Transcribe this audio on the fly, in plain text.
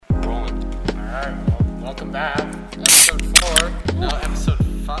Welcome back. Episode 4. No, episode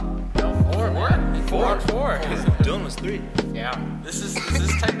 5. No, 4. 4. Dylan was 3. Yeah. Is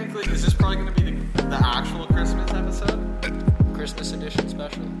this probably going to be the actual Christmas episode? Christmas edition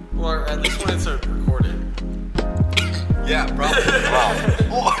special. Or at least when it's recorded. Yeah, probably.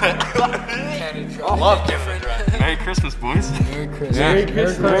 Wow. Candy I love different. Merry Christmas, boys. Merry Christmas. Merry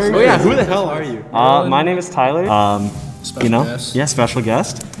Christmas. Oh yeah, who the hell are you? My name is Tyler. Special guest. Yeah, special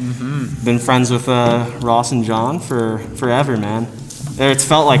guest. Been friends with Ross and John for forever, man. It's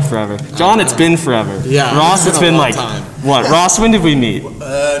felt like forever. John, it's been forever. Yeah, Ross, it's been like time. what? Ross, when did we meet?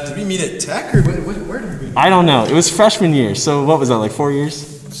 Did we meet at Tech or where did we meet? I don't know. It was freshman year. So what was that? Like 4 years?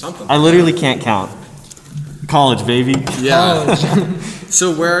 Something. I literally can't count. College, baby. Yeah.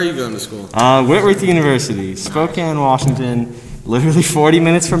 So where are you going to school? Whitworth University, Spokane, Washington. Literally 40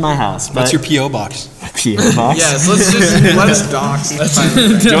 minutes from my house. But What's your P.O. box? P.O. box? Yes, let's dox.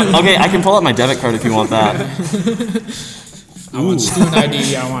 Okay, I can pull out my debit card if you want that. I want student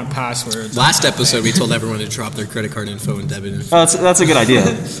ID. I want passwords. Last episode, we told everyone to drop their credit card info and debit info. Oh, that's a good idea.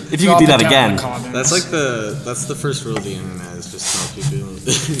 If you could do that again. That's like that's the first rule of the internet is just tell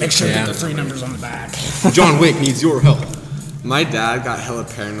people. Make sure you get the 3 numbers on the back. John Wick needs your help. My dad got hella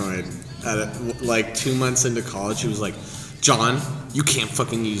paranoid at like 2 months into college. He was like, John, you can't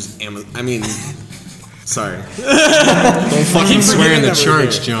fucking use Amazon. I mean, sorry. Don't fucking swear in the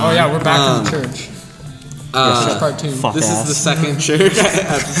church, John. Oh yeah, we're back in the church. Yes, part 2. Fuck This ass. is the second church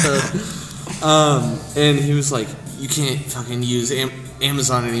episode. And he was like, you can't fucking use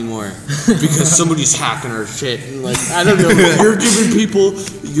Amazon anymore because somebody's hacking our shit. And like, I don't know, you're giving people,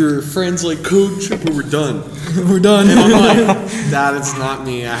 your friends like code triple, we're done. We're done. And I'm like, Dad, it's not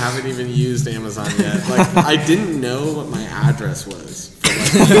me. I haven't even used Amazon yet. Like, I didn't know what my address was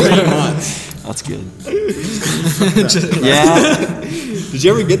for like 3 months. That's good. Yeah. Did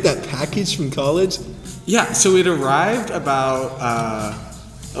you ever get that package from college? Yeah, so it arrived about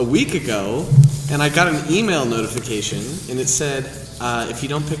a week ago, and I got an email notification, and it said, if you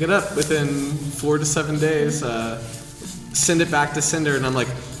don't pick it up within 4 to 7 days, send it back to sender. And I'm like,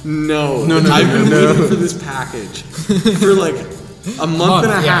 no. I've been waiting for this package for like a month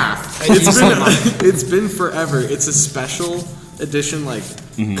and a half. It's been forever. It's a special edition, like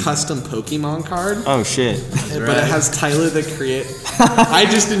custom Pokemon card. Oh shit. But it has Tyler the Creator. I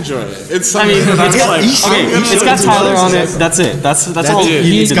just enjoy it. It's something It's got Tyler on it. That's it. That's all dude.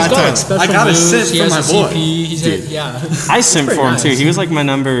 you need He's to got know. special I got a moves. simp He for has my a boy. CP. He's yeah. I simped for him too. nice. He was like my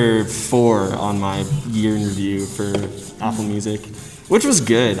number 4 on my year in review for Apple Music, which was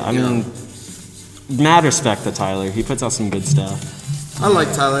good. I mean, mad respect to Tyler. He puts out some good stuff. I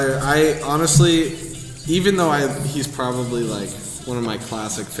like Tyler. I honestly, even though he's probably like one of my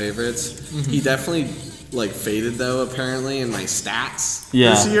classic favorites, he definitely like faded though apparently in my stats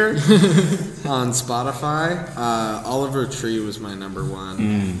this year on Spotify. Oliver Tree was my number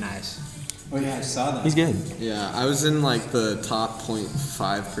 1. Nice. Oh yeah, I saw that. He's good. Yeah, I was in like the top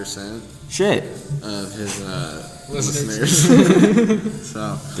 0.5% Shit. of his listeners.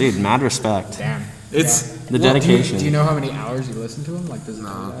 So Dude, mad respect. Damn. it's The dedication. Do you know how many hours you listen to him? Like, does it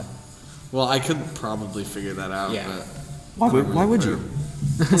tell you that? well, I could probably figure that out. Yeah. But Why would you?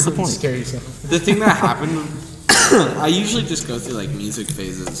 What's the point? Scare yourself. the thing that happened, I usually just go through like music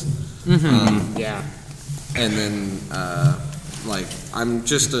phases. Yeah. And then like I'm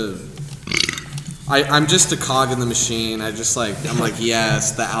just a cog in the machine. I'm like,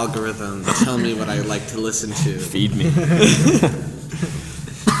 yes, the algorithm, tell me what I like to listen to. Feed me.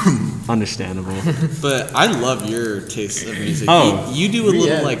 Understandable. But I love your taste of music. Oh. You do a little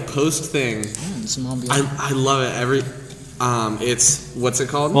Yeah. like post thing. Some ambiance. I love it. It's what's it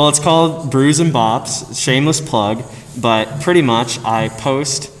called? Well, it's called Brews and Bops. Shameless plug, but pretty much I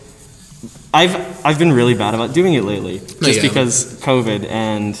post. I've been really bad about doing it lately, just because COVID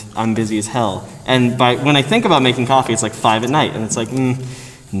and I'm busy as hell. And when I think about making coffee, it's like 5 at night, and it's like,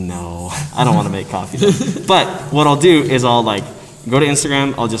 no, I don't want to make coffee. Then. But what I'll do is I'll like go to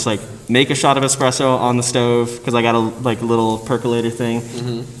Instagram. I'll just like make a shot of espresso on the stove because I got a like little percolator thing.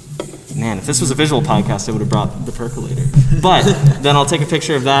 Man, if this was a visual podcast, I would have brought the percolator. But then I'll take a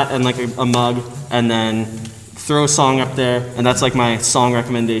picture of that and like a mug, and then throw a song up there, and that's like my song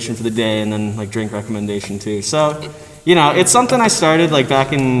recommendation for the day, and then like drink recommendation too. So, you know, it's something I started like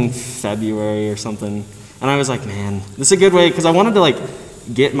back in February or something, and I was like, man, this is a good way, because I wanted to like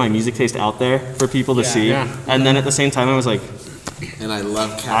get my music taste out there for people to see, and then at the same time I was like, and I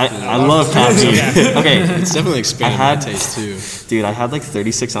love caffeine. I love caffeine. Okay, It's definitely expanded my taste too. dude, I had like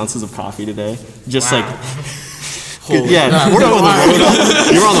 36 ounces of coffee today, just like Yeah. We're on the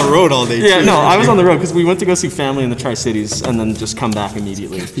road. You're on the road all day. Yeah, too. no, I was on the road because we went to go see family in the Tri-Cities and then just come back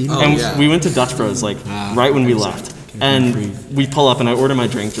immediately. And yeah. we went to Dutch Bros like right when we left. And we pull up and I order my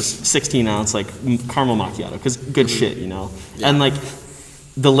drink, just 16 ounce like caramel macchiato, because good shit, you know. And like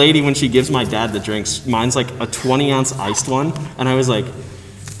the lady, when she gives my dad the drinks, mine's like a 20 ounce iced one, and I was like,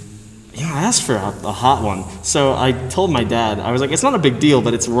 you know, I asked for a hot one. So I told my dad, I was like, it's not a big deal,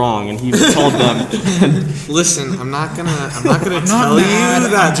 but it's wrong. And he told them. Listen, I'm not gonna tell you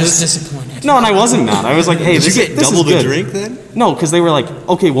that. I'm just disappointed. No, and I wasn't mad. I was like, hey, Did this you get this double is the good. drink then? No, because they were like,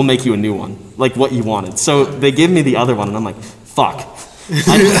 okay, we'll make you a new one, like what you wanted. So they give me the other one, and I'm like, fuck.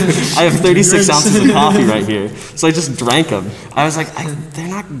 I have 36 ounces of coffee right here. So I just drank them. I was like, they're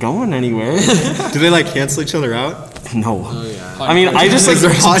not going anywhere. Do they like cancel each other out? No. Oh yeah. I mean, I just like,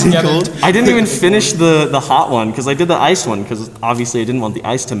 They're hot and cold. I didn't even finish the hot one because I did the iced one because obviously I didn't want the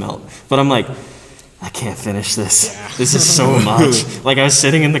ice to melt. But I'm like, I can't finish this. This is so much. Like I was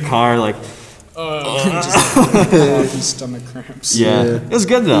sitting in the car like, Just stomach cramps. yeah. It was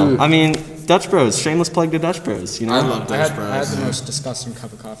good though. I mean, Dutch Bros, shameless plug to Dutch Bros, you know? I love I Dutch had Bros. the most disgusting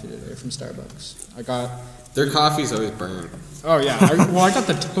cup of coffee today from Starbucks. I got, Their coffee's always burnt. oh yeah, I got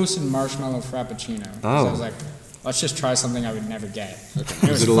the toasted marshmallow frappuccino. 'Cause Oh. I was like, let's just try something I would never get.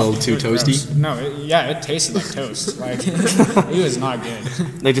 Was it a little too toasty? Gross. No, it tasted like toast. Like it was not good.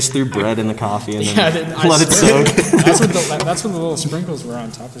 They just threw bread in the coffee and then I let it swear. soak. That's what the little sprinkles were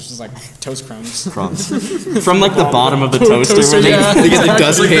on top. It's just like toast crumbs. Crumbs. From like the bottom of the toaster. Toaster, where they- yeah. They get the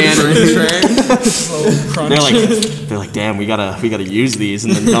dustpan. Little crunch. They're like, damn, we gotta use these,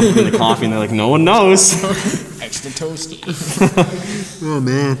 and then dump them in the coffee, and they're like, no one knows. Extra toasty. Oh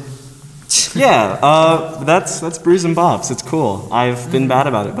man. Yeah, that's Brews and Bops. It's cool. I've been bad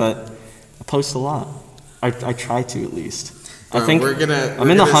about it, but I post a lot. I try to at least. I think we're gonna I'm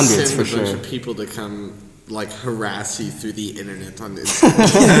in the gonna hundreds send for a bunch sure. of people to come like harass you through the internet on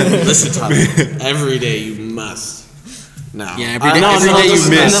Instagram. Listen, Tommy, every day you must. No. Yeah, every day- No, every and then day I'll you just,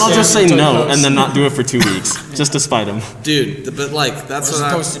 miss. and then I'll just say Yeah, no, post. and then not do it for 2 weeks, just to spite them. Dude, but like that's Where's what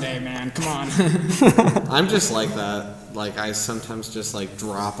the I, toast today, man? Come on. I'm just like that. Like I sometimes just like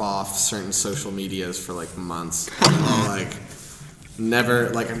drop off certain social medias for like months. And I'll, like never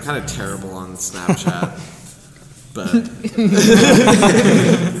like I'm kind of terrible on Snapchat. But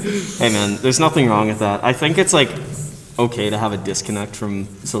Hey man, there's nothing wrong with that. I think it's like okay to have a disconnect from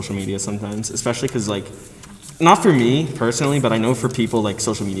social media sometimes, especially because like, not for me personally, but I know for people like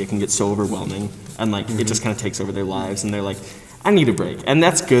social media can get so overwhelming and like it just kind of takes over their lives and they're like, I need a break. And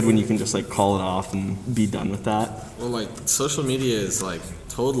that's good when you can just like call it off and be done with that. well, like social media is like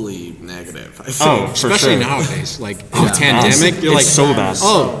totally negative. I think. Oh, for Especially sure. nowadays, like It's pandemic. You're it's like, so bad.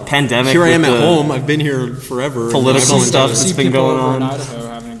 oh, Pandemic. here I am with at the home. I've been here forever. Political Everyone's stuff just- that's See been people going over in on. Idaho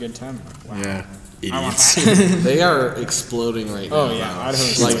having a good time. Wow. Yeah. I want Idiots. that. They are exploding right now. Oh, yeah, though. Idaho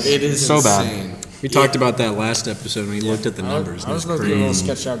is like insane. it is So bad. insane. We talked about that last episode when we looked at the numbers. I was It looking pretty- a little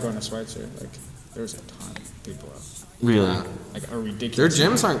sketched out going to Schweitzer. Like there was a ton of people out. Really? Like a Their ridiculous.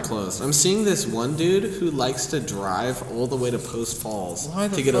 gyms aren't closed. I'm seeing this one dude who likes to drive all the way to Post Falls Why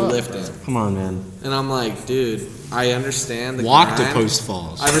the to get a fuck, lift bro? in. Come on, man. And I'm like, dude, I understand the Walk to grind. Post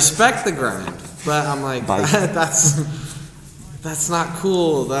Falls. I respect the grind, but I'm like, Bike. that's not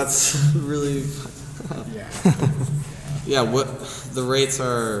cool. That's really, Yeah. yeah. What the rates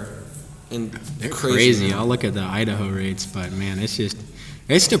are in They're crazy. crazy. I'll look at the Idaho rates, but man,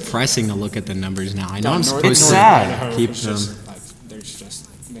 it's depressing to look at the numbers now. I know I'm supposed It's to sad. Idaho, keep it's them. just, like, there's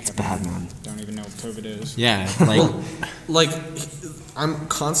just they have bad, man. Don't even know what COVID is. Yeah, like Like, I'm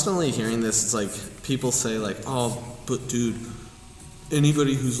constantly hearing this. It's like people say like, oh, but dude,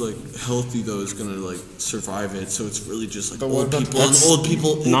 anybody who's like healthy though is gonna like survive it. So it's really just like But old what- people and that's old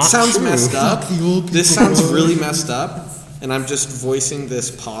people. It not sounds true. messed up. This sounds really messed up. And I'm just voicing this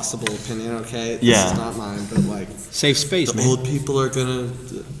possible opinion, okay? This Yeah. is not mine, but like safe space, the man. old people are gonna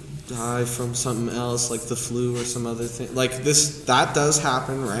die from something else, like the flu or some other thing. Like that does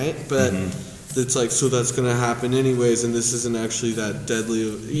happen, right? But it's like, so that's gonna happen anyways, and this isn't actually that deadly,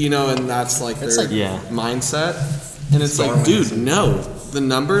 you know? And that's like their It's like- Yeah. mindset. And it's like, dude, no. The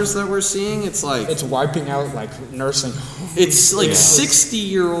numbers that we're seeing, it's like It's wiping out like nursing. it's like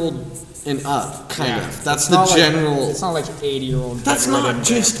 60-year-old and up, kind Yeah. of. That's It's the not like- general. It's not like 80-year-old. That's not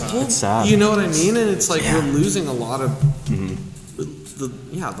just old. It's sad. You know what I mean? And it's like we're losing a lot of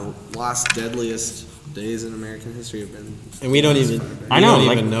the last deadliest days in American history have been. And we don't even like-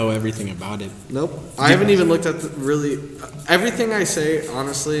 even know everything about it. Nope. I haven't even looked at everything I say.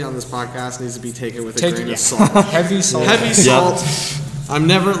 Honestly, on this podcast needs to be taken with a Take grain it, of salt. Heavy salt. Heavy salt. I'm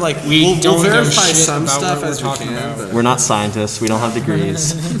never like we'll don't know verify shit some about stuff what as we're we talking can. about. But We're not scientists. We don't have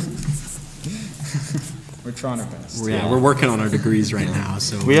degrees. We're We're trying our best. Yeah, we're working on our degrees right now,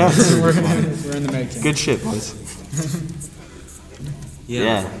 so We are. We're in the making. Good shit, boys.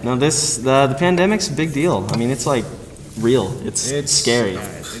 Yeah. No, the pandemic's a big deal. I mean, it's like real. It's scary.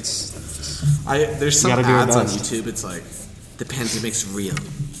 There's some gotta do our ads on best. YouTube. It's like the pandemic's real,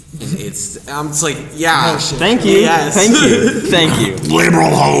 and I'm just like, yeah. Thank you. Yes. Thank you. Liberal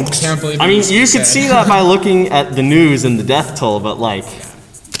hoax. Can't believe I mean, it. you could see that by looking at the news and the death toll, but like,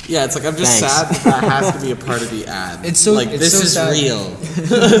 Yeah, it's like I'm just sad Thanks. that has to be a part of the ad. It's so- like it's this so is sad. real.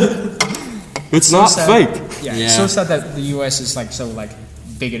 it's So not sad. fake. Yeah, Yeah. it's so sad that the U.S. is like so like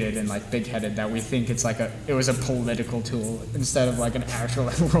bigoted and like big-headed that we think it was a political tool instead of like an actual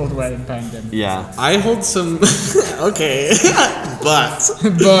worldwide pandemic. Yeah. I hold some okay, but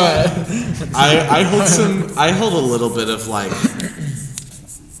But I hold a little bit of like,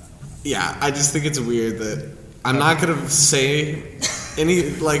 yeah. I just think it's weird that I'm not gonna say any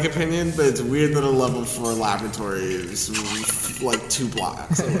like opinion, but it's weird that a level 4 laboratory is like 2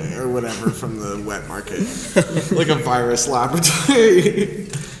 blocks away or whatever from the wet market, like a virus laboratory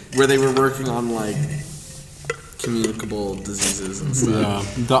where they were working on like communicable diseases and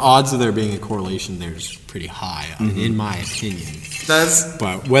stuff. the odds of there being a correlation there is pretty high, in my opinion. That's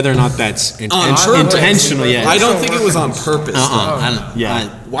But whether or not that's purpose. intentional, yeah. I don't think it was on purpose. I don't. Yeah.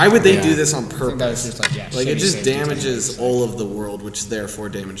 Why would they Yeah. do this on I think that was purpose? just like Like it shitty just safety damages all of the world, which therefore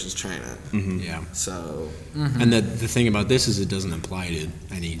damages China. Yeah. So And the thing about this is it doesn't apply to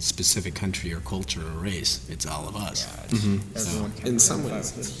any specific country or culture or race. It's all of us. Everyone can in some relate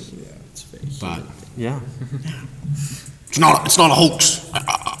ways, that. it's very But Yeah. It's not a hoax.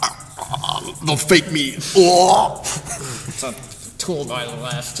 The fake me. Oh. It's a tool by the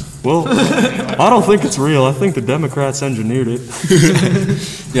left. Well, I don't think it's real. I think the Democrats engineered it.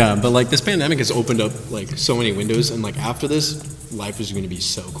 yeah, but like this pandemic has opened up like so many windows, and like after this, life is going to be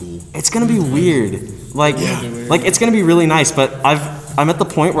so cool. It's gonna be weird. Like it's gonna be really nice. But I'm at the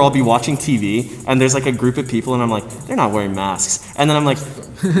point where I'll be watching TV and there's like a group of people and I'm like, they're not wearing masks. And then I'm like,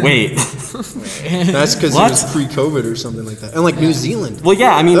 wait. That's because it What? was pre-COVID or something like that. And like New Zealand. Well,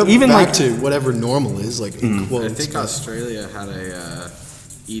 yeah. I mean, They're even back like to whatever normal is, like in I quotes. think Australia had a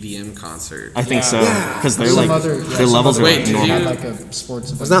EDM concert. I think so because they're Some like other- their some levels other- are Wait, like did normal. Had you- like a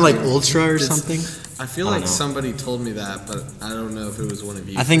sports. Wasn't that like Ultra or something? I feel I like don't know. somebody told me that, but I don't know if it was one of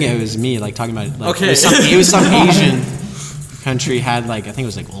you. I think it was me like talking about like Okay. it was some Asian country had like I think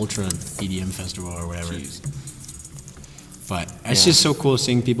it was like Ultra EDM festival or whatever. But it's just so cool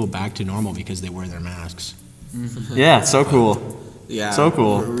seeing people back to normal because they wear their masks. Yeah, so cool. Yeah, So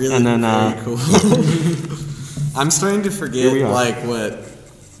cool. Really, And then, very cool. I'm starting to Here forget we are. like what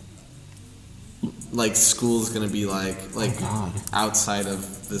like school's gonna be like God. outside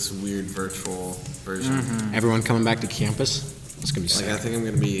of this weird virtual version. Everyone coming back to campus. It's gonna be Like sick. I think I'm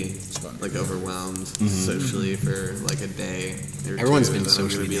gonna be like overwhelmed socially for like a day. Or Everyone's two, been and then I'm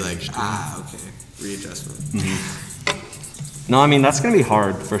socially gonna be like, damaged, okay, readjustment. No, I mean that's gonna be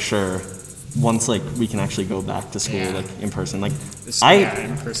hard for sure. Once like we can actually go back to school Yeah. like in person. Like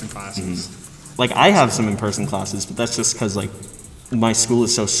in-person classes. like I have some in-person classes, but that's just because like my school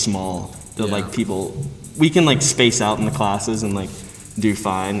is so small that Yeah. like we can like space out in the classes and like do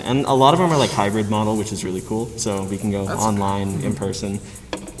fine. And a lot of them are like hybrid model, which is really cool. So we can go That's online, in person.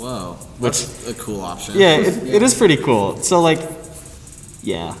 Whoa, that's a cool option. Yeah, it is pretty cool. So like,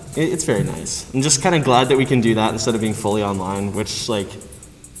 yeah, it's very nice. I'm just kind of glad that we can do that instead of being fully online. Which like,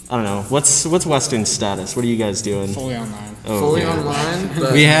 I don't know. What's Western's status? What are you guys doing? Fully online. Oh, Fully yeah. online,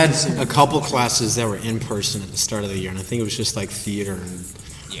 but We had a couple classes that were in person at the start of the year, and I think it was just like theater and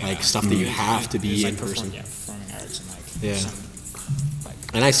like stuff that you have to be in person. Yeah, performing arts and like. Yeah. some, like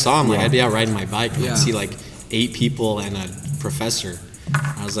And I saw him, like, Yeah. I'd be out riding my bike, and Yeah. I'd see, like, 8 people and a professor.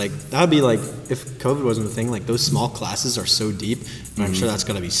 I was like, that would be, like, if COVID wasn't a thing, like, those small classes are so deep, and I'm sure that's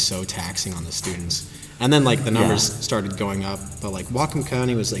got to be so taxing on the students. And then, like, the numbers started going up, but, like, Whatcom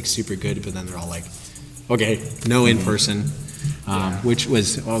County was, like, super good, but then they're all like, okay, no in-person, which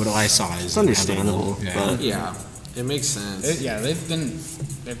was what I saw is It's understandable, but yeah, it makes sense. yeah, they've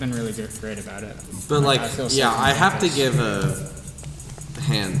been really great about it. But like, I feel safe yeah, on I have to campus. give a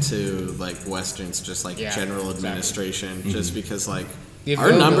hand to like Western's just like Yeah, general exactly. administration, just because like The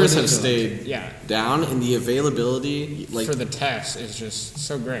our numbers have availability to, stayed yeah. down, and the availability like For the test is just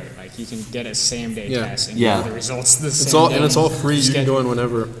so great. Like you can get a same day Yeah. test and Yeah. get the results the same It's all day. and it's all free. You can Schedule. go in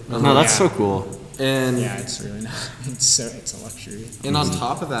whenever. no, that's Yeah. so cool. and Yeah, it's really nice. It's a luxury. and on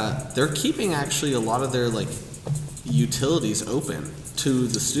top of that, they're keeping actually a lot of their like utilities open to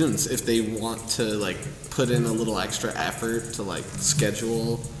the students if they want to like put in a little extra effort to like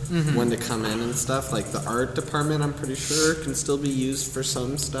schedule when to come in and stuff. Like the art department, I'm pretty sure can still be used for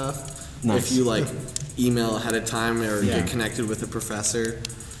some stuff. Nice. if you like email ahead of time or Yeah. get connected with a professor.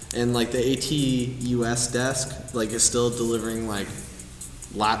 And like the AT US desk like is still delivering like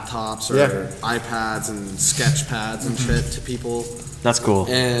laptops or Yeah. iPads and sketch pads and shit to people. That's cool.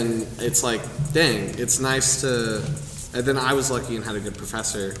 And it's like, dang, it's nice to. And then I was lucky and had a good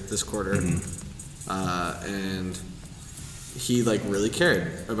professor this quarter, and he like really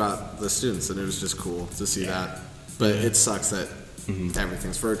cared about the students, and it was just cool to see that. But it sucks that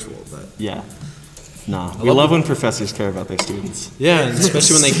everything's virtual. But Yeah. Nah, we love when professors care about their students. Yeah, and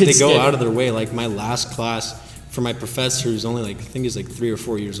especially when they It's go good. out of their way. Like my last class for my professor, who's only like, I think he's like 3 or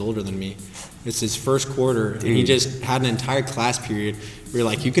 4 years older than me. It's his first quarter, and he just had an entire class period where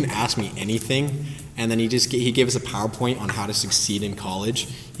like, you can ask me anything. And then he gave us a PowerPoint on how to succeed in college.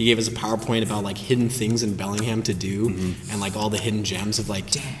 He gave us a PowerPoint about like hidden things in Bellingham to do, and like all the hidden gems of like,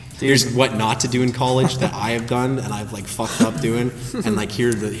 here's what not to do in college that I have done and I've like fucked up doing, and like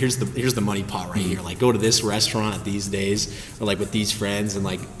here's the money pot right here. Like go to this restaurant at these days, or like with these friends, and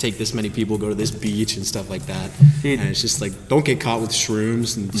like take this many people, go to this beach and stuff like that. Dude. And it's just like, don't get caught with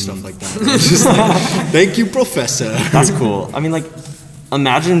shrooms and stuff like that. It's just like, thank you, professor. That's cool. I mean, like,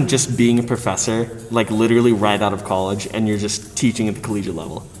 imagine just being a professor, like literally right out of college, and you're just teaching at the collegiate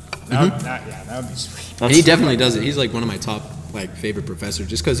level. That would be sweet. And he definitely does it. He's like one of my top like favorite professors,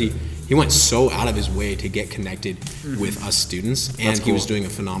 just because he went so out of his way to get connected with us students, and That's he was cool. doing a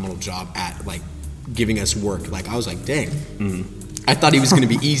phenomenal job at like giving us work. Like I was like, dang. I thought he was going to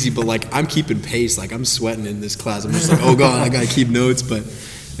be easy, but like I'm keeping pace. Like I'm sweating in this class. I'm just like, oh god, I gotta keep notes. But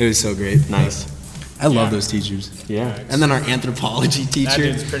it was so great. Nice. I love those teachers. Yeah. And then our anthropology That teacher.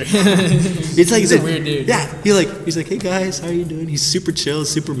 dude's pretty. It's like He's a weird dude. Yeah, he's like, hey guys, how are you doing? He's super chill,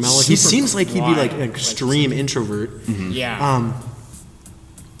 super mellow. he Super seems like he'd be like quiet, an extreme introvert. Yeah.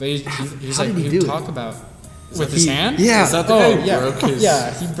 But he's How like, did he he do would it? talk about with his hand. Yeah. is that the Oh guy who yeah, broke his?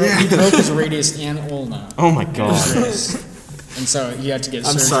 yeah. He broke his radius and ulna, Oh my god. and so he had to get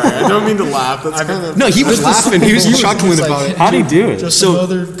I'm surgery. sorry, I don't mean to laugh. That's kind of. No, he was laughing. He was chuckling like- about it. How'd he do it? So-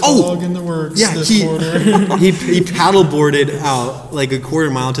 another oh, cog in the works Yeah, this he quarter. he paddleboarded out like a quarter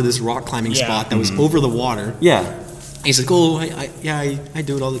mile to this rock climbing Yeah. spot that was over the water. Yeah. He's like, oh, I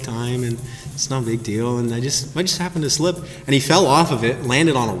do it all the time, and it's no big deal. And I just happened to slip, and he fell off of it,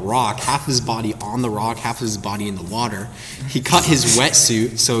 landed on a rock, half his body on the rock, half of his body in the water. He cut his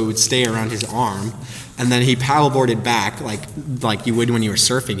wetsuit so it would stay around his arm, and then he paddleboarded back like you would when you were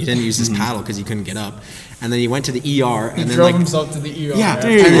surfing. He didn't use his paddle because he couldn't get up. And then he went to the ER, and He then drove like. himself to the ER. Yeah, after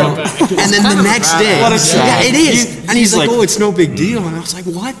dude. he got back. And then the next day, What a shot. yeah, it is. And he's like, like- "Oh, it's no big deal." And I was like,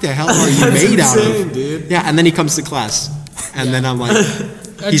 "What the hell are you made out insane, of?" dude. Yeah, and then he comes to class, and then I'm like,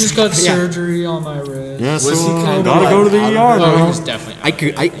 I he's- just got yeah. surgery on my wrist. Yeah, Was he kind of gotta like go to the out of ER, it? Oh, he bro. was definitely.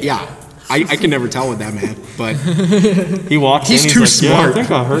 I can never tell with that man, but He walked He's in, too like, smart. Yeah, I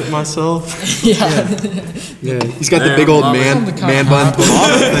think I hurt myself. Yeah. yeah, he's got the big old love it. man Something man kinda bun put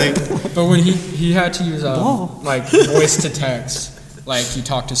on thing. But when he had to use like voice to text, like he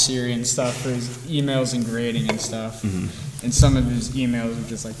talked to Siri and stuff for his emails and grading and stuff. And some of his emails were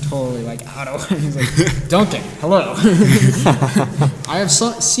just like totally like out of. He's like, Duncan, hello. I have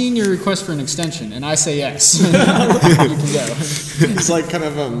seen your request for an extension, and I say yes. You can go. It's like kind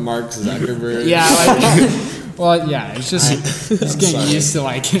of a Mark Zuckerberg. Yeah, like, well, yeah. It's just he's getting sorry. used to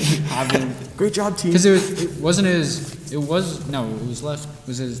like having. Great job, team. Because it wasn't his. It was no. It was left.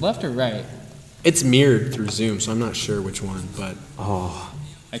 Was it his left or right? It's mirrored through Zoom, so I'm not sure which one, but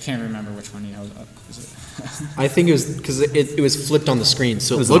I can't remember which one he held up. Was it? I think it was because it was flipped on the screen,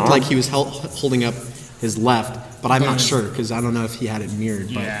 so it Was looked it like on? he was holding up his left, but I'm not sure because I don't know if he had it mirrored.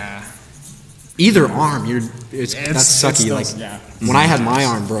 But Yeah. either arm, that's sucky. still- Like yeah. when I had my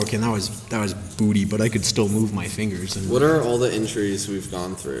arm broken, that was booty, but I could still move my fingers. And What are all the injuries we've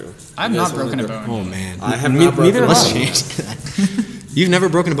gone through? I've You guys not broken a wanna bone. oh man, I have not broken neither a have let's bone. change that. You've never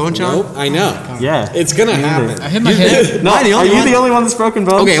broken a bone, John? Nope, I know. Yeah. It's gonna happen. I hit my head. No, Am I the are only you one? the only one that's broken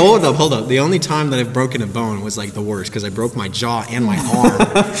bones? Okay, hold up. The only time that I've broken a bone was like the worst because I broke my jaw and my arm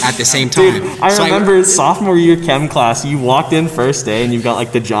at the same time. Dude, I So remember sophomore year chem class, you walked in first day and you've got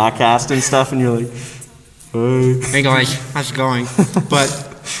like the jaw cast and stuff, and you're like, hey. Hey guys, how's it going? But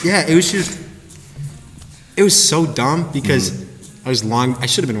yeah, it was so dumb because I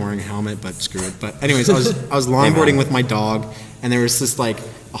should have been wearing a helmet, but screw it. But anyways, I was longboarding with my dog, and there was this like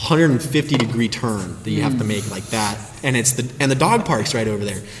 150-degree turn that you have to make like that, and the dog park's right over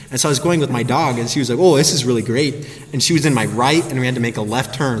there. And so I was going with my dog, and she was like, "Oh, this is really great." And she was in my right, and we had to make a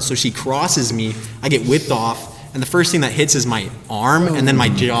left turn. So she crosses me, I get whipped off, and the first thing that hits is my arm and then my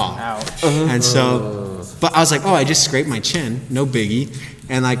jaw. Ouch. And so, but I was like, oh, I just scraped my chin, no biggie.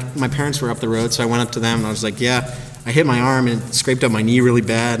 And like my parents were up the road, so I went up to them and I was like, yeah, I hit my arm and it scraped up my knee really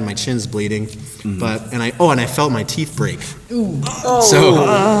bad, and my chin's bleeding. And I felt my teeth break. Ooh.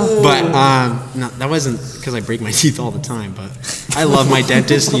 No, that wasn't because I break my teeth all the time. But I love my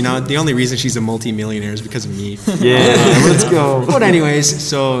dentist. You know, the only reason she's a multi-millionaire is because of me. Yeah, let's go. But anyways,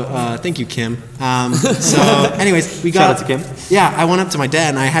 so thank you, Kim. Anyways, we got Shout out to Kim. Yeah, I went up to my dad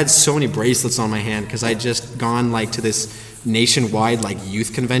and I had so many bracelets on my hand because I just gone like to this nationwide like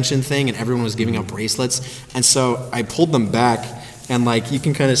youth convention thing, and everyone was giving out bracelets, and so I pulled them back, and like you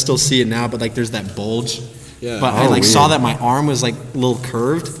can kind of still see it now, but like there's that bulge. Yeah. But I like saw that my arm was like a little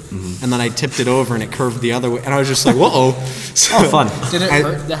curved, and then I tipped it over and it curved the other way, and I was just like, whoa. So Oh, fun. Did it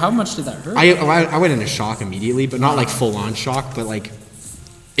hurt? How much did that hurt? I went into shock immediately, but not like full on shock, but like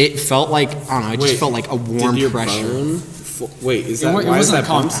it felt like, I don't know, it just felt like a warm Did your pressure. bone wait, is that It why is wasn't that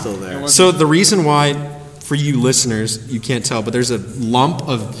bump compound. still It there? wasn't- So the reason why, for you listeners, you can't tell, but there's a lump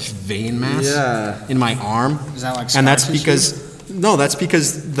of vein mass in my arm. Is that like And that's scar tissue?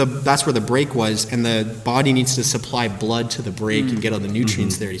 because that's where the break was, and the body needs to supply blood to the break and get all the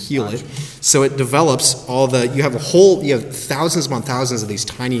nutrients there to heal it. So it develops you have thousands upon thousands of these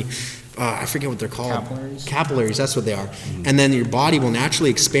tiny, I forget what they're called. Capillaries, that's what they are. And then your body will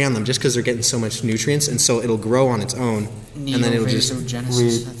naturally expand them just because they're getting so much nutrients, and so it'll grow on its own. And then it'll just,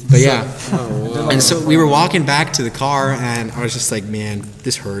 Neovasogenesis. but yeah. And so we were walking back to the car, and I was just like, man,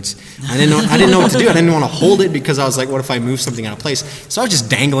 this hurts. I didn't know what to do. I didn't want to hold it because I was like, what if I move something out of place? So I was just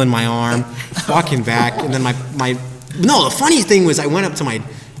dangling my arm, walking back, and then the funny thing was I went up to my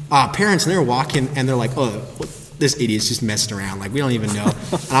parents, and they were walking, and they're like, oh, this idiot's just messing around, like we don't even know.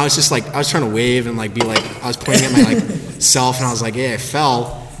 And I was just like, I was trying to wave and like be like, I was pointing at my like self, and I was like, yeah, I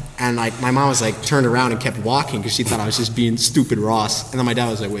fell. And like my mom was like turned around and kept walking because she thought I was just being stupid Ross. And then my dad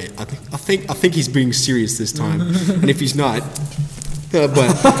was like, wait, I think he's being serious this time. And if he's not,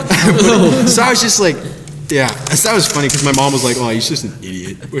 so I was just like, yeah. So that was funny because my mom was like, oh, he's just an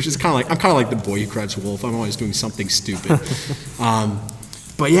idiot, which is kind of like, I'm kind of like the boy who cries wolf. I'm always doing something stupid.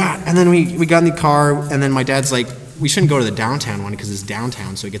 But yeah, and then we got in the car, and then my dad's like, we shouldn't go to the downtown one because it's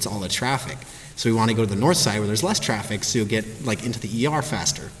downtown, so it gets all the traffic. So we want to go to the north side where there's less traffic, so you'll get like into the ER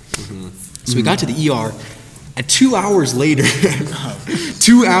faster. So we got to the ER, and 2 hours later,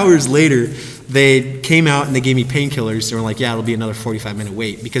 they came out and they gave me painkillers. They were like, yeah, it'll be another 45-minute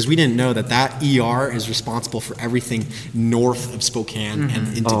wait, because we didn't know that ER is responsible for everything north of Spokane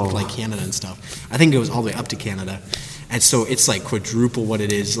and into like Canada and stuff. I think it goes all the way up to Canada. And so it's like quadruple what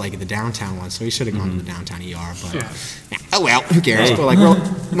it is like the downtown one. So we should have gone to the downtown ER, but yeah, oh well, who cares? Hey. But like,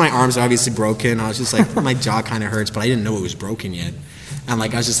 my arm's are obviously broken. I was just like, my jaw kind of hurts, but I didn't know it was broken yet. And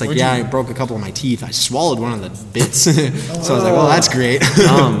like, I was just like, I broke a couple of my teeth. I swallowed one of the bits. So I was like, well, that's great.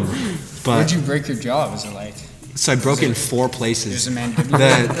 But Where'd you break your jaw? Was it like so I broke it in 4 places. there's a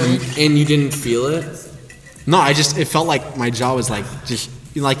mandibular break? And you didn't feel it? No, it felt like my jaw was like just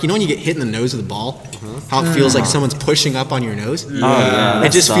like, you know when you get hit in the nose with a ball, how it feels like someone's pushing up on your nose. Yeah,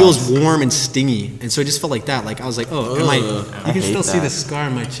 it just feels warm and stingy, and so it just felt like that. Like I was like, oh, you can still see the scar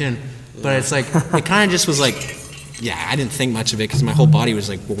on my chin, but it's like it kind of just was like, yeah, I didn't think much of it because my whole body was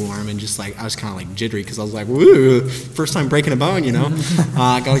like warm and just like I was kind of like jittery because I was like, woo, first time breaking a bone, you know.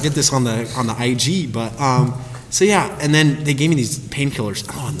 I gotta get this on the IG, but. So yeah, and then they gave me these painkillers.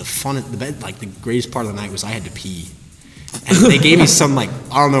 Oh, and the bed, like the greatest part of the night was I had to pee. And they gave me some like,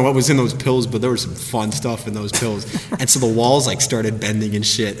 I don't know what was in those pills, but there was some fun stuff in those pills. And so the walls like started bending and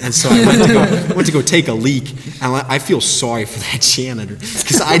shit. And so I went to go take a leak. And I feel sorry for that janitor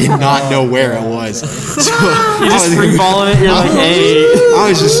because I did not know where it was. So You just free balling it. You're like, hey. I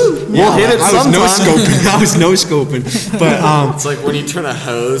was just We'll hit it I was no sometime. scoping. I was no scoping. But It's like when you turn a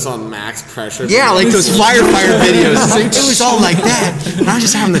hose on max pressure. yeah, like those firefighter videos. It was all like that. And I was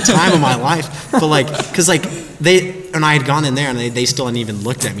just having the time of my life. But like, cause like I had gone in there and they still hadn't even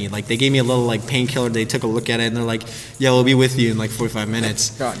looked at me. Like they gave me a little like painkiller. They took a look at it and they're like, yeah, we'll be with you in like 45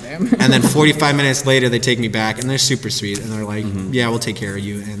 minutes. God damn. And then 45 minutes later, they take me back and they're super sweet. And they're like, yeah, we'll take care of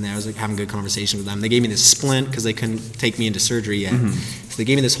you. And I was like having a good conversation with them. They gave me this splint because they couldn't take me into surgery yet. So they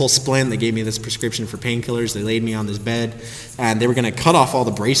gave me this whole splint. They gave me this prescription for painkillers. They laid me on this bed and they were going to cut off all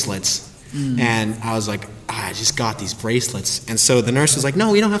the bracelets. And I was like, I just got these bracelets. And so the nurse was like,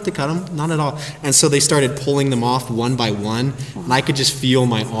 no, we don't have to cut them, not at all. And so they started pulling them off one by one. And I could just feel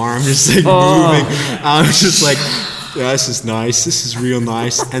my arm just like moving. I was just like, yeah, this is nice. This is real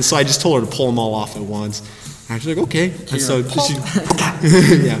nice. And so I just told her to pull them all off at once. And I was like, okay. And so,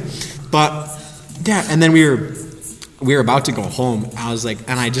 yeah. But, yeah, and then we were we were about to go home. I was like,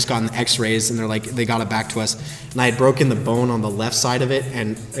 and I just gotten the x-rays and they got it back to us. And I had broken the bone on the left side of it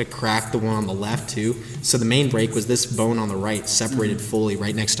and it cracked the one on the left too. So the main break was this bone on the right, separated fully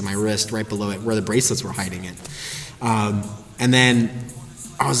right next to my wrist, right below it, where the bracelets were hiding it. And then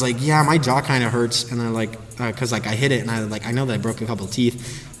I was like, yeah, my jaw kind of hurts. And they're like, cause like I hit it and I know that I broke a couple of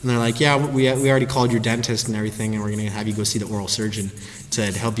teeth. And they're like, yeah, we already called your dentist and everything, and we're gonna have you go see the oral surgeon to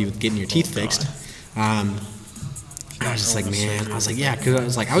help you with getting your teeth fixed. I was just like, man, I was like, yeah,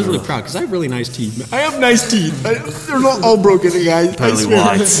 because I was really proud because I have really nice teeth. I have nice teeth. They're not all broken, guys. Totally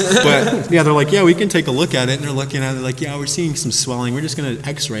white. But yeah, they're like, yeah, we can take a look at it. And they're looking at it like, yeah, we're seeing some swelling. We're just gonna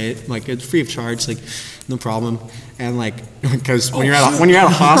X-ray it. Like, it's free of charge. Like, no problem. And like, because when you're at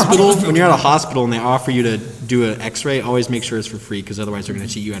a hospital and they offer you to do an X-ray, always make sure it's for free because otherwise they're gonna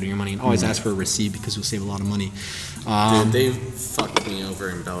cheat you out of your money. And always ask for a receipt because you'll save a lot of money. Dude, they fucked me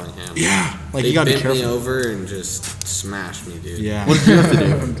over in Bellingham. Yeah, like they you gotta be bent careful. me over and just smashed me, dude. Yeah. What did you have to do?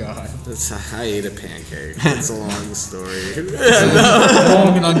 Oh God. I ate a pancake. It's a long story.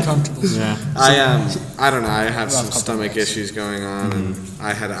 Long and uncomfortable. Yeah. I don't know. I have some couple stomach nights. issues going on, and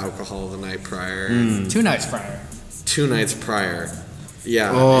I had alcohol the night prior. 2 nights prior. 2 nights prior.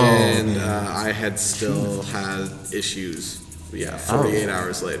 Yeah, Oh, and I had still had issues. Yeah, 48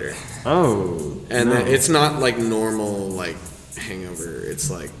 hours later. Oh. And then it's not like normal like hangover.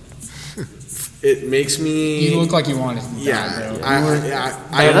 It's like it makes me. You look like you wanted to die, Yeah, bro.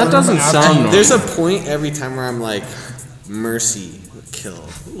 That doesn't sound normal. There's a point every time where I'm like, mercy, kill.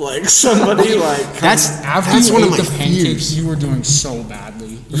 Like somebody like. After That's you one of ate my the pancakes, fears. you were doing so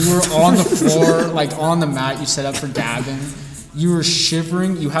badly. You were on the floor, like on the mat you set up for Gavin. You were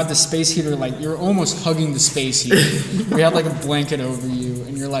shivering. You had the space heater, like you're almost hugging the space heater. We had like a blanket over you,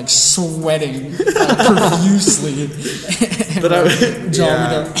 and you're like sweating profusely. But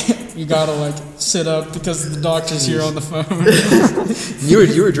John, you gotta like sit up because the doctor's here on the phone.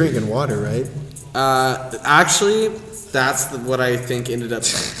 You were drinking water, right? Actually, that's what I think ended up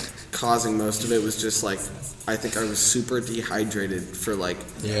causing most of it was just like I think I was super dehydrated for like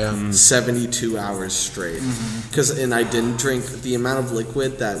 72 hours straight. And I didn't drink the amount of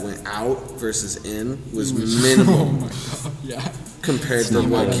liquid that went out versus in was minimal Oh my God, yeah. compared to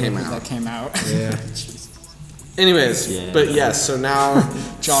what came That out. came out. Yeah. Anyways, but yes, so now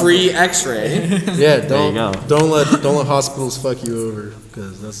free X-ray. Yeah, There you go. don't let hospitals fuck you over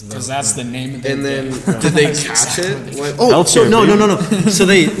Because that's the name of the And then did they catch it? What? Oh, so Healthcare, no. So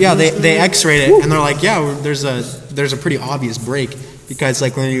they X-rayed it and they're like, yeah, there's a pretty obvious break because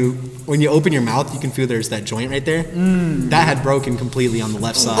like when you open your mouth, you can feel there's that joint right there. That had broken completely on the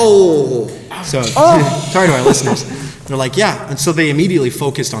left side. Oh, So sorry to our listeners. They're like, yeah, and so they immediately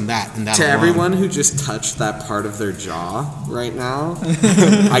focused on that and that. to alone. everyone who just touched that part of their jaw right now,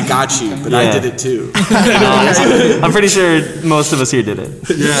 I got you, but I Yeah. did it too. I'm pretty sure most of us here did it.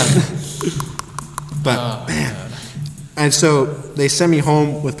 Yeah. But man. And so they sent me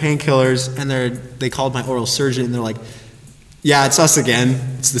home with painkillers, and they called my oral surgeon, and they're like, "Yeah, it's us again.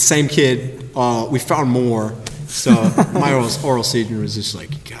 It's the same kid. We found more." So my oral surgeon was just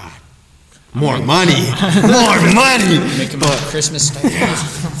like, "God, more money, more money." Make him a Christmas stuff.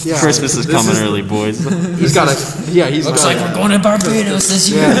 Yeah. Christmas is coming early, boys. He's got a He's Looks got like we're going to Barbados this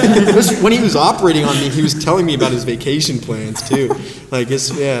year. Yeah. When he was operating on me, he was telling me about his vacation plans too. Like,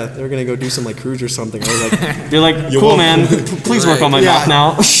 they were gonna go do some like cruise or something. I was like, You're like, cool, won't- man. Please work on my mouth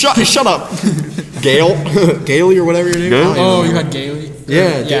now. Shut up, Gailey or whatever your name. Gail? I don't even Oh, know. you had Gailey?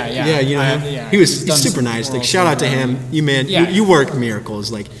 Yeah, you know him. He was He's done super some nice. Like, oral shout out to surgery. him. You man, Yeah. you work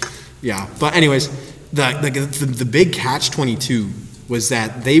miracles. Like, yeah. But anyways, the big catch-22 was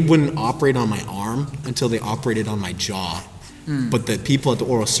that they wouldn't operate on my arm until they operated on my jaw. But the people at the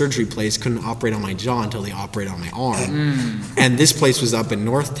oral surgery place couldn't operate on my jaw until they operated on my arm. And this place was up in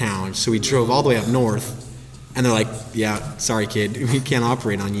Northtown, so we drove all the way up north. And they're like, "Yeah, sorry, kid, we can't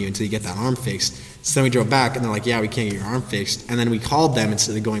operate on you until you get that arm fixed." So then we drove back, and they're like, "Yeah, we can't get your arm fixed." And then we called them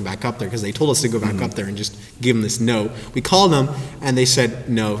instead of going back up there because they told us to go back up there and just give them this note. We called them, and they said,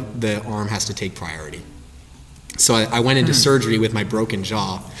 "No, the arm has to take priority." So I went into surgery with my broken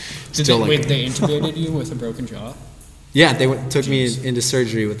jaw. Did they intubated you with a broken jaw? Yeah, they took me into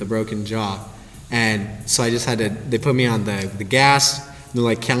surgery with a broken jaw. And so I just had to, they put me on the gas, and they're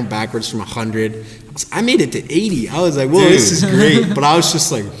like count backwards from 100. I made it to 80. I was like, whoa, this is great. But I was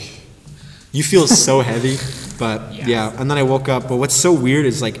just like, you feel so heavy. But yeah, and then I woke up. But what's so weird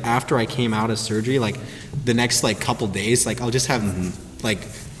is like after I came out of surgery, like the next like couple days, like I'll just have like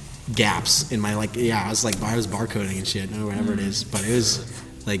gaps in my I was barcoding and shit or whatever it is. But it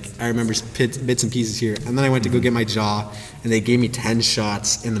Like, I remember bits and pieces here. And then I went to go get my jaw, and they gave me 10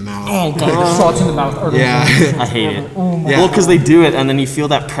 shots in the mouth. Oh, God, the shots in the mouth. Are Yeah. I hate it. Oh, my Well, because they do it, and then you feel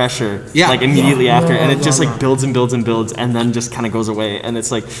that pressure, like immediately after, and it just like builds and builds and builds, and then just kind of goes away, and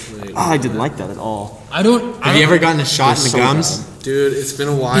it's like, I didn't like that at all. Have you ever gotten a shot in the so gums? Dude, it's been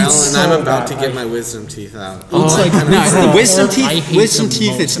a while, It's and so I'm about bad. to get my wisdom teeth out. It's like No, the wisdom I teeth. hate Wisdom them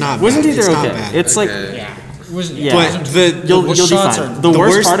teeth. both. It's not. Wisdom bad. teeth It's are not okay. bad. It's like, Yeah. But you'll be shots fine. are- The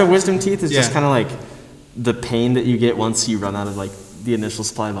worst worst- part of wisdom teeth is just Yeah. kind of like the pain that you get once you run out of like the initial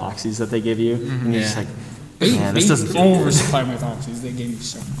supply of oxys that they give you, and you're just like, man, this doesn't feel good. oversupply my oxys. They gave me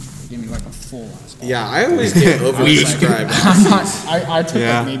so much. They gave me like a full ass. Yeah, I always get overprescribed. I'm not. I took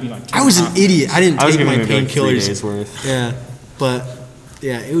Yeah. like maybe like. I was an idiot. I didn't I was take giving my maybe like 3 painkillers. days worth. Yeah, but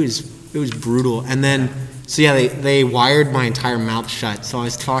yeah, it was brutal. And then they wired my entire mouth shut, so I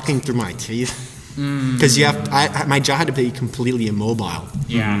was talking through my teeth because my jaw had to be completely immobile.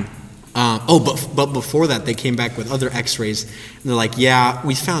 Yeah. But before that, they came back with other X-rays, and they're like, yeah,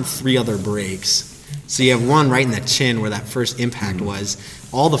 we found 3 other breaks. So you have one right in the chin where that first impact was.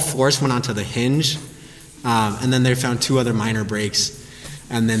 All the force went onto the hinge, and then they found 2 other minor breaks,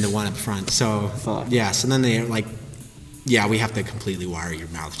 and then the one up front. So yeah, so then they like, yeah, we have to completely wire your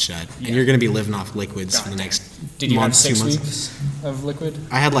mouth shut, and you're going to be living off liquids for the next Did you have month, 6 2 months. weeks of liquid?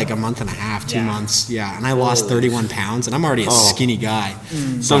 I had like a month and a half, 2 Yeah. months, yeah, and I lost 31 pounds, and I'm already a skinny guy.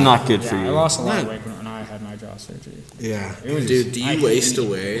 So not good for Yeah, I you. lost a lot of weight when I had my jaw surgery. Yeah. It was, Dude, do I you waste hated it.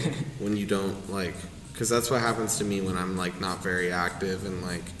 away when you don't like? Because that's what happens to me when I'm like not very active and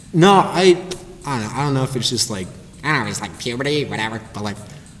like. No, I don't know. I don't know if it's just like, I don't know, it's like puberty, whatever. But like,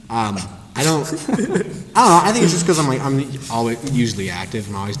 I don't know. I think it's just because I'm always usually active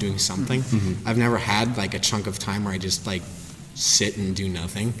and always doing something. I've never had like a chunk of time where I just like sit and do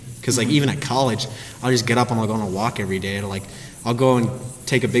nothing. Because like even at college, I'll just get up and I'll go on a walk every day. I'll go and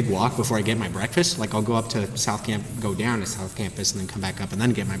take a big walk before I get my breakfast. Like I'll go up to South Camp, go down to South Campus, and then come back up and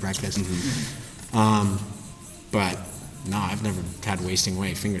then get my breakfast. But no, I've never had wasting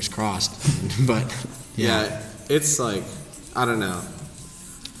away. Fingers crossed. But yeah. It's like I don't know.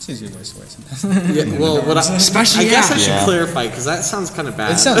 It's easy to waste away sometimes. Yeah, well, what I, Especially, I guess I yeah. should Yeah. clarify because that sounds kind of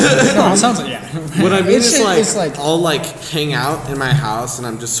bad. It sounds like, yeah. What I mean It's is like- I'll like hang out in my house and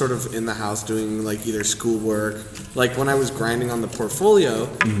I'm just sort of in the house doing like either schoolwork. Like when I was grinding on the portfolio,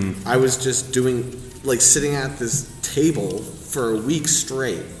 I was just doing like sitting at this table for a week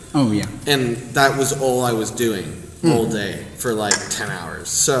straight. Oh, yeah. And that was all I was doing all day for like 10 hours.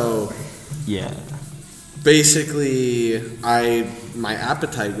 So Yeah. basically my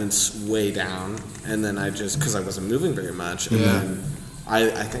appetite went way down, and then I just because I wasn't moving very much, and then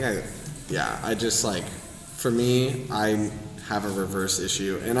I just like for me I have a reverse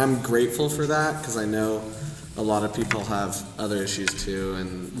issue, and I'm grateful for that because I know a lot of people have other issues too,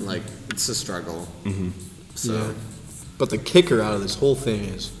 and like it's a struggle. So But the kicker out of this whole thing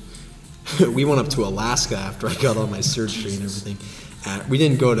is we went up to Alaska after I got all my surgery and everything. We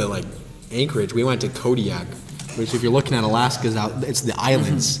didn't go to like Anchorage. We went to Kodiak, which if you're looking at Alaska's out, it's the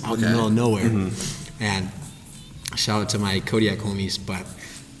islands out in the middle of nowhere. And shout out to my Kodiak homies. But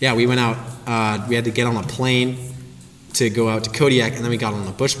yeah, we went out. We had to get on a plane to go out to Kodiak, and then we got on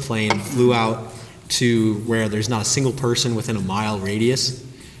a bush plane, flew out to where there's not a single person within a mile radius.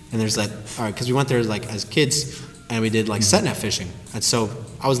 And there's that, because we went there like as kids, and we did like set net fishing. And so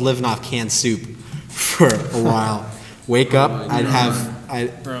I was living off canned soup for a while. Wake up,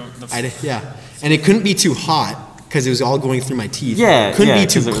 yeah. And it couldn't be too hot because it was all going through my teeth. Yeah, couldn't yeah, be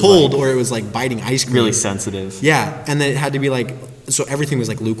too 'cause it was, cold like, or it was like biting ice cream. Really sensitive. Yeah, and then it had to be like, so everything was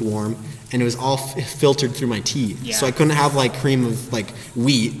like lukewarm, and it was all filtered through my teeth. Yeah. So I couldn't have like cream of like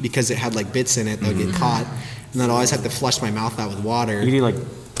wheat because it had like bits in it that would get caught, and then I always had to flush my mouth out with water. You do like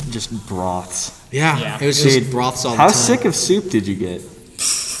just broths. Yeah, Yeah. it was Dude, just broths all the How time. sick of soup did you get?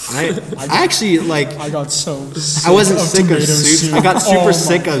 I actually like. I got so sick I wasn't of sick of tomato soup. I got super Oh my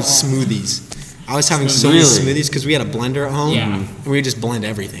sick of God. smoothies. I was having so many Really? smoothies because we had a blender at home, Yeah. and we would just blend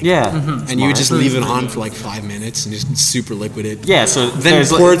everything. Yeah. And you would just Smart. leave it on for like 5 minutes and just super liquid it. Yeah, so Then there's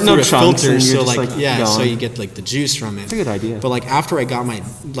pour it like, no through a chunks filter, and you're so just like, like yeah, so going. you get like the juice from it. That's a good idea. But like after I got my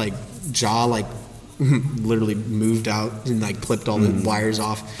like jaw like literally moved out and like clipped all the wires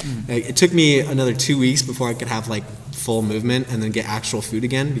off, like, it took me another 2 weeks before I could have like full movement and then get actual food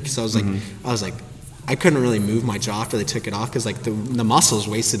again because I was like I couldn't really move my jaw after they took it off because like the muscles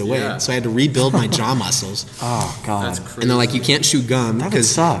wasted away, Yeah. so I had to rebuild my jaw muscles. Oh god. that's crazy. And they're like, you can't chew gum That would because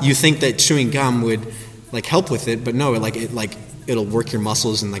suck. you think that chewing gum would like help with it, but no, it'll work your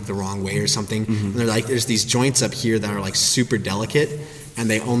muscles in like the wrong way or something. And they're like, there's these joints up here that are like super delicate, and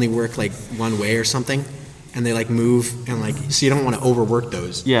they only work like one way or something. and they like move and like so you don't want to overwork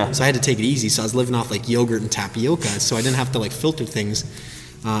those. Yeah. So I had to take it easy. So I was living off like yogurt and tapioca, so I didn't have to like filter things.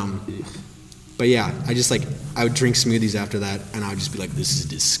 But yeah, I would drink smoothies after that, and I would just be like, "This is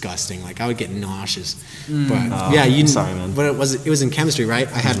disgusting." Like I would get nauseous. But sorry, man. But it was in chemistry, right?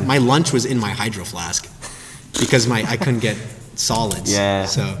 I had my lunch was in my hydro flask because I couldn't get solids. Yeah.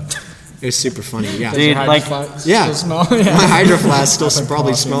 So it was super funny. Yeah. Dude, like, Yeah. Smell? My hydro flask still I've been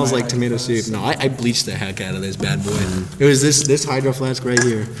probably flossing smells my like tomato hydro soup. No, I bleached the heck out of this bad boy. It was this hydro flask right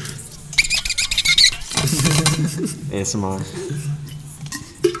here. ASMR.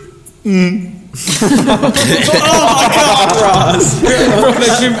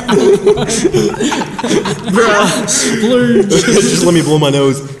 Just let me blow my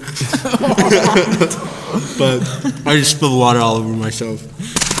nose. But I just spilled water all over myself.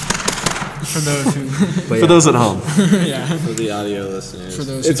 For those who, For those at home. yeah, For the audio listeners. for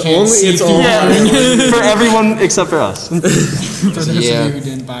those who can't see it's through only Yeah, for everyone except for us. For those Yeah. of you who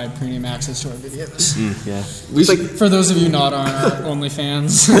didn't buy premium access to our videos. Yeah. For those of you not on our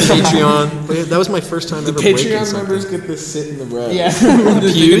OnlyFans. Patreon. But yeah, that was my first time ever breaking Patreon something. members get to sit in the row. Yeah.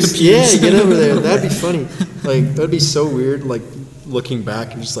 Pews? Yeah, get over there. That'd be funny. Like that'd be so weird. Like looking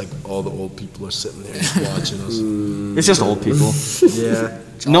back and just like all the old people are sitting there just watching us. It's just old people. Yeah.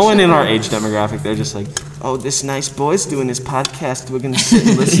 No one in our age demographic. They're just like, oh, this nice boy's doing his podcast. We're going to sit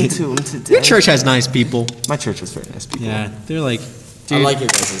and listen to him today. Your church has nice people. My church has very nice people. Yeah, they're like. I like your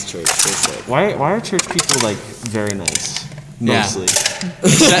guys' church. They're sick. Why are church people, like, very nice? Mostly.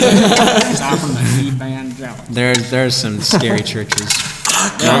 Stop from the lead band. Yeah. There's some scary churches.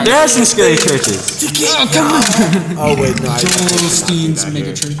 Yeah, there are some scary churches. Oh wait, no. Joel Osteen's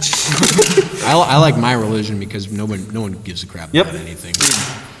megachurch. I like my religion because no one gives a crap Yep. about anything.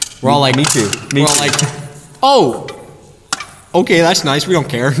 We're all like, Me too. Me we're all too. like, oh, okay, that's nice. We don't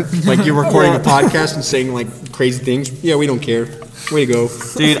care. Like you're recording a podcast and saying like crazy things. Yeah, we don't care. Way to go.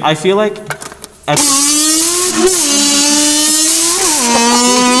 Dude, I feel like at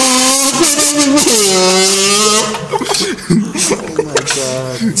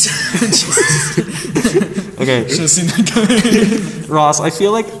okay, Should've seen that coming. Ross, I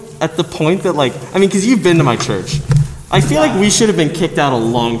feel like at the point that like, I mean, because you've been to my church, I feel like we should have been kicked out a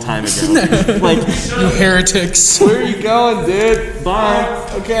long time ago. Like, You heretics. Where are you going, dude? bye.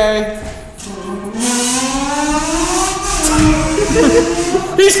 Okay.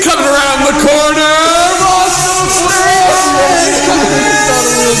 He's coming around the corner.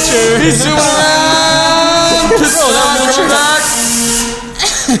 He's zooming around. Coming back.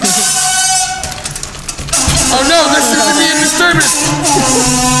 Oh no, this isn't the disturbance.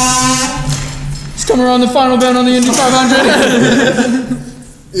 He's coming around the final bend on the Indy 500.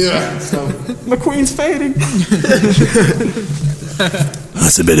 McQueen's fading.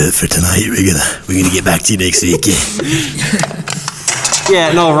 That's a bit of it for tonight. We're gonna get back to you next week.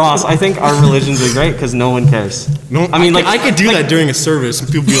 Yeah, no, Ross, I think our religions are great because no one cares. No, I mean, like, I could do that during a service, and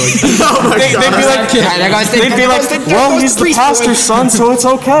people be like, they'd be like, well, he's the pastor's son, so it's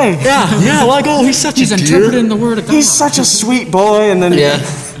okay. yeah, like, oh, he's such He's a dear. interpreting the word of God. He's such a sweet boy, and then Yeah.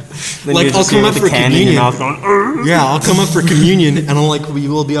 then Like, you're I'll just come here up with for the candy in your communion. mouth going, Yeah, I'll come up for communion, and I'm like, we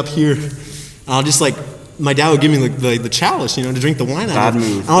will be up here. And I'll just like, my dad would give me the chalice, to drink the wine out Bad of.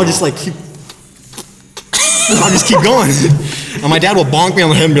 move, And I'll just like keep. I'll just keep going, and my dad will bonk me on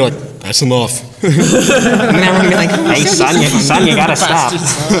the head and be like, "That's enough." And then everyone will be like, hey, son, you gotta stop.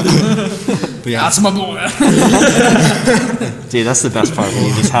 But yeah, That's my boy. Dude, that's the best part when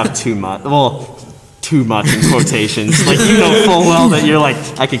you just have too much. Well, too much in quotations. Like, you know full well that you're like,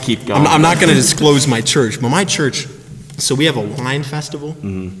 I could keep going. I'm not gonna disclose my church, but my church. So we have a wine festival,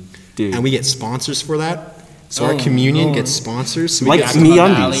 Dude. and we get sponsors for that. So our communion gets sponsors. So we Like get me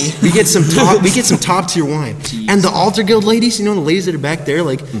undies. We get some top tier wine. And the altar guild ladies, the ladies that are back there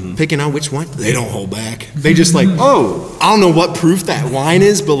like picking out which wine, they don't hold back. They just like, oh, I don't know what proof that wine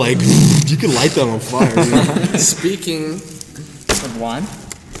is, but like you can light that on fire. Speaking Of wine?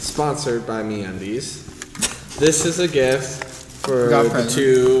 sponsored by MeUndies. This is a gift for Got the present.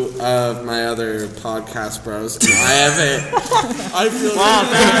 two of my other podcast bros. And I have it. I feel Wow,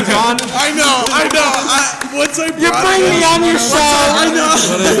 really thank you, bad. John. I know. Once I You bring me on your show. I know.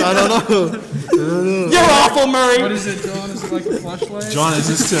 I don't know. You're awful, Murray. What is it, John? Is it like a flashlight? John, is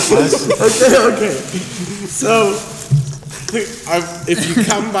this to us? Okay. So, if you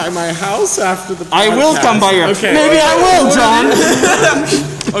come by my house after the podcast, I will come by your. Okay. Maybe I will, John.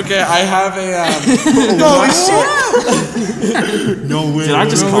 Okay, I have a. No way. Did I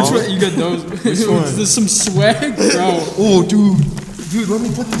just Which call? one? You got those? There's some swag, bro. Oh, dude, let me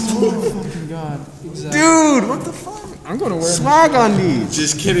put this on. Fucking God. Exactly. Dude, what the fuck? I'm going to wear Swag undies.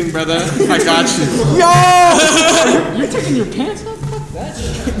 Just kidding, brother. I got you. You're taking your pants off? Fuck that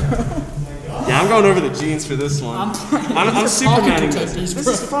shit. Yeah, I'm going over the jeans for this one. I'm Supermaning this. protectors, This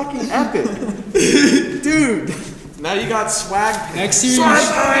bro. is fucking epic. Dude. Now you got swag pants. Next year,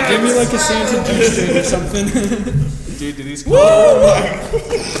 give me like a Santa G-string or something. Dude, do these come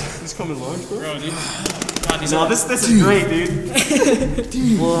These come in large, bro? No, this is great, dude.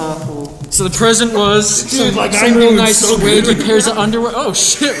 So the present was some real nice swaggy pairs of underwear. Oh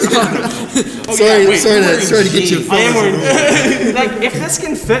shit, Ron. Sorry to get you. I am wearing like, if this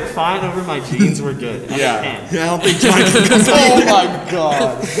can fit fine over my jeans, we're good. Yeah. I don't think John can come Oh my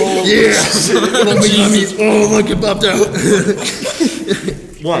god. Oh, look, it popped out.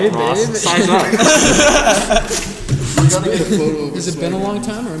 What, Ross? Size up. Has it been a long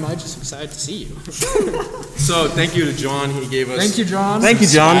time, or am I just excited to see you? So thank you to John. He gave us Thank you, John. Thank you,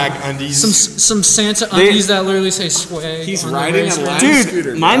 John. swag undies. Some Santa undies that literally say swag. He's on the riding a waistband. line Dude,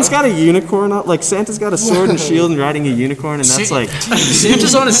 scooter. mine's got a unicorn on. Like Santa's got a sword and shield and riding a unicorn, and that's like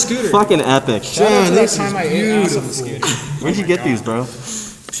Santa's on a scooter. fucking epic. John, this time I ate ass on the scooter. Where'd you get these, bro?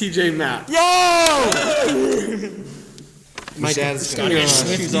 TJ Maxx. My dad's Got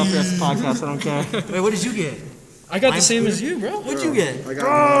shoes off the rest of the podcast. I don't care. Wait, what did you get? I got the same as you, bro. What'd you get? Bro,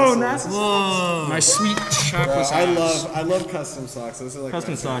 NASA. Whoa. My sweet chocolate. I love custom socks. Those are like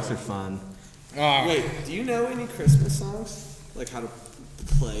Custom my socks are fun. Wait, do you know any Christmas songs? Like how to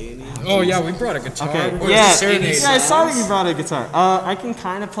play any? Oh yeah, we brought a guitar. Okay, Or yeah, serenade I saw that songs. you brought a guitar. I can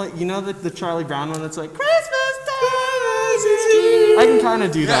kind of play. You know the Charlie Brown one that's like Christmas time is here. I can kind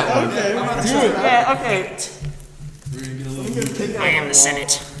of do that one. Okay. Dude, yeah, okay. I am the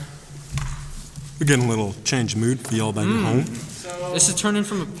Senate. We're getting a little change of mood for y'all back at home. This is turning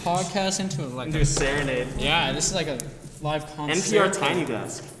from a podcast into Do a serenade. yeah. This is like a live concert. NPR Tiny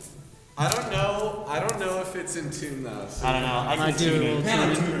Desk. I don't know if it's in tune though. So. I don't know. I can tune it.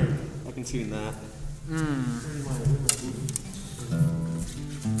 I can tune that.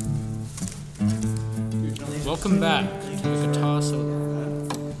 Welcome back to the guitar solo.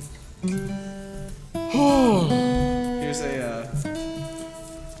 Here's a. I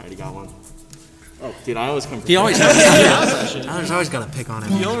already got one. Oh, dude, I always come. He always I've always got to pick on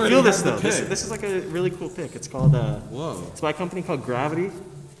him. Feel this though. This is like a really cool pick. It's called It's by a company called Gravity.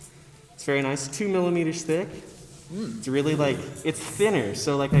 It's very nice. 2 millimeters thick. It's really like it's thinner,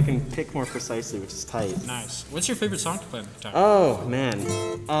 so like I can pick more precisely, which is tight. Nice. What's your favorite song to play on the guitar? Oh man.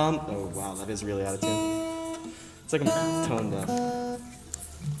 Oh wow, that is really out of tune. It's like I'm tone deaf.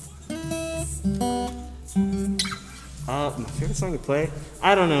 My favorite song to play?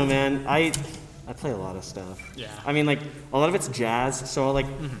 I don't know, man. I play a lot of stuff. Yeah. I mean, like a lot of it's jazz, so I'll like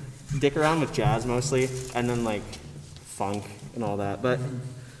dick around with jazz mostly, and then like funk and all that. But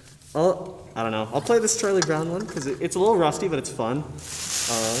I don't know. I'll play this Charlie Brown one because it's a little rusty, but it's fun.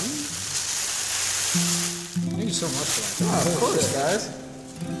 Thank you so much for that. Of course, guys.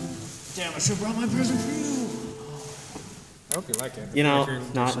 Damn, I should have brought my present for you. I hope you like it. You know,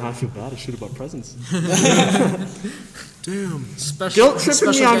 not feel bad. I should have bought presents. Damn. Special, Guilt tripping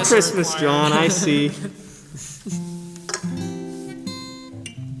special me on guests Christmas, required. John. I see.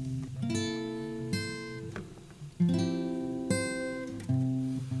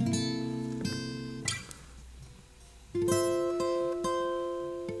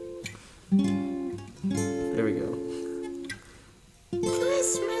 There we go.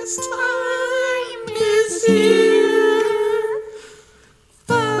 Christmas time is here.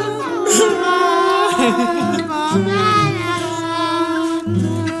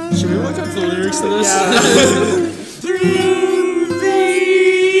 Should we look up the lyrics to this?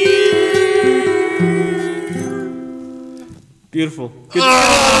 Beautiful. Good.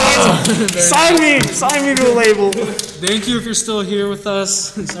 Sign me to a label. Thank you if you're still here with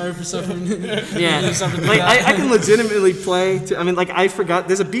us. Sorry for suffering. Yeah, like I can legitimately play. I mean, like I forgot.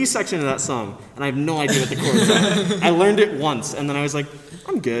 There's a B section of that song, and I have no idea what the chords are. I learned it once, and then I was like,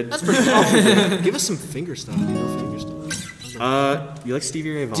 I'm good. That's pretty cool. Give us some finger stuff. You know, finger stuff. You like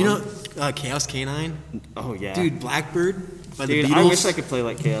Stevie Ray Vaughan? Do you know Chaos Canine? Oh yeah, Dude, Blackbird by the Dude, Beatles. I wish I could play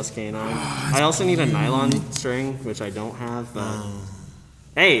like Chaos Canine. I also need a nylon string, which I don't have. But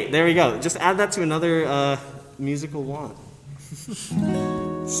hey, there we go. Just add that to another musical want.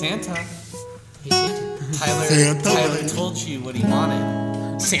 Santa. Tyler told you what he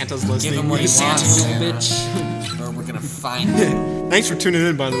wanted. Santa's Give listening. him what he Santa, wants, you little Santa, bitch. or we're gonna find him. Thanks for tuning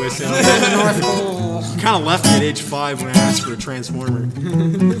in, by the way, Santa. North Pole. You kind of left me at age 5 when I asked for a transformer.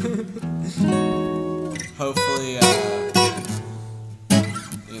 Hopefully,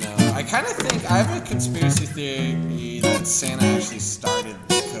 I kind of think I have a conspiracy theory that Santa actually started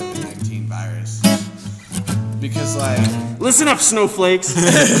the COVID-19 virus. because like Listen up, snowflakes.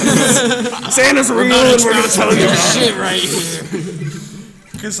 Santa's real, and we're gonna tell you Shit right here.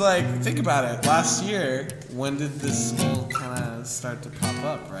 because like think about it. Last year, when did this all kind of start to pop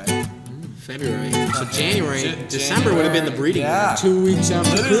up? Right? February. So January, December would have been the breeding. Yeah. 2 weeks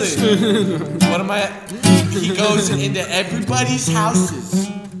after Literally. What am I? He goes into everybody's houses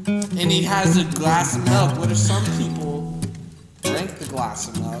and he has a glass of milk. What if some people drank the glass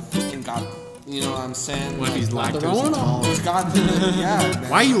of milk and got, you know what I'm saying? What if he's like, lactose intolerant? It's got, yeah. Man.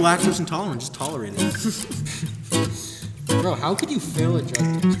 Why are you lactose intolerant? Just tolerate it. Bro, how could you fail a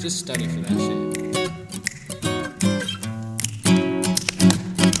drug test? Just study for that shit.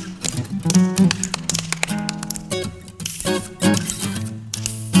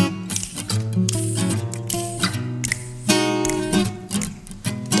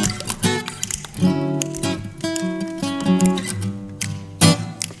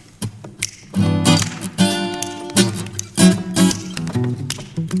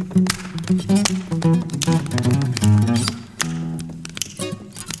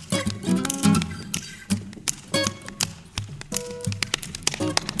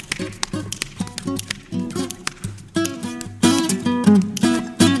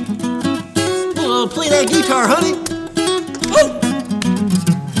 Play that guitar, honey.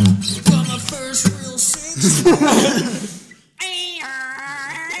 Got my first real six.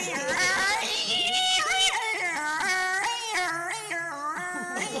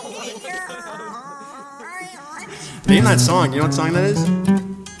 Name that song. You know what song that is?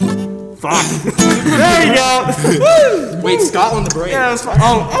 Fuck. There you go. Wait, Scotland the Brave. Yeah, that was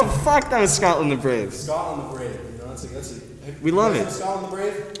oh, fuck, that was Scotland the Brave. Scotland the Brave. You know, that's a We love it. Scotland the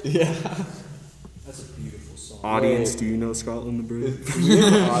Brave? Yeah. That's a beautiful song. Audience, do you know Scotland the Brave?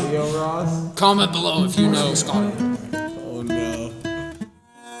 Audio, Ross? Comment below if you know Scotland. Oh no.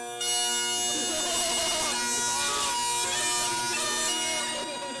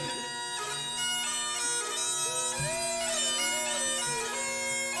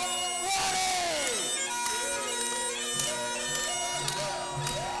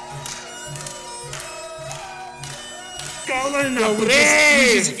 Scotland Bro, the we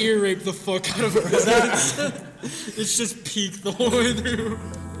Brave! just ear rape the fuck out of her. It's just peak the whole way through.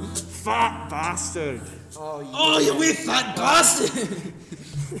 Fat bastard. Oh, you wee fat bastard!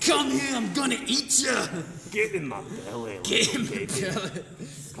 Come here, I'm gonna eat ya! Get in my belly. Get in baby. my belly.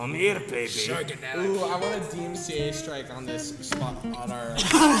 Come here, baby. Ooh, I want a DMCA strike on this spot on our.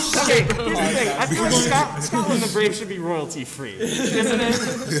 Okay, here's the thing. I feel like Scotland the Brave should be royalty free, isn't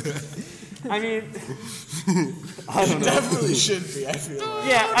it? I mean, I don't know. Definitely should be, I feel like.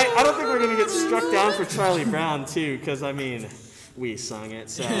 Yeah, I don't think we're gonna get struck down for Charlie Brown too, because I mean, we sung it,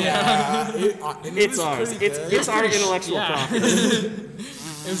 so it's ours. It's our intellectual property.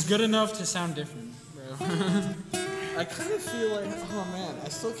 It was good enough to sound different, bro. I kind of feel like, oh man, I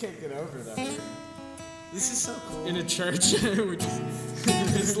still can't get over that. This is so cool. In a church, which is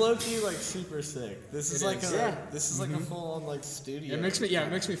It's low key like super sick. This is like is. a full on like studio. it makes me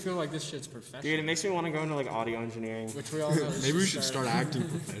feel like this shit's professional. Dude, it makes me want to go into like audio engineering. Which we all know. is Maybe we just should start acting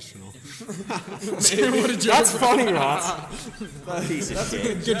professional. What a joke. That's funny, Ross. Piece of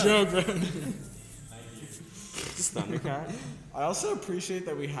shit. Good joke, bro. Just Thundercat. I also appreciate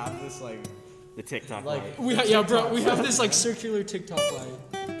that we have this like The TikTok Like- light. Yeah, bro. We have this like circular TikTok light.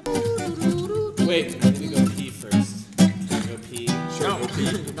 wait, I need to go pee first. Can I go pee? Sure, No, go pee.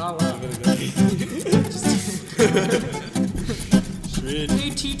 you're not allowed. I'm gonna go pee. Hey,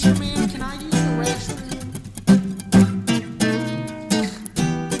 teacher man, can I use the restroom?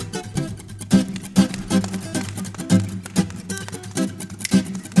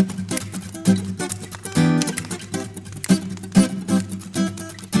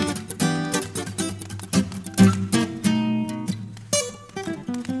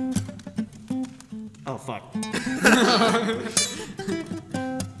 Oh fuck.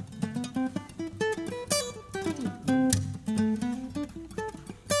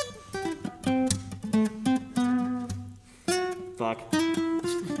 Fuck.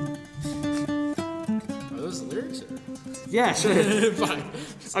 Are those lyrics? Yeah, sure. Fine.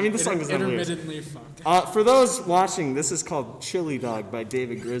 I mean, this song is not weird. Intermittently fuck. For those watching, this is called Chili Dog by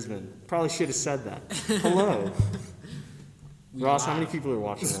David Grisman. Probably should have said that. Hello. Ross, how many people are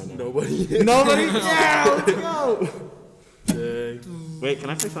watching right now? Nobody. Nobody? Yeah, let's go! Wait, can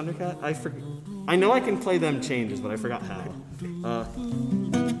I play Thundercat? I know I can play them changes, but I forgot how.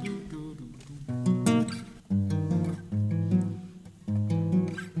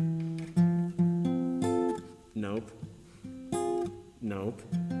 Nope. Nope.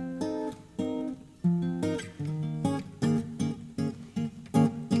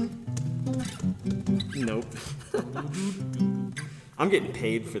 Nope. Nope. I'm getting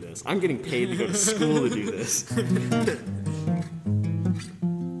paid for this. I'm getting paid to go to school to do this.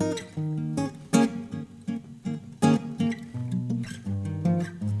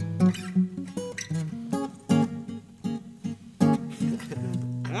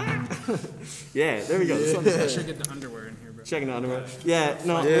 Yeah, there we go. I should get the underwear in here, bro. Checking the underwear. Yeah,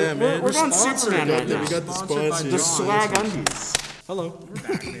 no, Yeah, man. we're going sponsored. Superman right Yeah, now. we got the Sponsored by sponsors. The John. swag undies. Hello. We're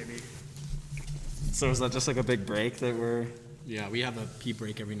back, baby. So is that just like a big break that we're? Yeah, we have a pee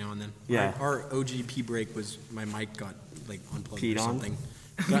break every now and then. Yeah. Our OG pee break was my mic got like unplugged Peed or on? something.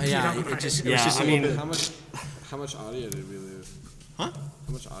 Yeah, it just it was Yeah, just I a mean- little bit. How much audio did we lose? Huh?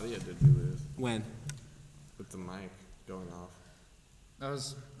 How much audio did we lose When? with the mic going off? That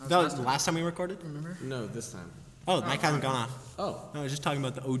was That was the last time we recorded? remember? No, this time. Oh, the mic hasn't gone off. Oh. No, I was just talking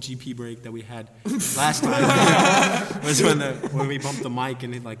about the OG pee break that we had last time. was when we bumped the mic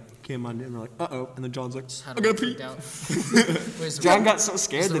and it like came on and we're like, uh-oh. And then John's like, Had I a gotta pee. freak out. Wait, is the John red- got so is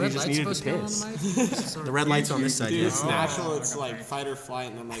scared the that he red just light needed to supposed to be on piss. the mic? Is it sort The of red light's on this side, Dude, yeah. it's natural. It's okay. like fight or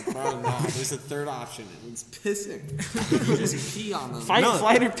flight, and I'm like, bro, no. There's a third option. It's pissing. You just pee on them. Fight,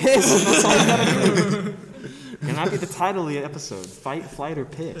 flight, or piss. That's all you gotta do. And that'd be the title of the episode: Fight, flight, or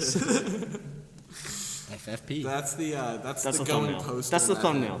piss. FFP. That's the That's the the going thumbnail. postal. That's the method.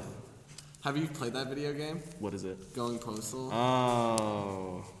 thumbnail. Have you played that video game? What is it? Going postal.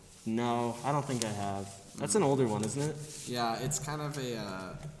 Oh no, I don't think I have. That's an older one, isn't it? Yeah, it's kind of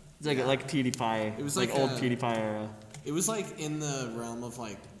a. It's like PewDiePie. It was like like old a- PewDiePie era. It was like in the realm of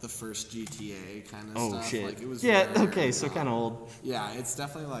like the first GTA kind of Oh stuff. shit. Like it was. Yeah. rare Okay. and, So kind of old. Yeah, it's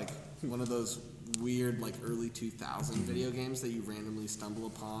definitely like one of those weird like early 2000 video games that you randomly stumble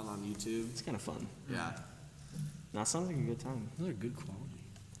upon on YouTube. It's kind of fun. Yeah. That sounds like a good time. Those are good quality.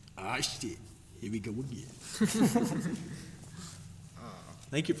 Ah, shit. Here we go again.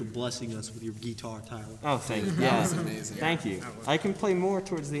 Thank you for blessing us with your guitar, Tyler. Oh, thank you. That Yeah. was amazing. Thank you. I can play more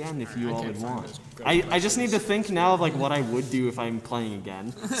towards the end if you I all can't would find want. those good I just need to think now of like what I would do if I'm playing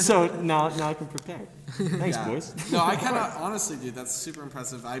again. So now I can prepare. Thanks, Yeah. boys. No, I kind of honestly, dude, that's super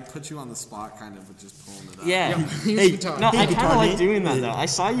impressive. I put you on the spot, kind of, with just pulling it up. Yeah. Hey, guitar. No, I kind guitar of like man. doing that though. I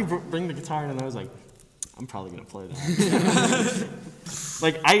saw you bring the guitar in, and I was like, I'm probably gonna play that.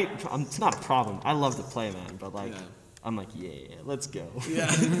 Like it's not a problem. I love to play, man. But like, Yeah. I'm like, yeah, let's go. Yeah.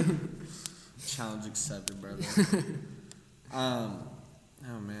 Challenge accepted, brother.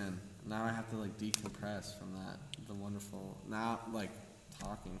 Oh man, now I have to like decompress from that. The wonderful. Now like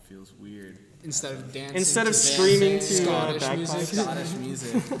talking feels weird. Instead of dancing. Instead of to screaming dancing, to Scottish bagpipes. music. Scottish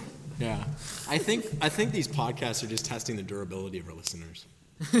music. Yeah. I think these podcasts are just testing the durability of our listeners.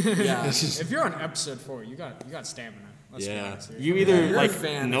 Yeah. If you're on episode 4, you got stamina. Let's be Yeah. honest here. You either you're a like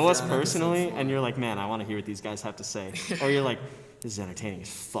fan know if us you're on episode personally, 4. and you're like, man, I want to hear what these guys have to say, or you're like, this is entertaining as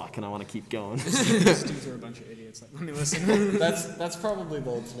fuck, and I want to keep going. These dudes are a bunch of idiots. Like, let me listen. That's probably the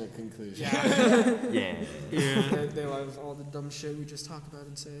ultimate conclusion. Yeah. They love all the dumb shit we just talk about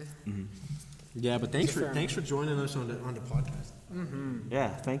and say. Yeah, but thanks for joining us on the podcast. Yeah.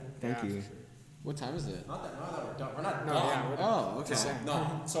 Thank Yeah, you. for sure. What time is it? Not that we're done. We're not No, done. yeah, we're Oh, okay.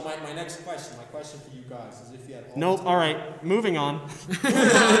 No. So my next question, my question for you guys is if you had all Nope. All right. Moving on.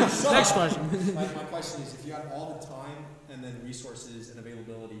 Next question. my question is if you had all the time and then resources and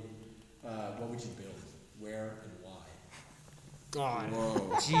availability, what would you build? Where and why? God.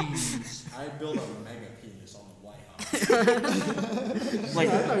 Whoa. Jeez. I'd build a mega penis on the White House. Like,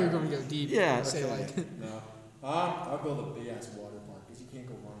 I thought you were going to go deep. Yeah. Say like, No. I'll build a big ass water park because you can't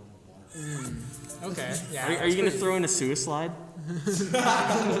go wrong with a water park. okay. Yeah. are you gonna throw in a suicide?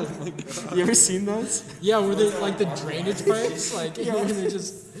 You ever seen those? Yeah, were they like the drainage pipes? Like, when they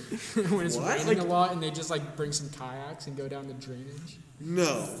just when it's raining a lot and they just like bring some kayaks and go down the drainage.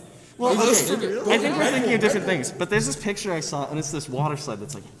 No. Well, They just okay. took it- I think we're thinking of different things. But there's this picture I saw, and it's this water slide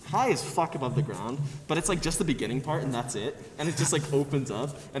that's like high as fuck above the ground, but it's like just the beginning part, and that's it. And it just like opens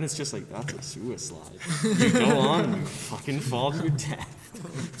up, and it's just like, that's a suicide. You go on, and you fucking fall to your death.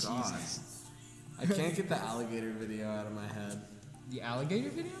 God. I can't get the alligator video out of my head. The alligator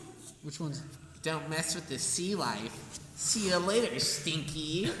video? Which one's? Don't mess with the sea life. See you later,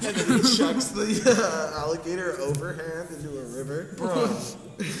 Stinky. And then he chucks the alligator overhand into a river.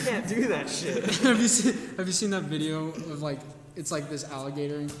 You can't do that shit. Have you seen that video of like it's like this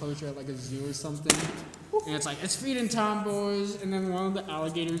alligator enclosure at like a zoo or something? And it's like, it's feeding time, boys. And then one of the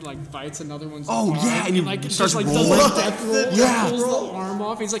alligators like bites another one's arm. yeah, and he like starts just like rolling. does a death roll. Yeah. Pulls the arm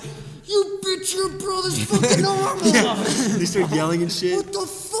off. He's like, you bit your brother's fucking arm off. They start yelling and shit. What the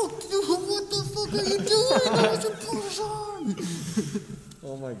fuck? What the fuck are you doing? That was your brother's arm.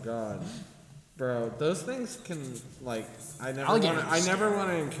 Oh my god. Bro, those things can like I never Alligators. want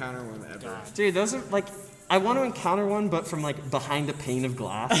to encounter one ever. Dude, those are like, I want to encounter one, but from like behind a pane of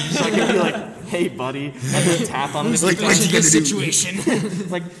glass. So I can be like, hey, buddy, and then tap on him. Like, what's he gonna do? situation.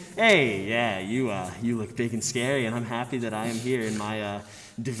 Like, hey, yeah, you look big and scary, and I'm happy that I am here in my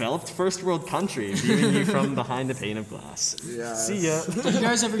developed first world country, viewing you from behind a pane of glass. Yeah. See ya. Did you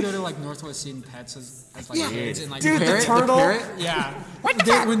guys ever go to like Northwest Seed Pets as like kids and like Dude, the parrot? turtle. Yeah.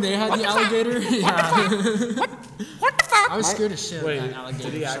 When they had the alligator. Yeah. What the fuck? I was scared as shit Wait, of that alligator.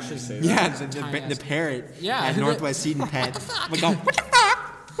 did he for some actually reason. say that? Yeah, Tiny the ass- parrot Yeah. at Northwest Seed and Pet. We go,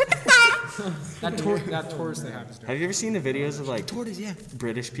 That Taurus they have is dope. Have you ever seen the videos of like tortoise, yeah.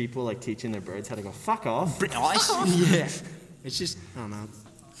 British people like teaching their birds how to go fuck off? Yeah. It's just, I don't know,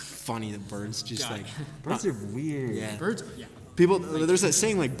 funny that birds just God. like, Birds are weird. yeah. Birds, yeah. People, there's that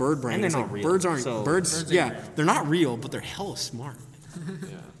saying like bird brain. And they're It's not like real, birds aren't, so- birds, Birds ain't yeah, real. they're not real, but they're hella smart.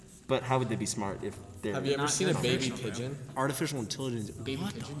 But how would they be smart if they're? Have you ever Not- seen a they're baby not fictional, pigeon? Artificial intelligence. Baby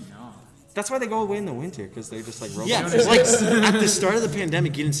pigeon? No. That's why they go away in the winter because they're just like robots. Yeah, it's like at the start of the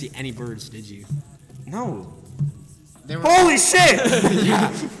pandemic, you didn't see any birds, did you? No. They were, Holy shit!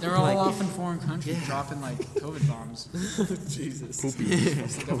 they were all off in foreign countries dropping like COVID bombs. Jesus.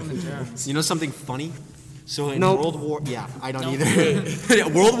 Government drones. You know something funny? So in Nope. World War, yeah, I don't Nope. either. Yeah,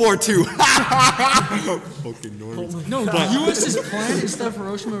 World War II. Fucking Normies. No, the U.S.'s plan instead of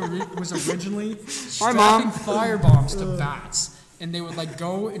Hiroshima was originally Hi, Mom. strapping firebombs to bats, and they would like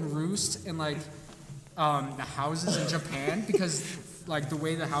go and roost in like the houses in Japan because like the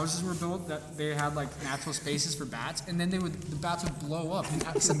way the houses were built, that they had like natural spaces for bats, and then the bats would blow up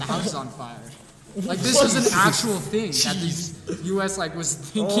and set the houses on fire. Like this was an actual thing that the U.S. like was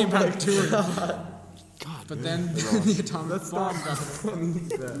thinking about doing. God, But then the atomic bomb got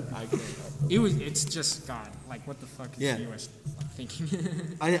It's just God. Like, what the fuck is Yeah. the U.S. thinking?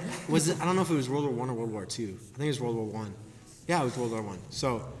 I don't know if it was World War I or World War II. I think it was World War One. Yeah, it was World War One.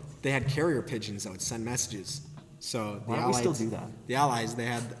 So they had carrier pigeons that would send messages. So the Why don't we Allies still do that? The Allies, they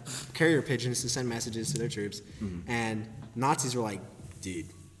had carrier pigeons to send messages to their troops, and Nazis were like, dude,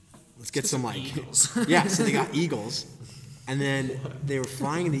 let's get some like eagles. yeah. So they got eagles, and then they were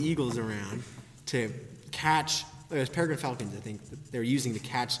flying the eagles around to catch. It was peregrine falcons, I think. They were using to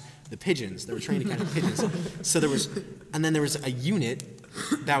catch the pigeons. They were trained to catch the pigeons. So there was a unit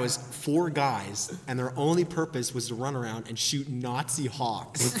that was 4 guys, and their only purpose was to run around and shoot Nazi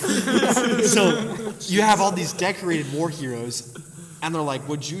hawks. So you have all these decorated war heroes, and they're like,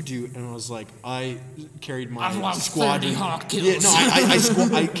 "What'd you do?" And I was like, "I carried my I've lost squadron." 30 hawk kills. Yeah,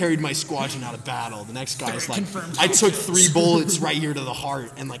 no, I carried my squadron out of battle. The next guy's like, Confirmed "I took 3 bullets right here to the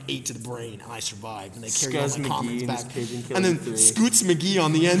heart and like 8 to the brain, and I survived." And they carried all Scuzz my McGee comments and his back. pigeon And then killing 3. Scoots McGee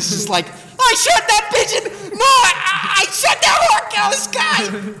on the end's just like, "I shot that pigeon! No, I shot that hawk out of the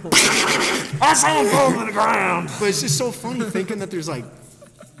sky!" I saw him fall to the ground. But it's just so funny thinking that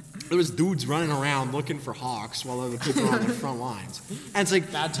there was dudes running around looking for hawks while other people are on their front lines. And it's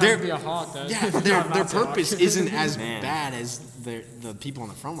like, Bad time to be a hawk, though. yeah, Not their Nazi hawk. purpose isn't as Man. bad as the people on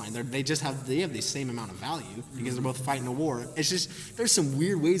the front line. They have the same amount of value because they're both fighting a war. It's just, there's some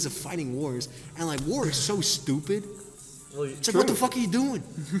weird ways of fighting wars. And like, war is so stupid. It's like, what the fuck are you doing?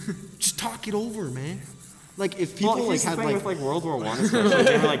 Just talk it over, man. Like, if people Well, like here's the had thing like, with like World War One, especially,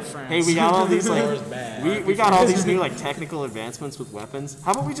 they were like, "Hey, we got all these like, we got all these new like technical advancements with weapons.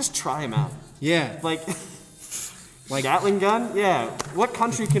 How about we just try them out? yeah, Like, Gatling gun? Yeah. What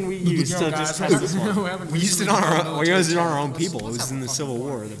country can we use to just test this one? we used it on our own people. It was in the Civil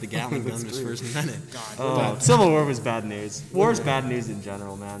War that the Gatling gun was first invented. Oh, Civil War was bad news. War is bad news in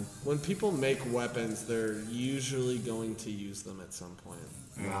general, man. When people make weapons, they're usually going to use them at some point.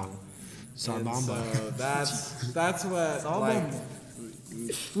 Wow. And Sarbamba. so that's what like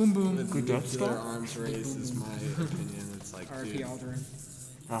Boom, boom. the Good Death nuclear Star? arms race is my opinion. It's like, R.P. dude, Aldrin.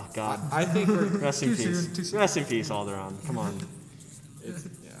 Oh God. I think we're Rest in Too peace. soon, too soon. Rest in peace, Alderaan. Come on. it's,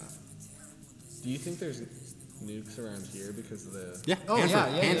 yeah. Do you think there's nukes around here because of the? Yeah. Oh,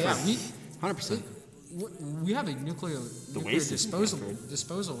 Hanford, yeah. Hanford. We, 100%. we have a nuclear waste is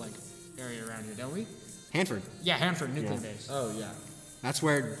disposal like area around here, don't we? Hanford. Yeah, Hanford nuclear Yeah. base. Oh yeah. That's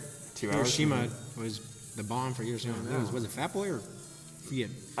where 2 hours. Hiroshima was the bomb for Hiroshima. Was it Fat Boy or forget?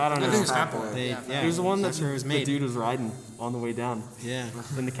 I don't I know. think it's Fat Boy. They, Yeah, yeah, It was the one that's that where it was the made. dude was riding on the way down Yeah,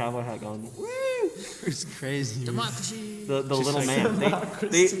 in the cowboy hat going. it was crazy. Democracy. The little man.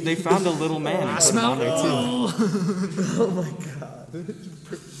 They found a little man and put him on there too.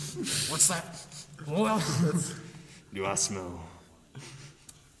 What's that? Well, Do I smell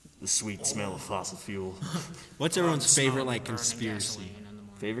the sweet smell of fossil fuel? What's everyone's smell favorite of like burning conspiracy? gasoline in the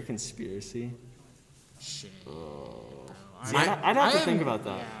morning. Favorite conspiracy? Shit. I, I'd have to I think haven't- about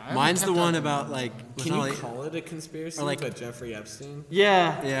that. yeah, I haven't Mine's the kept one up about on- like. Can well, you like- call it a conspiracy? or like- but Jeffrey Epstein.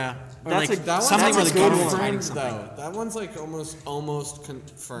 Yeah. Yeah. Or That's like a- That something one's where like the government's confirmed, hiding something. though. That one's like almost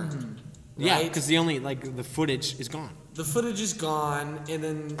confirmed. Yeah, right? because the only like the footage is gone. The footage is gone, and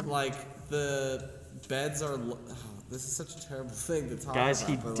then like the beds are. This is such a terrible thing to talk Guys, about.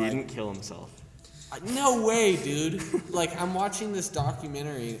 he but, didn't kill himself. No way, dude. Like I'm watching this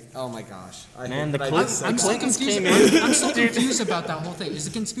documentary. Oh my gosh. Man, the I Clintons- just I'm said so that. confused. I'm so confused about that whole thing. Is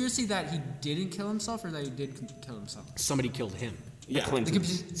the conspiracy that he didn't kill himself, or that he did kill himself? Somebody killed him. Yeah. The Clintons,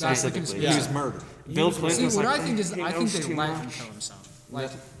 that's the specifically. conspiracy. He was murdered. Bill Clinton See, was what like, I think is, he I think knows they too let much. him kill himself.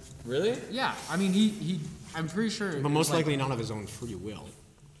 Like, Really? yeah, I mean, he I'm pretty sure. But most like, likely not of his own free will.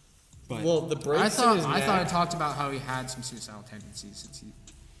 But Well, the breaks I thought in his neck. I talked about how he had some suicidal tendencies since he.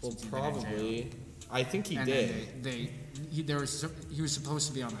 Well, since he'd been in jail. probably. I think he And did. then he was supposed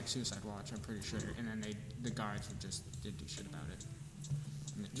to be on like suicide watch. I'm pretty sure. And then the guards would just did do shit about it.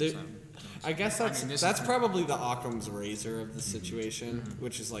 And it just, I guess I mean, this that's is- probably the Occam's razor of the situation,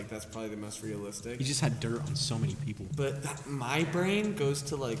 which is like that's probably the most realistic. he just had dirt on so many people. But my brain goes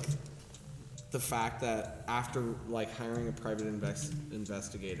to like the fact that after like hiring a private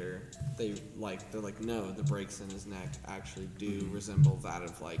investigator, they're like, no, the breaks in his neck actually do resemble that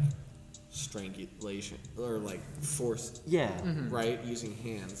of like strangulation or like force, Yeah. right, using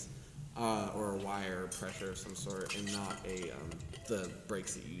hands or a wire or pressure of some sort, and not the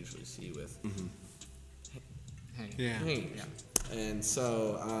breaks that you usually see with hey, Yeah. pain. And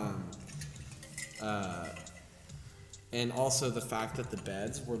so, and also the fact that the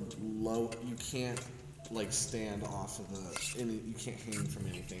beds were low, you can't like stand off of you can't hang from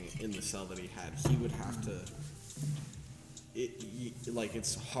anything in the cell that he had. He would have to.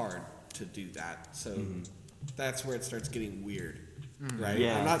 It's hard to do that. So that's where it starts getting weird, right?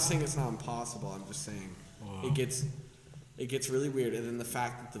 Yeah. I'm not saying it's not impossible. I'm just saying it gets really weird. And then the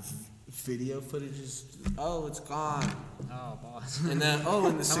fact that the video footage is it's gone. Oh, boss. And then,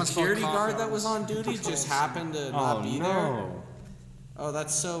 and the Someone's security called guard cough that was on duty just happened to not be there. no. Oh,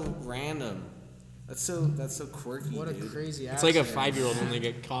 that's so random. That's so quirky. What a dude. crazy. It's like a accident. 5-year-old when they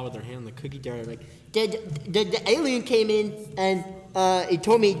get caught with their hand on the cookie jar. Like, The alien came in and he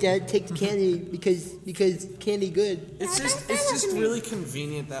told me to take the candy because candy good. It's just really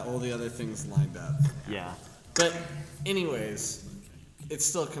convenient that all the other things lined up. Yeah. But anyways, it's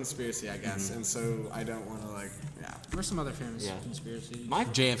still a conspiracy, I guess, and so I don't want to Where's some other famous Yeah. conspiracies? My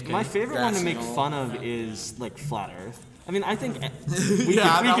JFK. My favorite one to Grassy make knoll. fun of is like flat Earth. I mean, I think we Yeah,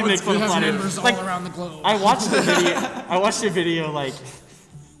 can that make one's fun We of have flat members Earth. all Like, around the globe. I watched the video. I watched a video like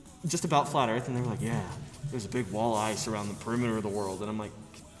just about flat Earth, and they were like, "Yeah, there's a big wall of ice around the perimeter of the world," and I'm like,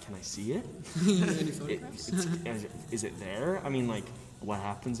 "Can I see it? Any photographs? Is it there? I mean, like, what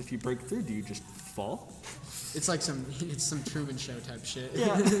happens if you break through? Do you just fall?" It's like some Truman Show type shit.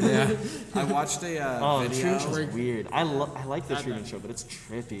 Yeah. I watched a Oh, the video. Truman Show's weird. I like the Truman Show, but it's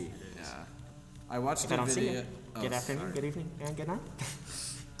trippy. Yeah, I watched If I a don't see video. it, good afternoon, sorry. good evening, and good night.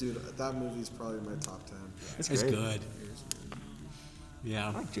 Dude, that movie's probably my top 10. It's it's great. good. I Yeah.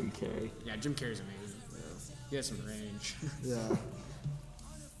 like Jim Carrey. Yeah, Jim Carrey's amazing. He has some range. Yeah.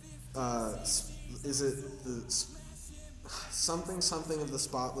 Is it something of the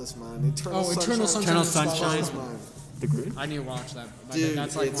spotless mind? Eternal Eternal Sunshine. of the Sunshine. Spotless Mind. The Groot. I need to watch that. Dude,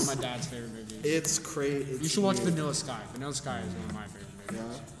 That's like one it's- of my dad's favorite movies. It's crazy. You should watch Vanilla Sky. Vanilla Sky is one of my favorite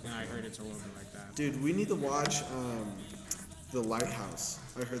movies. Yeah? And I heard it's a little bit like that. Dude, we need to watch The Lighthouse.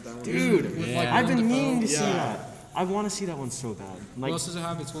 I heard that one. Dude, With, Yeah. like, I've been Willem meaning to see Yeah. that. I want to see that one so bad. Who Like, else does it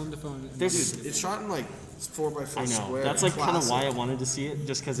have? It's Willem Dafoe. and- There's- Dude, it's shot in like 4x4 I know. square. That's like kind of why I Classic. wanted to see it,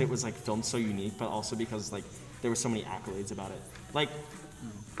 just because it was like filmed so unique, but also because like there were so many accolades about it. Like,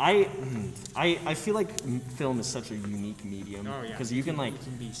 I feel like film is such a unique medium Oh yeah. because you can like It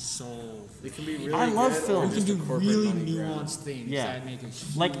can be so. It can be really I love good, film. or You can just do a corporate really money grab. nuanced things Yeah. that make a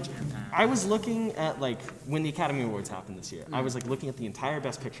huge like impact. I was looking at like when the Academy Awards happened this year. I was like looking at the entire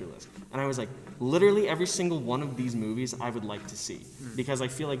Best Picture list, and I was like, literally every single one of these movies I would like to see because I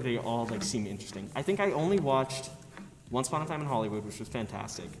feel like they all like seem interesting. I think I only watched Once Upon a Time in Hollywood, which was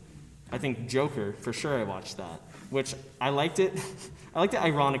fantastic. I think Joker, for sure I watched that, which I liked it. I liked it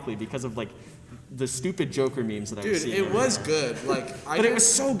ironically because of like the stupid Joker memes that I was Dude, seeing. it was good. Like, But it was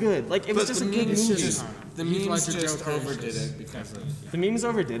so good. Like it was But just the a good memes movie. just- the Heath memes Ledger just Joker is overdid just it because definitely- The memes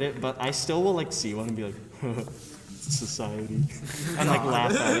overdid it, but I still will like see one and be like, society, and like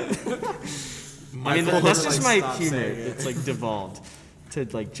laugh at it. I mean, that's just my stop humor. saying it. It's like devolved to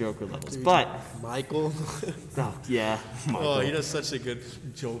like Joker levels. But Michael. oh, yeah, Michael. Oh, he does such a good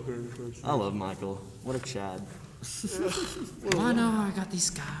Joker impression. I love Michael. What a Chad. Oh no, I got these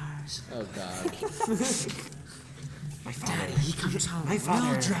scars. oh god. Daddy, he comes home. My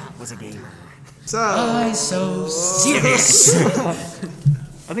father was a gamer. I so serious.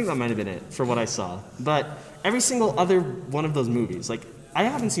 I think that might have been it for what I saw. But every single other one of those movies, like, I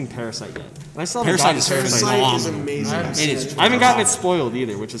haven't seen Parasite yet. And I still haven't Parasite gotten is Parasite is phenomenal. amazing. It is. I haven't gotten it spoiled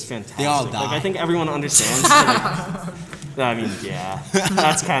either, which is fantastic. They all Like, die. I think everyone understands. I mean, yeah.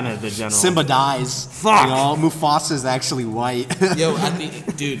 That's kind of the general. Simba dies. Fuck. You know, Mufasa is actually white. Yo,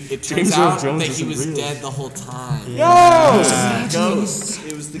 dude, it James turns Earl out Jones that he isn't was real. dead the whole time. Ghost.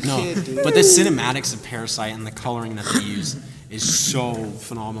 It was the kid, dude. But the cinematics of Parasite and the coloring that they use is so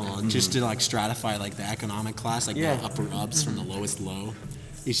phenomenal. And just to like stratify like the economic class, like Yeah. the upper ups from the lowest low,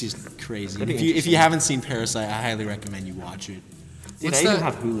 it's just crazy. That'd be If you interesting. haven't seen Parasite, I highly recommend you watch it. Dude, What's I even that-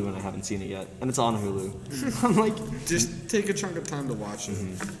 have Hulu and I haven't seen it yet. And it's on Hulu. I'm like, Just take a chunk of time to watch it.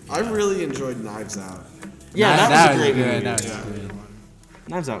 I really enjoyed Knives Out. yeah, that was a great movie. That was good.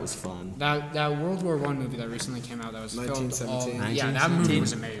 Knives Out was fun. That World War I movie that recently came out that was filmed all 1917. yeah, that movie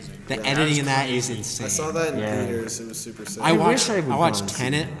was amazing. The editing in that is insane. I saw that in Yeah. theaters. It was super sick. I wish watched I would've watched gone to see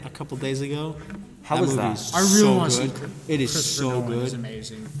Tenet a couple days ago. How was movie that? is I really so want to see good. It is Christopher so Nolan is good.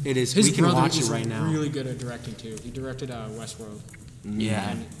 amazing. It is. His We can brother watch it is right now. really good at directing too. He directed Westworld. Yeah.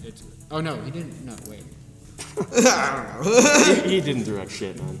 And it's, oh no, he didn't. No, wait. He didn't direct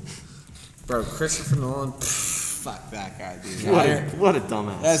shit, man. Bro, Christopher Nolan, fuck that guy, dude. What a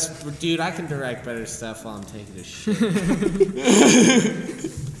dumbass. That's, dude, I can direct better stuff while I'm taking a shit.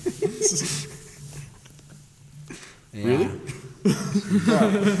 Really?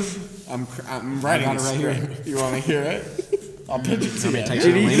 I'm writing got a it right here. script. You want to hear it? I'll pitch it to you.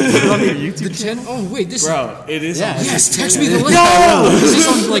 Did he put it on your YouTube channel? Oh wait, this. Bro, it is. Yeah. Yes, text me the link. No, is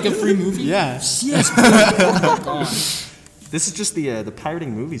this on like a free movie? Yeah. Yes. Bro. Oh my god. This is just the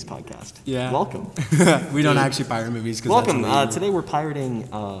Pirating Movies podcast. Yeah. Welcome. We don't actually pirate movies. Welcome. That's illegal. Today we're pirating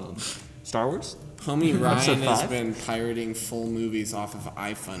Star Wars. Homie Ryan Episode has 5? been pirating full movies off of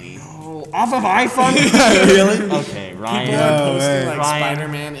iFunny. Oh, off of iPhone? Really? Okay, Ryan. People are posting like Ryan.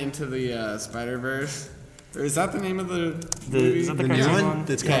 Spider-Man into the Spider-Verse. Or is that the name of the movie? Is that the The new cartoon one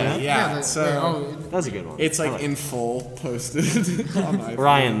that's coming Yeah, out? yeah. So That was a good one. it's I like it. in full posted on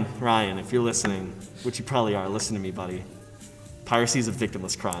iPhone. Ryan, if you're listening, which you probably are, listen to me, buddy. Piracy is a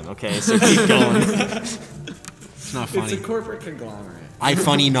victimless crime, okay? So keep going. It's not It's funny. a corporate conglomerate. I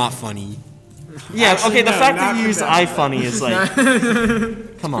funny, not funny. Yeah, Actually, okay, the no, fact not that you used competitive. iFunny is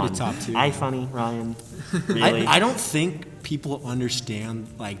like, come on. top tier. iFunny, Ryan. Really? I don't think people understand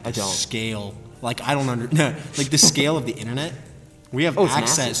like the I don't. scale. Like I don't like the scale of the internet. We have Oh, it's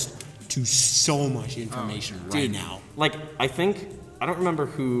access to so much information right Dude, now. Like, I don't remember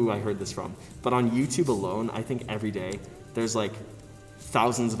who I heard this from, but on YouTube alone, I think every day there's like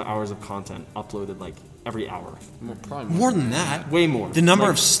thousands of hours of content uploaded like every hour. Probably More than that, Way more. the number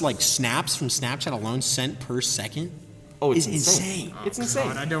Like- of snaps from Snapchat alone sent per second Oh, it's is insane. insane. It's insane.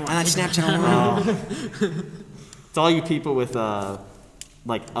 God, I don't On want that Snapchat alone. It's all you people with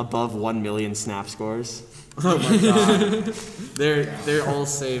like above 1 million snap scores. Oh my god. They're all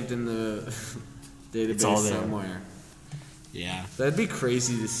saved in the database all there. somewhere. Yeah. That'd be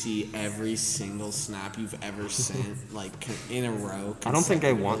crazy to see every single snap you've ever sent like in a row. I don't think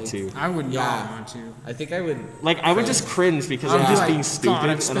I want to. I would not Yeah. want to. I think I would. Like, I would just cringe because I'd I'm be just like, being stupid. God, I've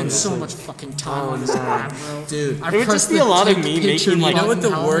and I'm spent just so like, much fucking time on this app, bro. Dude. I It would pressed just be the a lot of take me picture making, like- You know what the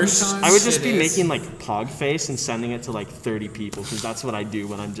button how many worst- times? I would just Shit be is. making like pog face and sending it to like 30 people because that's what I do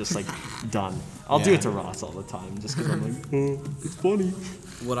when I'm just like done. I'll do Yeah. it to Ross all the time just because I'm like, it's funny.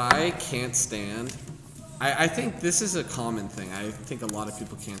 What I can't stand, I think this is a common thing. I think a lot of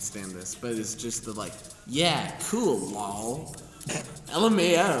people can't stand this, but it's just the like, yeah, cool, lol.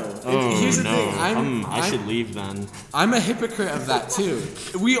 LMAO. Oh Here's the no, thing. I should leave then. I'm a hypocrite of that too.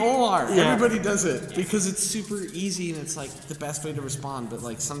 We all are. Yeah. Everybody does it because it's super easy and it's like the best way to respond. But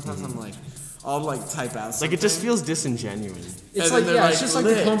like sometimes I'm like, I'll like type out something. Like, it just feels disingenuous. It's And like, then yeah, they're it's like, just like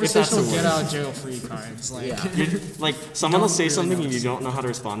lit, the if conversational that's the get word. out of jail free cards. Like, Yeah. You're, like, someone will say really something and notice. you don't know how to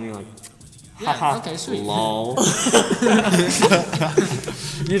respond and you're like, yeah, haha, okay, sweet. lol.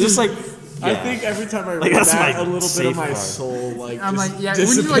 You're just like, I yeah. think every time I Like, read that's that, my a little bit safe of my card. soul like I'm just like, yeah, when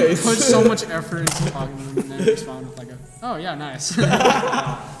you like dissipates. put so much effort into talking to them and then respond with like a, oh yeah, nice.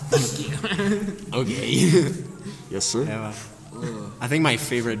 Okay. Yes, sir. Yeah, I think my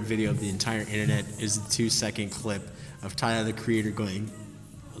favorite video of the entire internet is the 2-second clip of Tyler the Creator going,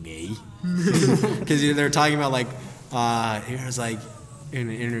 okay. Because they're talking about like, he was like in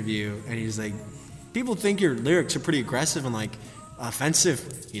an interview and he's like, people think your lyrics are pretty aggressive and like offensive.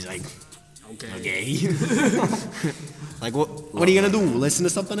 He's like, okay. Like what are you gonna do? Listen to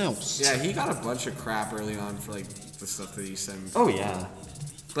something else. Yeah, he got a bunch of crap early on for like the stuff that he said. Oh, yeah.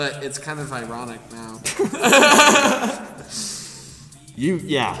 but it's kind of ironic now.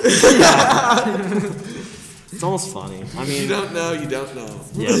 Yeah. It's almost funny. I mean, You don't know.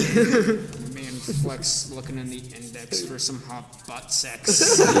 yeah. Man, Flex looking in the index for some hot butt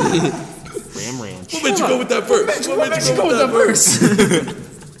sex. Ram Ranch. What made you go with that verse? What made you go with that verse?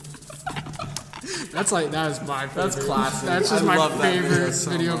 That is my favorite. That's classic. That's just I my love that video favorite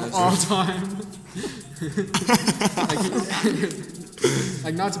so video much. of all time.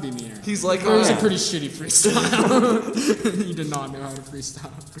 like, not to be meaner. He's like, It was a pretty shitty freestyle. He did not know how to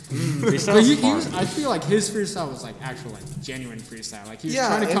freestyle. Freestyle But is hard. I feel like his freestyle was like actual, like genuine freestyle. Like he was Yeah,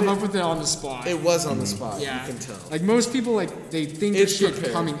 trying to and come it- up with it on the spot. It was on the spot. Yeah, You can tell. like most people, like they think It's of shit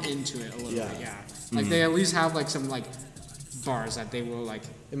prepared. coming into it a little Yeah. bit. Yeah, like they at least have like some like bars that they will like.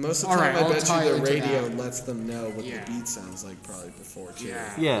 And most of the Alright, time, I I'll bet tie you the into radio that. lets them know what Yeah. the beat sounds like probably before too.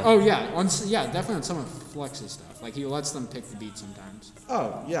 Yeah. Oh yeah, definitely on some of Flex's stuff. Like he lets them pick the beat sometimes.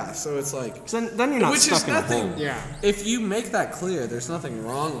 Oh yeah, so it's like, 'Cause then you're not which stuck is in a nothing. hole. Yeah. If you make that clear, there's nothing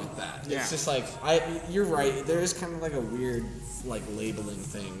wrong with that. Yeah. It's just like you're right. There is kind of like a weird like labeling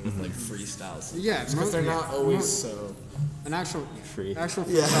thing with like freestyles. Yeah, because they're not yeah, always so. An actual Free. actual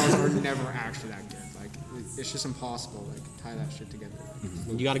freestyles are never actually that good. Like it's just impossible. Like tie that shit together.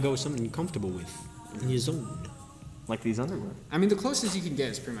 You got to go with something you're comfortable with in your zone. Like these underwear. I mean, the closest you can get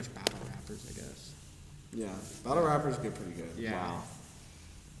is pretty much battle rappers, I guess. Yeah, battle rappers get pretty good. Yeah. Wow.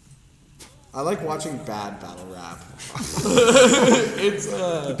 I like watching bad battle rap. It's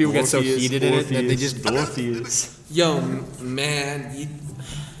People get so heated in it that they just Dorothy's. yo man,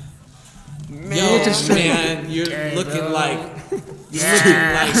 you're looking like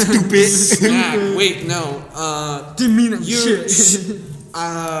stupid. Snap. Wait, no. Didn't mean that You're. shit.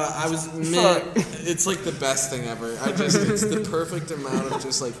 I was meant. It's like the best thing ever. It's the perfect amount of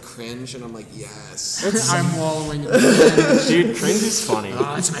just like cringe, and I'm like, yes. I'm wallowing in the Dude, cringe is funny.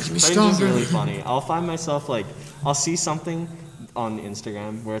 it's making me Cringe is stronger. really funny. I'll find myself like, I'll see something on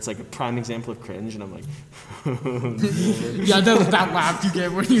Instagram where it's like a prime example of cringe, and I'm like, Yeah, that laugh you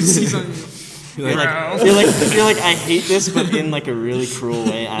get when you see something. you're like, I hate this, but in like a really cruel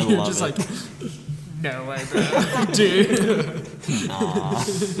way. I You're love just it. like, no way, bro. Dude.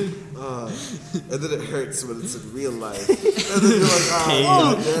 And then it hurts when it's in real life. And then you're like,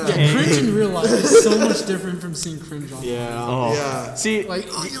 oh, Yeah, cringe in real life is so much different from seeing cringe on. Oh. yeah. See, Like,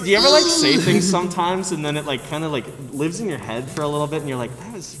 do you ever like say things sometimes and then it like kind of like lives in your head for a little bit and you're like,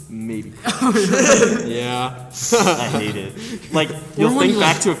 that was maybe cringe. yeah. I hate it. Like you'll when think you,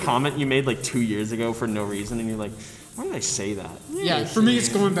 back like- to a comment you made like 2 years ago for no reason and you're like, why did I say that? Yeah, for me, it's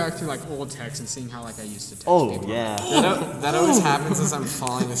going back to like old texts and seeing how like I used to text Oh people. yeah. That always happens as I'm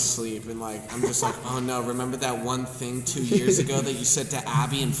falling asleep, and like I'm just like, oh no, remember that one thing 2 years ago that you said to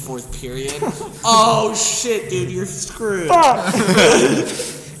Abby in fourth period? Oh shit, dude, you're screwed.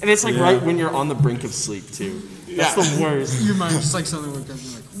 And it's like right when you're on the brink of sleep too. That's Yeah. the worst. Your mind just like suddenly wake up and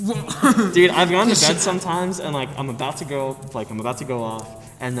you're like, whoa. Dude, I've gone to bed sometimes and like I'm about to go off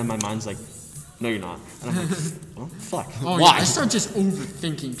and then my mind's like, no you're not. And I'm like, well, fuck. Oh, Why? yeah, I start just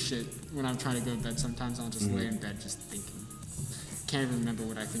overthinking shit when I'm trying to go to bed. Sometimes I'll just lay in bed just thinking. Can't even remember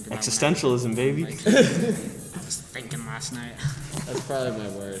what I think about. Existentialism, baby. Like, I was thinking last night. That's probably my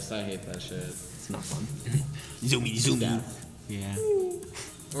worst. I hate that shit. It's not fun. Zoomy. Yeah.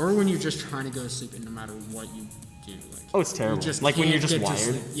 Or when you're just trying to go to sleep and no matter what you do. Like, Oh, it's terrible. you just Like when can't you're just get to wired.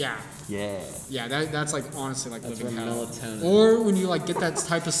 sleep. Yeah. Yeah. Yeah, that's like honestly like That's living where hell. melatonin- Or when you like get that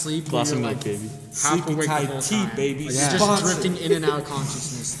type of sleep where Glass you're of like milk, baby. half Sleepy awake the Tide whole tea, time. baby. Like, Yeah. you're just Sponsor. drifting in and out of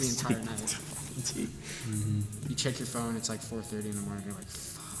consciousness the entire night. You check your phone, it's like 4:30 in the morning. You're like,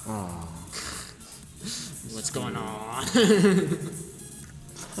 fuck. What's going on?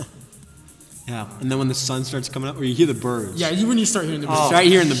 Yeah. And then when the sun starts coming up, or you hear the birds. Yeah, when you start hearing the music. Start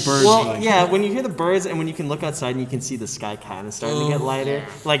hearing the birds. Well, like, yeah, when you hear the birds and when you can look outside and you can see the sky kind of starting to get lighter,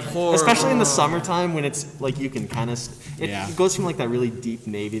 like especially in the summertime when it's like you can kind of, it goes from like that really deep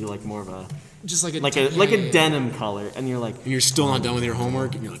navy to like more of a Just like a a denim color, and you're like, And you're still not done with your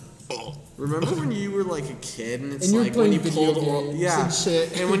homework, and you're like, oh. Remember when you were like a kid and it's And you were like when you playing video pulled all, games yeah, and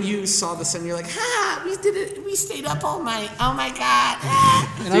shit. and when you saw the sun, you're like, ha, we did it, we stayed up all night. Oh my god.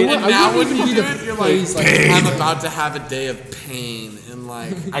 Ah. And Dude, I and now wouldn't when even you be do the it, you're phrase, like, like, I'm about to have a day of pain, and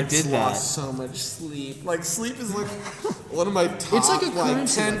like I did that. lost so much sleep. Like sleep is like one of my top like a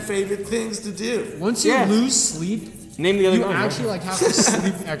currency, 10 like- favorite things to do. Once you Yeah. lose sleep, name the other you one. actually like have to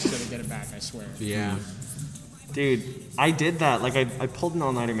sleep extra to get it back, I swear. Yeah. Dude, I did that. Like, I pulled an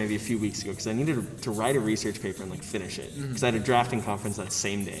all-nighter maybe a few weeks ago because I needed to write a research paper and, like, finish it. Because I had a drafting conference that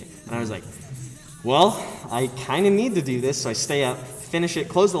same day. And I was like, well, I kind of need to do this. So I stay up, finish it,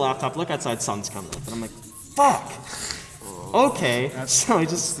 close the laptop, look outside, sun's coming up. And I'm like, fuck. okay. So I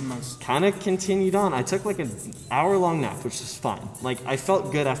just kind of continued on. I took like an hour-long nap, which was fine. Like, I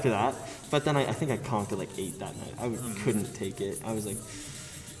felt good after that, but then I think I conked at like 8 that night. I couldn't take it. I was like,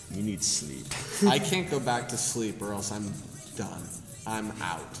 you need sleep. I can't go back to sleep or else I'm done. I'm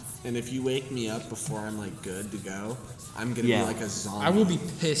out. And if you wake me up before I'm like good to go, I'm gonna be like a zombie. I will be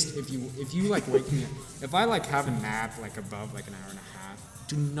pissed if you like wake me up. If I like have a nap like above like an hour and a half,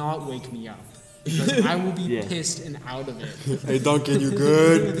 do not wake me up. Because I will be pissed and out of it. Hey Duncan, you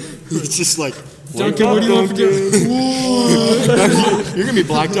good? It's just like Duncan, what do you want to do? You're gonna be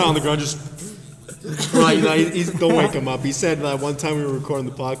blacked out on the ground, just right. You know, don't wake him up. He said that one time we were recording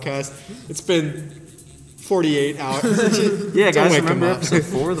the podcast. It's been 48 hours. Yeah, guys, remember episode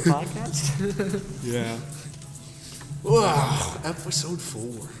 4 of the podcast? Yeah. Wow, episode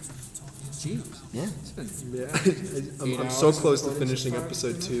 4. Jeez. Yeah. I'm so close to finishing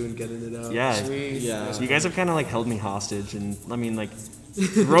episode 2 and getting it out. Yeah. Yeah. You guys have kind of like held me hostage, and I mean, like,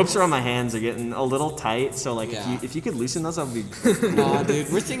 the ropes around my hands are getting a little tight. So like, if you could loosen those, that would be cool. Aw, dude,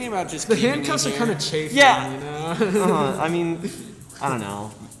 we're thinking about just The handcuffs are kind of chafing. Yeah. You know. I mean, I don't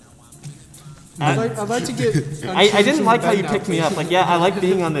know. I'd like to get. I didn't like how you picked me up. Like, yeah, I like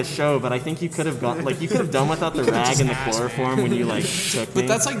being on this show, but I think you could have gone, like, you could have done without the rag and the chloroform when you like took me. But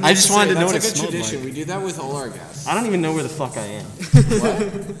that's like I just wanted to know what that's it like a smelled tradition. like. We do that with all our guests. I don't even know where the fuck I am.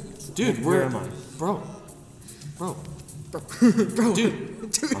 Dude, Where am I? Bro.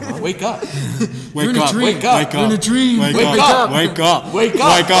 Dude, wake up. Wake up! Wake up. You're in a dream. Wake Wake up! up. Wake up! Wake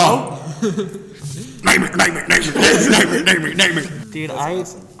up. Wake up! Dude,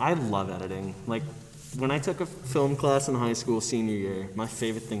 I love editing. Like, when I took a film class in high school senior year, my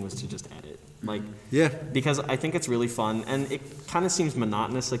favorite thing was to just edit. Like, Yeah. because I think it's really fun, and it kind of seems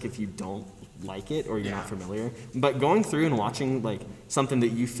monotonous, like, if you don't like it or you're not familiar. But going through and watching, like, something that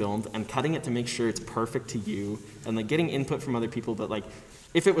you filmed and cutting it to make sure it's perfect to you, and, like, getting input from other people, but, like,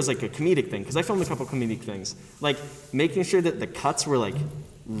 if it was, like, a comedic thing, because I filmed a couple comedic things, like, making sure that the cuts were, like,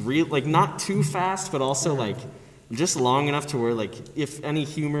 real, like, not too fast, but also, like, just long enough to where, like, if any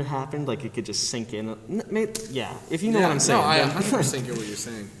humor happened, like, it could just sink in. Yeah, if you know what I'm saying. No, I then- 100% get what you're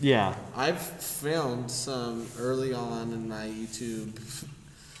saying. Yeah. I've filmed some early on in my YouTube.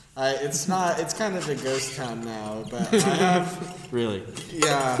 It's kind of a ghost town now, but I have, Really.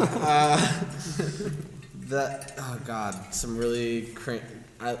 oh God, some really cringe.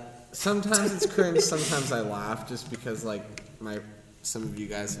 Sometimes it's cringe, sometimes I laugh just because, like, some of you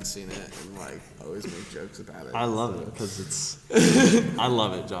guys have seen it and, like, always make jokes about it. I love it because it's. I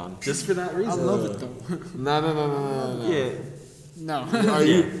love it, John. Just for that reason. I love it though. No. Yeah. No. Are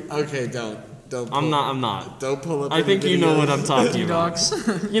you? Okay, don't. I'm not. Don't pull up. I any think you know videos. what I'm talking about.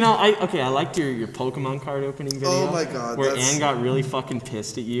 Dogs. You know, I liked your Pokemon card opening video. Oh my God, Where that's- Ann got really fucking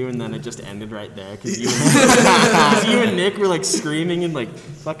pissed at you, and then it just ended right there because you and Nick were like screaming and like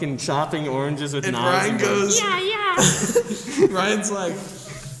fucking chopping oranges with And knives. Ryan goes. Yeah. Ryan's like,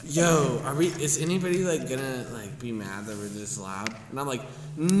 "Yo, is anybody like gonna like be mad that we're this loud?" And I'm like,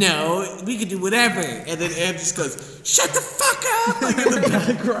 "No, we could do whatever." And then Ann just goes, "Shut the fuck up!" Like in the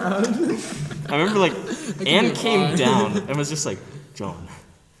background. I remember like Ann came down and was just like, John,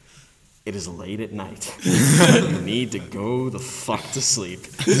 it is late at night. You need to go the fuck to sleep.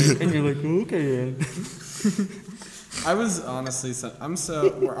 And you're like, okay, Ann. I was honestly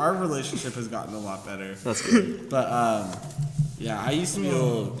our relationship has gotten a lot better. That's great. But yeah, I used to be a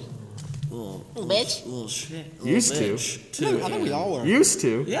little Bitch. little shit. Used to. Too. I think we all were. Used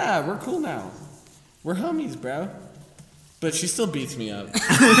to. Yeah, we're cool now. We're homies, bro. But she still beats me up.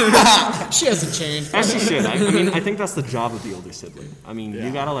 She hasn't changed. As she should. I mean, I think that's the job of the older sibling. I mean,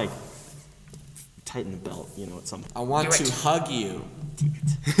 you gotta like tighten the belt, you know, at some point. I want to hug you.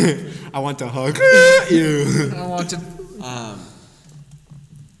 I want to hug you. I want to.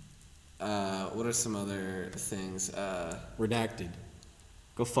 What are some other things? Redacted.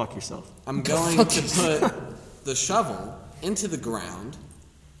 Go fuck yourself. I'm going to put the shovel into the ground,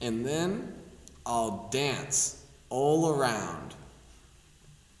 and then I'll dance all around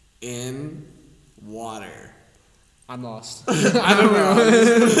in water. I'm lost. I don't know.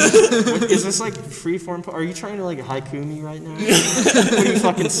 Is this like freeform? Are you trying to like haiku me right now? What are you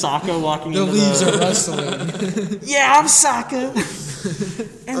fucking Sokka walking The into leaves the... are rustling. Yeah, I'm Sokka.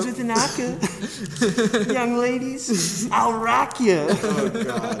 Ends with an aka. Young ladies, I'll rock you. Oh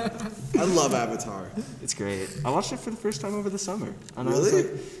God, I love Avatar. It's great. I watched it for the first time over the summer. And I Really? was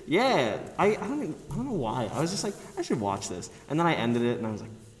like, yeah. I don't know why. I was just like, I should watch this. And then I ended it, and I was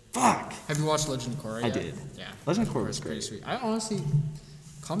like, fuck. Have you watched Legend of Korra I yet? did. Yeah. Legend of Korra was pretty great. sweet. I honestly,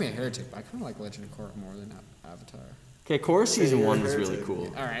 call me a heretic, but I kind of like Legend of Korra more than Avatar. Okay, Core season 1 was really cool.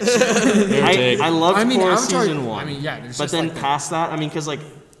 All right. I loved Core Avatar- season 1. I mean, yeah, there's but just then like past that, I mean, because like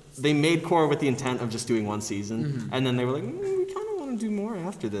they made Core with the intent of just doing one season, and then they were like, we kind of want to do more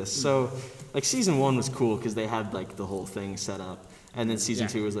after this. So like season 1 was cool because they had like the whole thing set up, and then season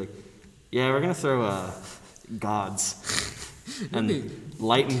 2 was like, yeah, we're gonna throw gods and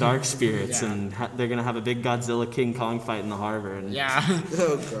light and dark spirits, and they're gonna have a big Godzilla King Kong fight in the harbor. And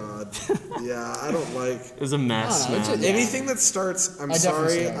Oh God. Yeah, I don't like. it was a mess, man. Anything that starts, I'm I definitely sorry,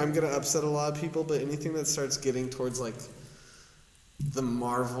 see that. I'm gonna upset a lot of people, but anything that starts getting towards like the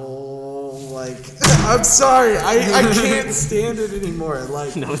Marvel, like, I'm sorry, I can't stand it anymore.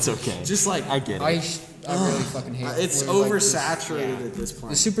 Like, No, it's okay. just like I get it. I really fucking hate it. it's Where, like, oversaturated at this The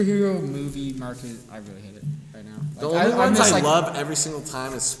point. superhero movie market, I really hate it right now. The Like, only ones miss, I like, love every single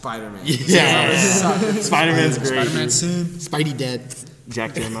time is Spider-Man. Yeah, Spider-Man's great. Spider-Man soon. Spidey dead.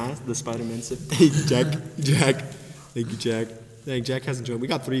 Jack Jeremiah, the Spider-Man suit. Hey, Jack. Thank you, Jack. Dang, Jack hasn't joined. We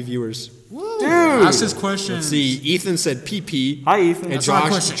got 3 viewers. Dude, ask his question. Let's see. Ethan said PP. Hi, Ethan. And That's not a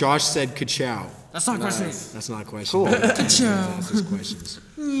question. Josh said ka-chow. That's not a question. That's not a question. Cool. That's his questions.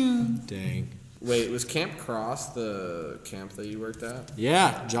 Dang. Wait, was Camp Cross the camp that you worked at?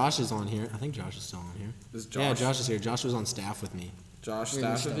 Yeah, Josh is on here. I think Josh is still on here. Is Yeah, Josh- Josh is here. Josh was on staff with me. Josh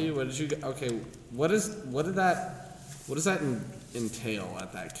staff with you? What did you? Okay, what does that entail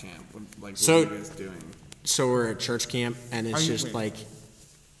at that camp? What So- are you guys doing? So we're at church camp, and it's Are you- just wait. like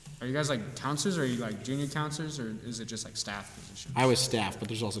Are you guys like counselors, or are you like junior counselors, or is it just like staff position? I was staff, but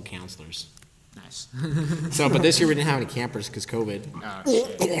there's also counselors. Nice. So, but this year we didn't have any campers because COVID, Oh,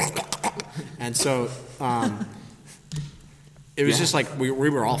 shit. and so it was just like we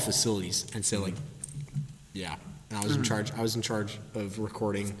were all facilities, and so like yeah, and I was in charge. I was in charge of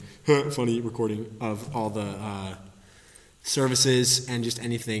recording, recording of all the services and just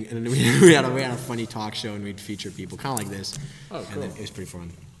anything. And then we had a funny talk show, and we'd feature people, kind of like this. Oh, And then it was pretty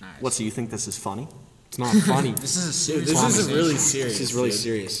fun. Nice. What, so you think this is funny? It's not funny. This is a serious This is conversation. really serious. This is really dude.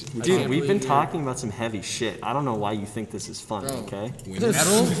 serious. Dude, we've been talking about some heavy shit. I don't know why you think this is funny, Bro. okay?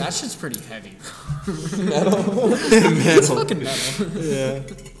 Metal? That shit's pretty heavy. It's fucking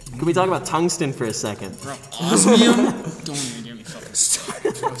metal. Can we talk about tungsten for a second? Bro, osmium? Don't even get me fucking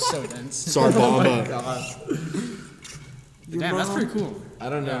started, bro. So dense. Sarbamba. Damn, that's pretty cool. I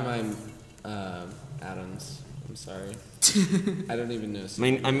don't know my atoms. I'm sorry. I don't even know.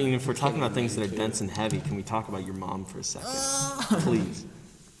 I mean, if we're talking about things that are dense and heavy, can we talk about your mom for a second? Please.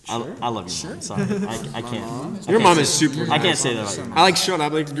 I love your mom. Sorry. I can't. Your mom is super. I can't say that about your mom. I like showed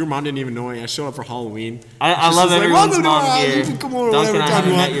up. Like your mom didn't even know me. I showed up for Halloween. I She's love just like, everyone's "Welcome to mom our house. here. You can come over Duncan, whatever I time haven't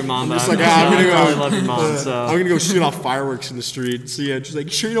you met want." your mom, I'm but just I'm like, I'm gonna probably go. love your mom, so. I'm gonna go shoot off fireworks in the street. So yeah, she's like,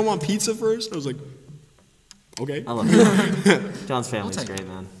 "You sure you don't want pizza first?" I was like, "Okay." I love you. John's family's take great,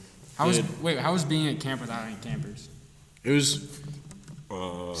 man. How was being at camp without any campers? It was.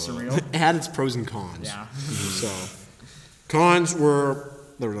 Surreal? It had its pros and cons. Yeah. So, cons were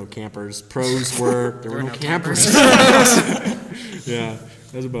there were no campers. Pros were there were no campers. Yeah,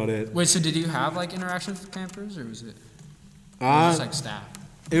 that's about it. Wait, so did you have like interactions with campers, or was it just like staff?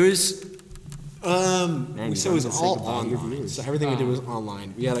 It was. you So it was don't say all goodbye to your online. viewers. So everything we did was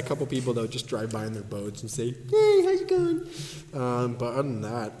online. We had a couple people that would just drive by in their boats and say, "Hey, how's it going?" But other than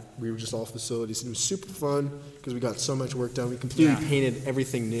that, we were just all facilities. It was super fun because we got so much work done. We completely painted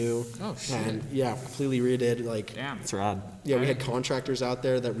everything new. Oh, shit. And yeah, completely redid. Like Damn. It's rad. yeah, we had contractors out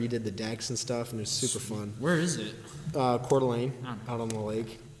there that redid the decks and stuff, and it was super fun. Where is it? Coeur d'Alene, out on the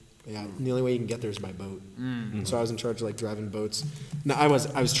lake. Yeah, and the only way you can get there is by boat. So I was in charge of like driving boats. No, I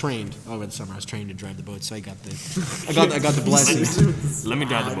was trained over the summer. I was trained to drive the boat, so I got the blessing Let me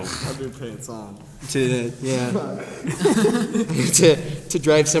drive the boat. Underpants on. to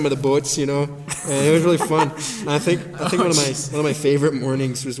drive some of the boats, you know. And it was really fun. And I think one of my favorite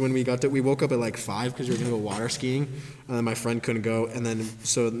mornings was when we woke up at like 5 because we were gonna go water skiing, and then my friend couldn't go, and then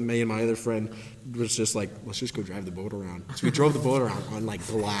so me and my other friend was just like, let's just go drive the boat around. So we drove the boat around on like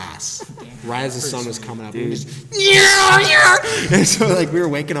glass, right as the sun was coming up. And we just, and so like we were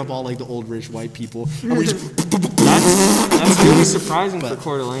waking up all like the old rich white people, and we just. That's really surprising for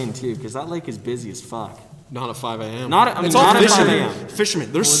Coeur d'Alene, too, because that lake is busy as fuck. Not at 5 a.m. It's all not at 5 fishermen. a.m.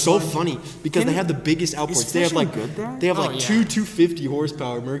 Fishermen, they're so funny because they have the biggest outboards. They have like fishing good there? they have like Oh, yeah. 250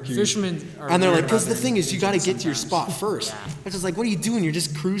 horsepower Mercury. Fishermen are and they're weird like, because about the thing is, you got to get to your sometimes. spot first. It's just like, what are you doing? You're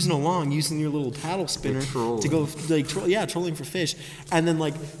just cruising along using your little paddle spinner to go like trolling for fish, and then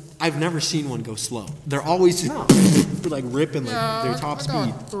like. I've never seen one go slow. They're always just like ripping like their top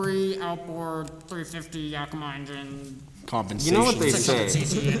speed. 3 outboard, 350 Yakima engine. Compensation. You know what they say?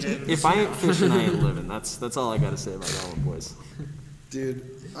 600cc engine. If I ain't fishing, I ain't living. That's all I gotta say about that one, boys. Dude,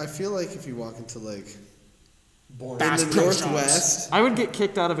 I feel like if you walk into like Bass in the Pro Shops. Northwest. I would get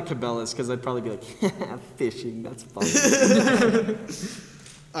kicked out of a Cabela's because I'd probably be like, fishing, that's fun.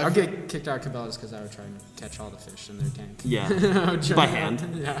 I'd get kicked out of Cabela's because I would try and catch all the fish in their tank. Yeah, I would try by and-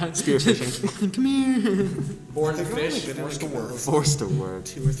 hand. Yeah. Spear fishing. Come here. Born to fish, forced to work. Forced to work.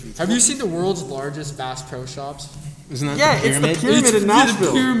 2 or 3 Have you seen the world's largest Bass Pro Shops? Isn't that Yeah, the it's the pyramid? pyramid in The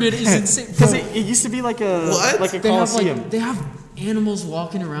Nashville. pyramid is insane. Because it used to be like a What? like a They have coliseum. they have animals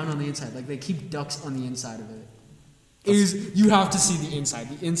walking around on the inside. Like they keep ducks on the inside of it. You have to see the inside.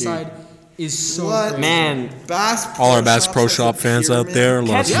 The inside is so What? crazy. Man, Bass Pro All our Bass Shops Pro has a Shop fans out pyramid? there,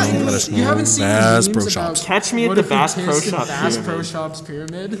 let us Catch know. me. Let us know. You haven't seen Bass the Pro memes Shops. about Catch me at what the if we Bass Pro tasted Shop Bass pyramid. Pro Shop's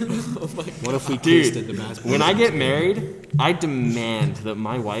pyramid. What if we Dude, tasted the Bass Pro when I Shop? get married, I demand that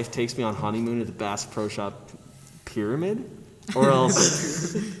my wife takes me on honeymoon at the Bass Pro Shop pyramid, or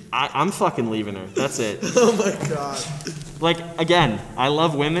else I'm fucking leaving her. That's it. Oh my god. Like, again, I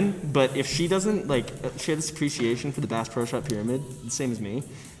love women, but if she doesn't, like, she has this appreciation for the Bass Pro Shop pyramid, the same as me,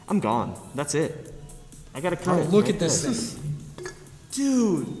 I'm gone. That's it. I gotta cut Bro, it. look right at this there. thing.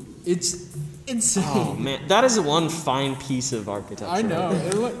 Dude, it's insane. Oh, man. That is one fine piece of architecture. I know. right there.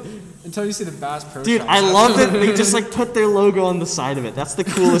 It look, until you see the Bass Pro Dude, Shop. I love that they just, like, put their logo on the side of it. That's the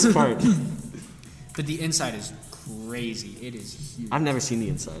coolest part. But the inside is crazy. It is huge. I've never seen the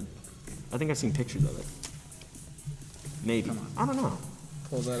inside. I think I've seen pictures of it. Maybe. I don't know.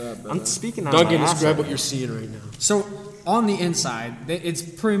 Pull that up, I'm speaking out of my Duggan, ass describe right what now. you're seeing right now. So on the inside, it's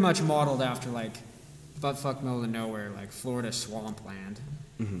pretty much modeled after like buttfuck middle of nowhere, like Florida swampland,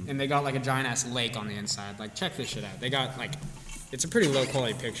 and they got like a giant ass lake on the inside. Like check this shit out. They got like, it's a pretty low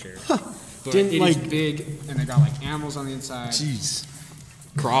quality picture, but Didn't, it is like- big, and they got like animals on the inside. Jeez.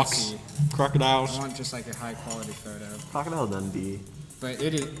 Let's Crocs. see. Crocodiles. I want just like a high quality photo. Crocodile Dundee. But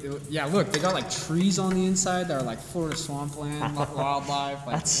yeah, look, they got like trees on the inside that are like Florida swampland, wildlife.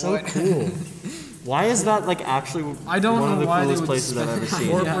 Like, That's so what? cool. Why is that like actually I don't one know of the why they coolest would places I've ever spend-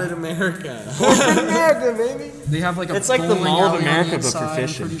 seen? Corporate America. America, baby. They have like a It's like the bowling Mall of alley on America, the but for inside,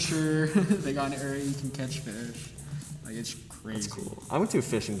 fishing. I'm pretty sure they got an area you can catch fish. Like it's crazy. That's cool. I went to a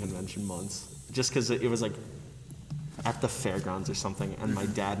fishing convention once, just because it was like at the fairgrounds or something, and my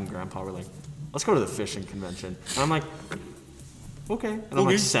dad and grandpa were like, "Let's go to the fishing convention," and I'm like, "Okay," and I'm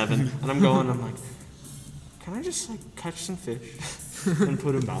like 7, and I'm going, I'm like, "Can I just like catch some fish and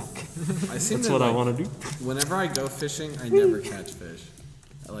put them back?" I seen That's that, what I like, want to do. Whenever I go fishing, I never catch fish.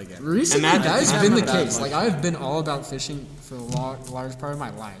 I like it. Recently, And that's I been the haven't had case. much. Like I've been all about fishing for the large part of my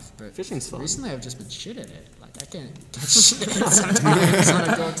life, but Fishing's fun. recently I've just been shit at it. Like I can't catch shit sometimes when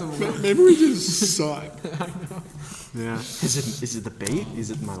I go to the lake. Maybe we just suck. Yeah. Is it the bait? Is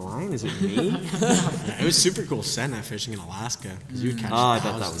it my line? Is it me? It was super cool Senna fishing in Alaska because you would catch Oh, I bet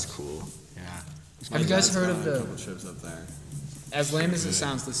thousands. that was cool. Yeah. Have you guys heard of A the, couple trips up there. as lame as it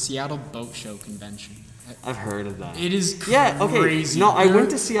sounds, the Seattle Boat Show convention? I've heard of that. It is crazy. Yeah, okay. No, I went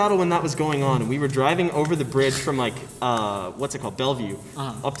to Seattle when that was going on, and we were driving over the bridge from like, what's it called, Bellevue,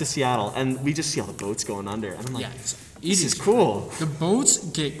 up to Seattle, and we just see all the boats going under, and I'm like, Yeah, this is cool. The boats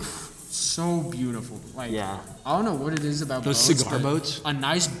get so beautiful. Like, Yeah. I don't know what it is about Those boats, cigar but boats? A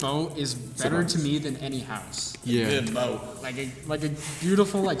nice boat is better to me than any house. Yeah. Like a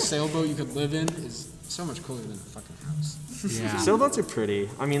beautiful like sailboat you could live in is so much cooler than a fucking house. Yeah. Sailboats are pretty.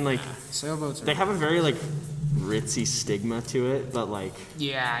 I mean, like, Sailboats are. they have a very like ritzy stigma to it, but like,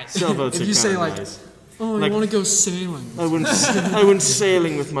 yeah. sailboats if are you say kinda like, nice. oh, Like- you want to go sailing? I went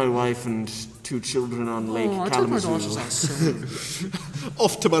sailing with my wife and 2 children on Lake Oh, I took my daughters Kalamazoo. out sailing.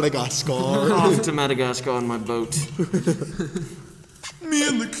 Off to Madagascar. Off to Madagascar on my boat. Me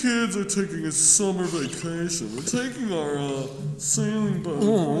and the kids are taking a summer vacation. We're taking our sailing boat.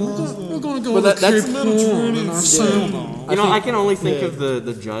 We're going to go But to that's Cape Horn in our sailboat. You know, I can only think of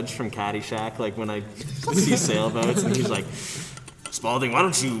the judge from Caddyshack, like when I see sailboats, and he's like, Spalding, why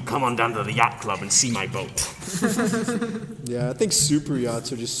don't you come on down to the yacht club and see my boat? Yeah, I think super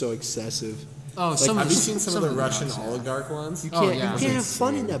yachts are just so excessive. Oh, some Have of you the- seen some of the Russian yachts, yeah. oligarch ones? Oh, yeah. You can't have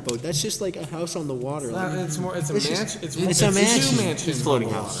fun in that boat. That's just like a house on the water. Like, It's more. It's a mansion. it's a mansion. 2 mansions. It's floating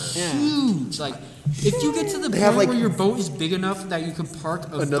on the house. water. yeah. Huge. Like, if you get to the point have, like- where your boat is big enough that you can park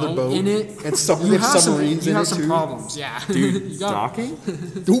Another boat boat? in it, And you they have have submarines some, you in have it, some too? problems. Yeah, Dude, you got docking?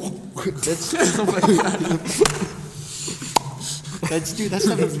 That's, dude, that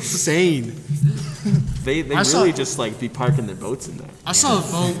stuff is insane. They I saw- really just like be parking their boats in there. I saw a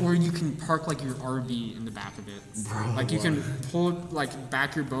boat where you can park like your RV in the back of it. Like you can pull like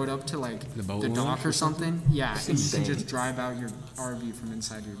back your boat up to like the boat dock launch or something. Yeah, and you insane. can just drive out your RV from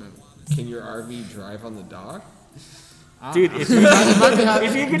inside your boat. Can your RV drive on the dock? Dude, if you,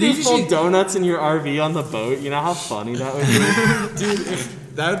 if you could do full donuts in your RV on the boat, you know how funny that would be? Dude,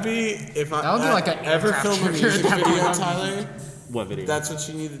 That would be if I That would be like a ever aircraft film a carrier music at that video, point. Tyler. What video? That's what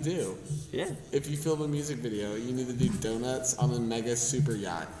you need to do. Yeah. If you film a music video, you need to do donuts on a mega super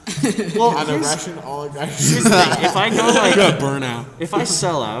yacht Well, on a here's Russian oligarch. the thing. If I go like burnout. if I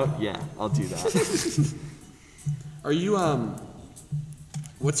sell out, yeah, I'll do that. Are you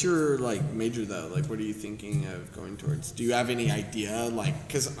what's your like major though? Like, what are you thinking of going towards? Do you have any idea? Like,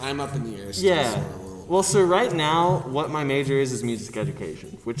 because I'm up in the air. Still, Yeah. so a little- Well, so right now, what my major is music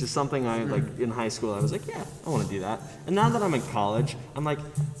education, which is something I like in high school. I was like, yeah, I want to do that. And now that I'm in college, I'm like,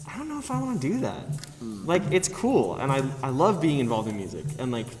 I don't know if I want to do that. Like, it's cool, and I love being involved in music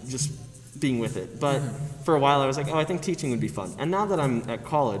and like just being with it. But for a while, I was like, oh, I think teaching would be fun. And now that I'm at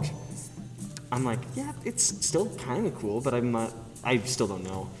college, I'm like, yeah, it's still kind of cool, but I'm not. I still don't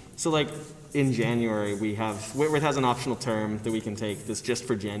know. So like in January, Whitworth has an optional term that we can take that's just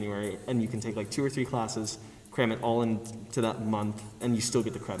for January, and you can take like 2 or 3 classes, cram it all into that month, and you still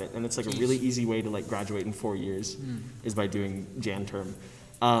get the credit. And it's like a really easy way to like graduate in 4 years is by doing Jan term.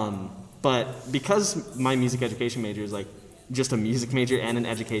 But because my music education major is like just a music major and an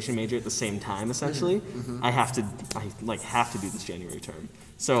education major at the same time, essentially, I have to do this January term.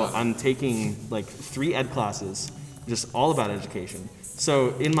 So I'm taking like 3 ed classes, just all about education. So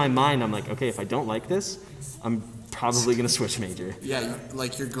in my mind, I'm like, okay, if I don't like this, I'm probably gonna switch major. Yeah,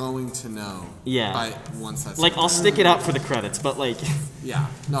 like you're going to know. Yeah. By once that's Like I'll stick it out for the credits, but like, Yeah.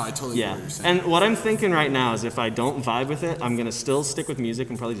 No, I totally get yeah. what you're saying. And what I'm thinking right now is if I don't vibe with it, I'm gonna still stick with music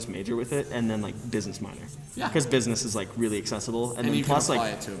and probably just major with it, and then like business minor. Yeah. Because business is like really accessible, And then you plus can apply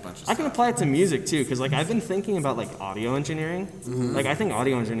like it to a bunch of I can stuff. apply it to music too, because like I've been thinking about like audio engineering. Like I think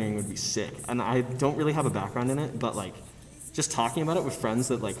audio engineering would be sick, and I don't really have a background in it, but like just talking about it with friends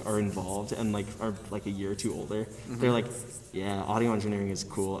that like are involved and like are like a year or 2 older, they're like, yeah, audio engineering is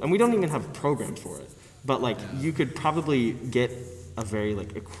cool, and we don't even have programs for it, but like you could probably get a very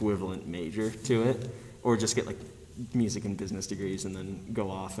like equivalent major to it, or just get like music and business degrees and then go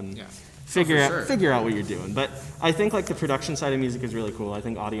off and figure out what you're doing. But I think like the production side of music is really cool. I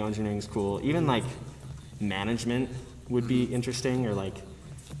think audio engineering is cool. Even like management would be interesting, or like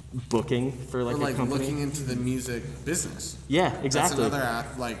booking for like Or a like company. looking into the music business. Yeah, exactly. That's another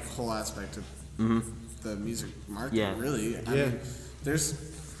like whole aspect of the music market. Yeah. Really. I mean, there's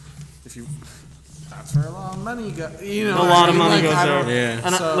that's where a lot of money goes. You know, A lot of I mean, money like, goes I there. don't- Yeah.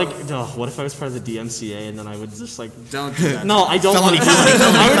 And So- I, like, what if I was part of the DMCA and then I would just like, Don't do that. no, I don't Felony, want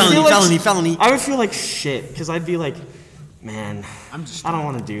to. felony, felony. I would feel like shit because I'd be like, man, I don't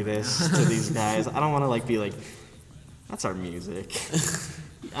want to do this to these guys. I don't want to like be like, that's our music.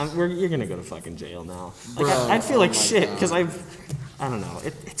 You're gonna go to fucking jail now. Like, Bro, I'd feel like oh my shit God. because I don't know.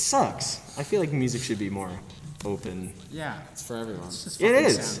 It sucks. I feel like music should be more open. Yeah. It's for everyone. It's just It fucking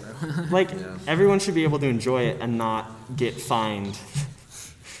is. sound, bro. Like everyone should be able to enjoy it and not get fined.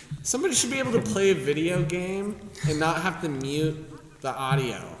 Somebody should be able to play a video game and not have to mute the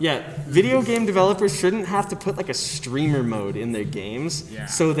audio. Yeah, video game developers shouldn't have to put like a streamer mode in their games Yeah.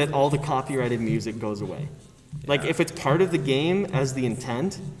 so that all the copyrighted music goes away. Like if it's part of the game as the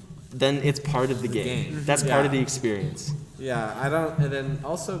intent, then it's part of the game. That's part of the experience. Yeah, I don't. And then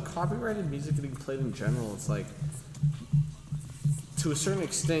also copyrighted music getting played in general. It's like, to a certain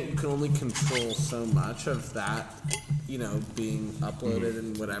extent, you can only control so much of that, you know, being uploaded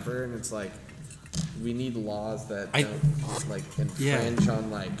and whatever. And it's like, we need laws that don't like infringe on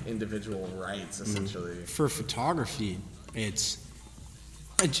like individual rights, essentially. For photography, it's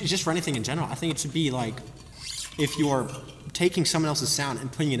just for anything in general. I think it should be like if you are taking someone else's sound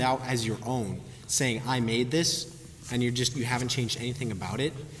and putting it out as your own, saying I made this, and you haven't changed anything about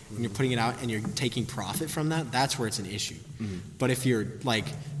it, and you're putting it out and you're taking profit from that, that's where it's an issue. But if you're like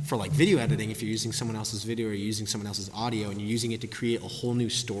for like video editing, if you're using someone else's video or you're using someone else's audio and you're using it to create a whole new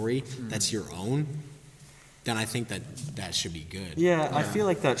story that's your own, then I think that should be good. Yeah, I feel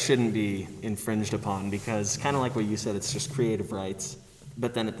like that shouldn't be infringed upon because kind of like what you said, it's just creative rights.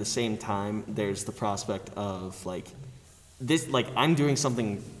 But then at the same time, there's the prospect of like this, like I'm doing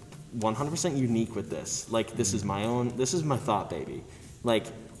something 100% unique with this. Like this is my own, this is my thought baby. Like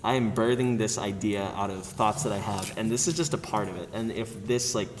I am birthing this idea out of thoughts that I have, and this is just a part of it. And if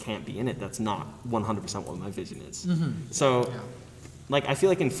this like can't be in it, that's not 100% what my vision is. So like I feel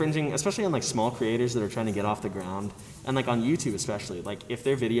like infringing, especially on like small creators that are trying to get off the ground, and like on YouTube especially, like if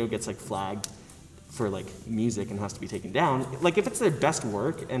their video gets like flagged for like music and has to be taken down, like if it's their best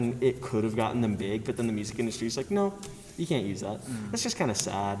work and it could have gotten them big, but then the music industry is like, no, you can't use that. That's just kind of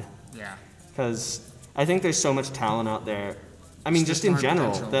sad. Yeah. Because I think there's so much talent out there. I mean, just in more general,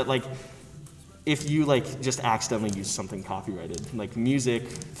 potential. that like if you like just accidentally use something copyrighted, like music,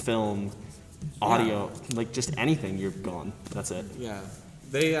 film, audio, like just anything, you're gone. That's it. Yeah,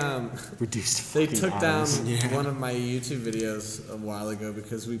 They Reduced. they fucking took down hours. one of my YouTube videos a while ago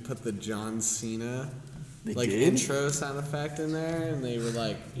because we put the John Cena They like did? intro sound effect in there, and they were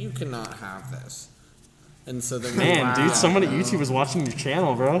like, "You cannot have this." And so then Man, dude, someone at YouTube was watching your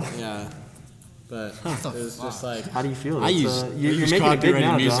channel, bro. yeah, but it was just like How do you feel? I It's, use- you're I use making it big copyrighted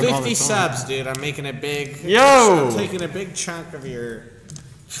now, music. John. all the 50 time. subs, dude. I'm making a big. Yo! I'm taking a big chunk of your.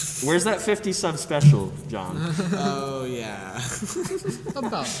 Where's that 50 sub special, John? Oh yeah.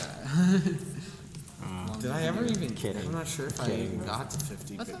 About that. Did I ever even? Kidding. I'm not sure if I even got to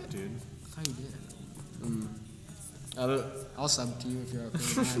 50, I thought- dude. I thought you did. I don't, I'll sub to you if you're okay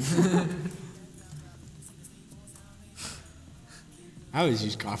with that. I always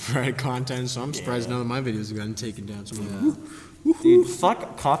use copyrighted content, so I'm surprised none of my videos have gotten taken down. So I'm like, Dude,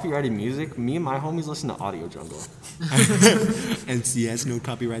 fuck copyrighted music. Me and my homies listen to Audio Jungle. NCS, no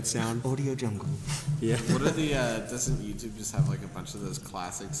copyright sound. Audio Jungle. what are the? Doesn't YouTube just have like a bunch of those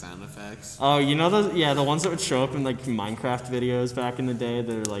classic sound effects? Oh, you know those? Yeah, the ones that would show up in like Minecraft videos back in the day.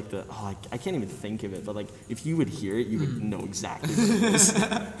 That are like the. Oh, I can't even think of it. But like, if you would hear it, you would know exactly what it is.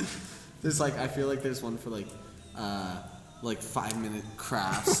 There's like I feel like there's one for like 5-minute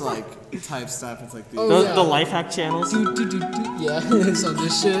crafts like type stuff. It's like the, The life hack channels. Yeah, so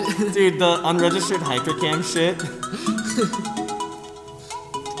this shit. Dude, the unregistered hypercam shit.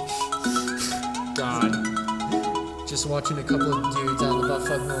 God. Just watching a couple of dudes out in the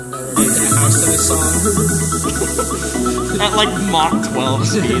buttfuck middle of nowhere making a house to this song. At like Mach 12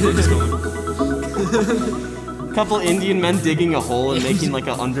 speed. They're just going. Couple Indian men digging a hole and making like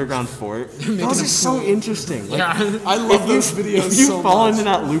an underground fort. Those are so interesting. Like, Yeah. I love those videos if you so fall much. into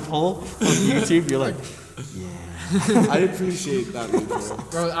that loophole of YouTube, you're like, I appreciate that loophole.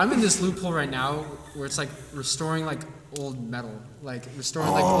 Bro, I'm in this loophole right now where it's like restoring like old metal. Like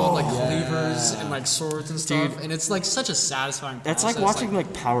restoring like old like cleavers and like swords and stuff. And it's like such a satisfying that's process. like watching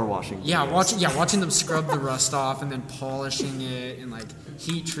like power washing. Yeah, videos. watching them scrub the rust off and then polishing it and like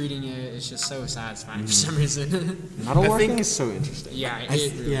heat treating it. It's just so satisfying for some reason. Metalworking is so interesting. Yeah, it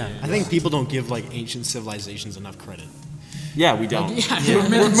really is. I think people don't give like ancient civilizations enough credit. Yeah, we don't. We're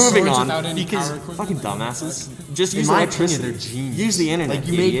We're moving on without any because power equipment. Fucking dumbasses. Just In use my electricity. opinion, they're genius. Use the internet. Like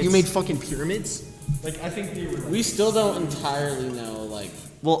you idiots. made fucking pyramids. We still don't entirely know like.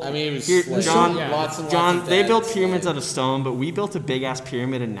 Well, I mean, it was here, like, John, lots and lots John, of they built beds, pyramids like- out of stone, but we built a big ass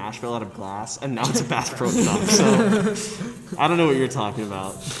pyramid in Nashville out of glass, and now it's a Bass Pro Shop. So I don't know what you're talking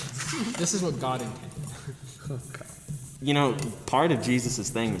about. This is what God intended. You know, part of Jesus'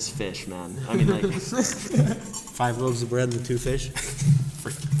 thing was fish, man. I mean, like, 5 loaves of bread and the 2 fish.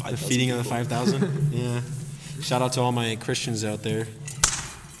 The feeding of the 5,000. Yeah. Shout out to all my Christians out there.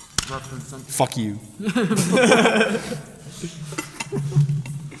 Fuck you.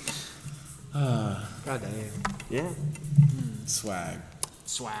 God damn. yeah, Swag.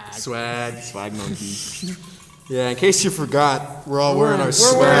 swag monkey. Yeah, in case you forgot, we're all wearing our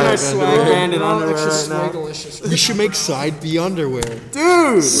swag. wearing our underwear. swag branded All underwear extra right now. swaggalicious. We should make side B underwear. Dude!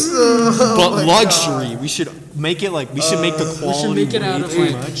 But luxury. We should make it like, we should make the quality make it out way of, too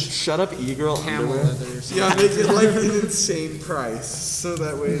like, much. Shut up, e-girl Camel underwear. leather or something. Yeah, make it like an insane price, so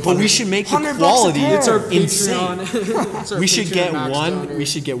that way. But we should make the $100 a quality pair. It's our insane. Patreon. It's our We should Patreon get Max one. Donor. We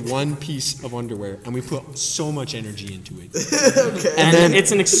should get one piece of underwear, and we put so much energy into it. And then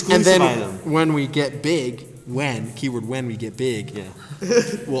it's an And exclusive then item. when we get big, keyword when we get big, Yeah.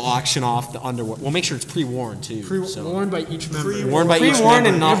 we'll auction off the underwear. We'll make sure it's pre-worn too. so. Worn by each member. Worn by each Pre-worn member.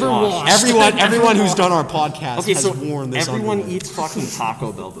 and not Never washed. washed. Everyone who's done our podcast Okay, has so worn this everyone underwear. eats fucking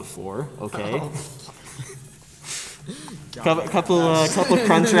Taco Bell before, okay? Oh. Couple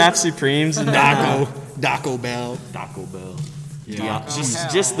Crunchwrap Supremes and Daco Bell, Taco Bell. Yeah.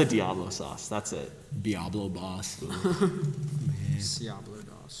 Just the Diablo sauce. That's it. Diablo boss. Diablo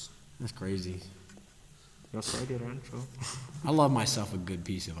DOS. That's crazy. Yo soy de rancho. I love myself a good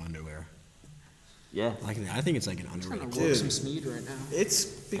piece of underwear. Yeah. Like I think it's like an underrated. Work some Smeed right now. It's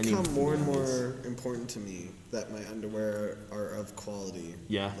become more and more important to me that my underwear are of quality.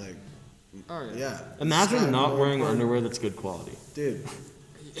 Yeah. Like, Oh yeah. yeah. Imagine It's not more wearing important. underwear that's good quality. Dude,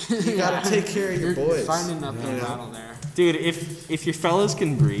 you gotta take care of your You're boys. finding nothing battle there. Dude, if your fellas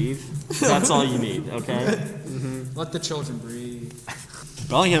can breathe, that's all you need, okay? Let the children breathe.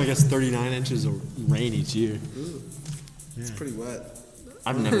 Bellingham gets 39 inches of rain each year. It's pretty wet.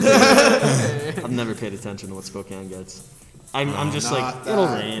 I've never paid attention to what Spokane gets. I'm just like, not it'll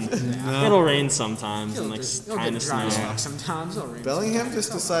that. rain. It'll rain sometimes and like It'll kind get of dry as snow. fuck sometimes. It'll rain. Bellingham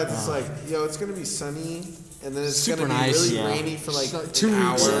just decides it's like, yo, it's gonna be sunny, and then it's Super gonna be nice, really yeah. rainy for like So an 2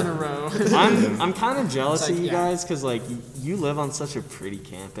 weeks in a hour. row. I'm kind of jealous It's of like, you yeah. guys because like you live on such a pretty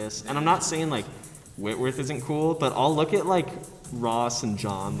campus, and I'm not saying like Whitworth isn't cool, but I'll look at like Ross and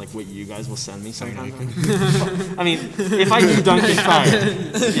John, like what you guys will send me sometimes. I mean, if I do Duncan Fire,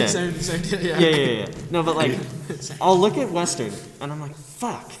 yeah. No, but like, I'll look at Western and I'm like,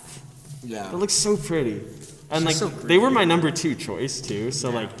 fuck. Yeah. It looks so pretty. And like, they were my number 2 choice too. So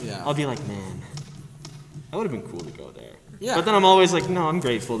like, I'll be like, man, that would have been cool to go there. Yeah. But then I'm always like, no, I'm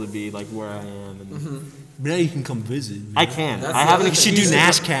grateful to be like where I am. And Now you can come visit. I can. I haven't. You should do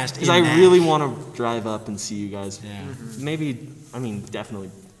Nashcast. Because I really want to drive up and see you guys. Yeah. Maybe. I mean, definitely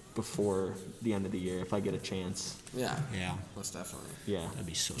before the end of the year if I get a chance. Yeah. Yeah. Most definitely. Yeah. That'd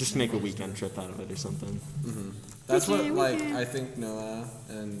be so. Just make a weekend trip out of it or something. That's what like I think Noah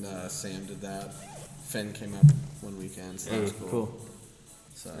and Sam did that. Finn came up one weekend. So that was cool.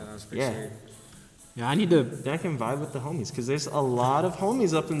 So that was pretty sweet. Yeah, I need to. Then I can vibe with the homies because there's a lot of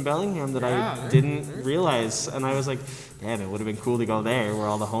homies up in Bellingham that I didn't realize, and I was like, damn, it would have been cool to go there where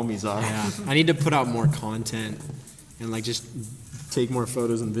all the homies are. Yeah, I need to put out more content and like just take more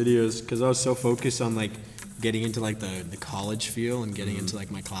photos and videos because I was so focused on like getting into like the college feel and getting into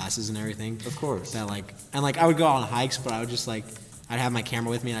like my classes and everything. Of course. That like and like I would go on hikes, but I would just like I'd have my camera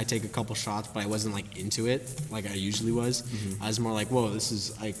with me and I'd take a couple shots, but I wasn't like into it like I usually was. I was more like, whoa, this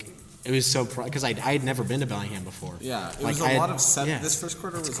is like. It was so because I had never been to Bellingham before. Yeah, it was a lot of this first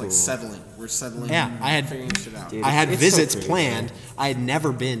quarter was like settling. We're settling. Yeah, I had figuring shit out. I had visits planned. I had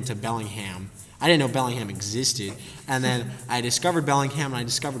never been to Bellingham. I didn't know Bellingham existed, and then I discovered Bellingham and I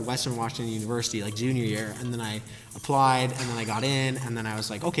discovered Western Washington University like junior year, and then I applied and then I got in, and then I was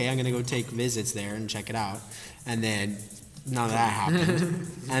like, okay, I'm gonna go take visits there and check it out, and then none of that happened,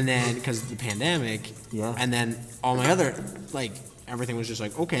 and then because of the pandemic, and then all my other like. Everything was just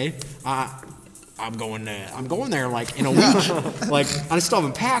like, okay, I'm going there like in a week. Like I still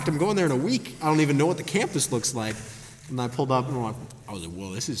haven't packed. I'm going there in a week. I don't even know what the campus looks like. And I pulled up and I was like,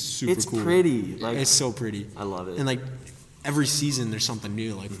 whoa, this is super cool. It's pretty. Like, it's so pretty. I love it. And like every season there's something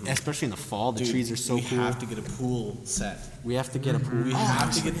new. Like especially in the fall, the trees are so cool. We have to get a pool set. We have to get a pool. We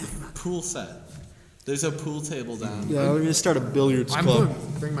have to get the pool set. There's a pool table down. Yeah, we're gonna start a billiards club. I'm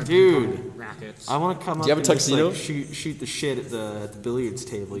gonna bring my dude rackets. I want to come up. Do you have a and just, tuxedo? like, shoot the shit at the billiards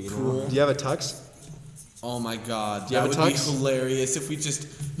table. You know. Do you have a tux? Oh my god, Do you have that a would be tux? hilarious if we just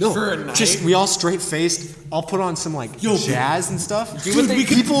for a night. Just we all straight faced. I'll put on some like jazz and stuff. Dude, we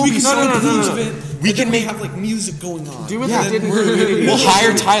can We can have like music going on. Do what they did in community. We'll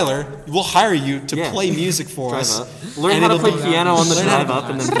hire Tyler. We'll hire you to play music for us. Learn how to play piano on the drive up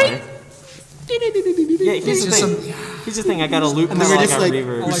and then play. Yeah, here's the thing. I got a loop pedal, I got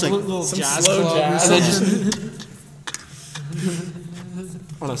reverb. Like little jazz club. And then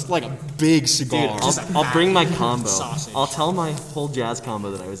just on like a big cigar. Dude, I'll bring my combo. I'll tell my whole jazz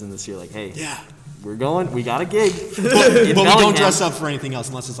combo that I was in this year, like, hey, we're going, we got a gig. But we don't dress up for anything else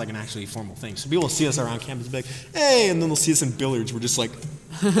unless it's like an actually formal thing. So people will see us around campus and be like, hey, and then they'll see us in billiards. We're just like,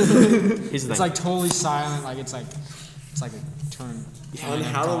 It's like totally silent. Like it's like a turn. On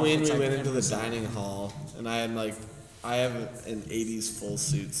Halloween, we went into the dining hall, and I have an 80s full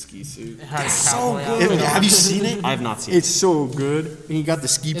suit, ski suit. It's so good. Have you seen it? I have not seen it. It's so good. And you got the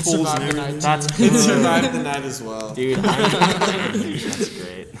ski poles and everything. It survived the night as well. Dude, that's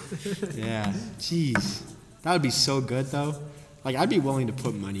great. Yeah. Jeez. That would be so good, though. Like, I'd be willing to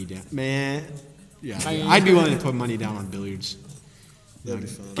put money down. Man. Yeah. I'd be willing to put money down on billiards. That'd be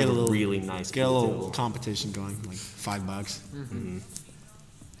fun. Get a little really nice. Get a little competition going, like $5. Mm-hmm.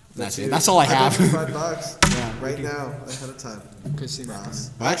 That's it. That's all I have. $5 right now, ahead of time.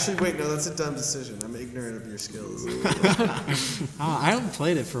 Ross. Actually, wait, no, that's a dumb decision. I'm ignorant of your skills. I haven't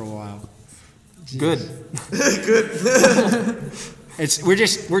played it for a while. Good. Good.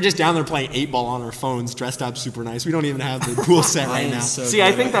 We're just down there playing 8-ball on our phones, dressed up super nice. We don't even have the pool set right now. See,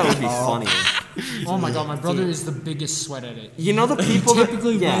 I think that would be funny. Oh my god, my brother is the biggest sweat at it. You know the people he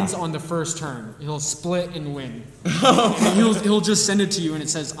typically wins on the first turn. He'll split and win. And he'll just send it to you and it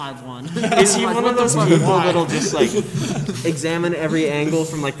says I've won. Is he one of those people that'll just like examine every angle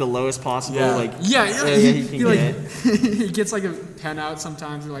from like the lowest possible he can get? He gets like a pen out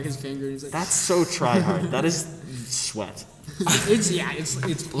sometimes with like his finger. He's like, that's so try hard. That is sweat. It's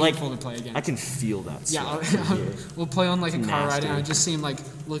painful like, to play against. I can feel that. Yeah, we'll play on like a car ride, and I just see him like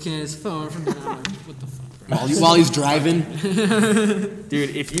looking at his phone from the like, what the fuck, bro? While he's driving.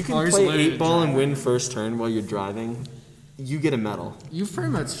 Dude, if you can play 8-ball and win first turn while you're driving, you get a medal. You pretty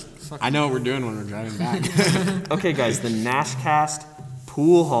much. I know what we're doing when we're driving back. Okay, guys, the Nashcast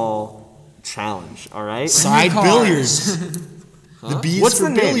Pool Hall Challenge. All right. Side billiards. The B is What's for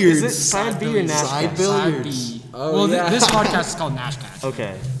the name? billiards. Is it side B or Nashcast? Side billiards. Well, this podcast is called Nashcast.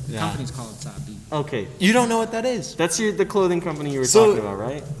 Okay. The company's called Side B. Okay. You don't know what that is? That's the clothing company you were talking about,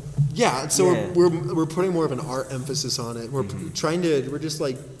 right? Yeah, so Yeah. we're putting more of an art emphasis on it. We're we're just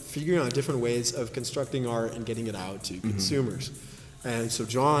like figuring out different ways of constructing art and getting it out to consumers. And so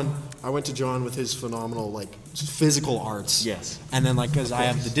I went to John with his phenomenal like physical arts. Yes. And then like because I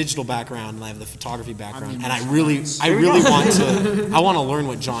have the digital background and I have the photography background, and I really want to learn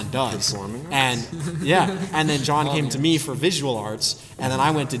what John does. Performing arts. And and then John came to me for visual arts, and then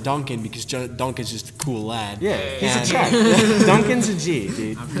I went to Duncan because Duncan's just a cool lad. Yeah, he's And- a check. Duncan's a G,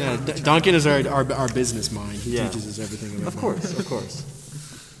 dude. No, Duncan is our business mind. He Yeah. teaches us everything about Of course.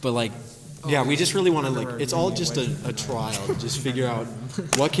 But like, we just really want to like. It's all just a trial to just figure out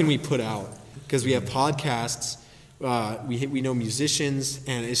what can we put out, because we have podcasts. We know musicians,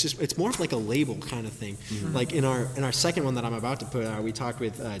 and it's more of like a label kind of thing. Like in our second one that I'm about to put out, we talked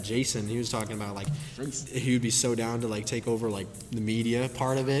with Jason. He was talking about like he would be so down to like take over like the media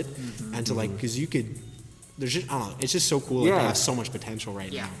part of it, and to like because you could. There's just I don't know. It's just so cool. Like, Yeah. it has so much potential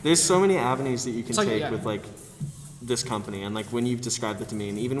right now. There's so many avenues that you can like- take yeah. with like this company, and like when you've described it to me,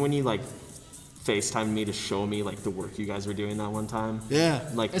 and even when you like FaceTimed me to show me like the work you guys were doing that one time,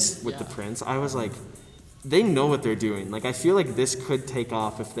 like with the prints, I was like, they know what they're doing. Like I feel like this could take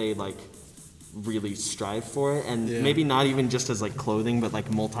off if they like really strive for it, and maybe not even just as like clothing, but like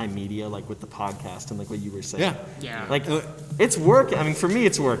multimedia, like with the podcast and like what you were saying. Yeah. Like it's working. I mean, for me,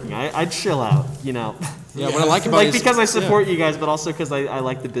 it's working. I'd chill out, you know. Yeah, what I like about like it is- because I support you guys, but also because I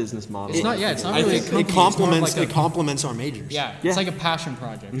like the business model. It's not. Yeah, it's not I really. think a company, it it's more of complements like a- it complements our majors. Yeah, it's like a passion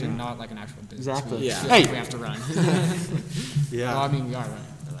project and not like an actual business. Exactly. We Yeah. feel like we have to run. Yeah. Well, I mean, we are running,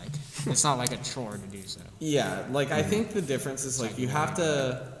 but like, it's not like a chore to do so. Yeah, like I think the difference is like you have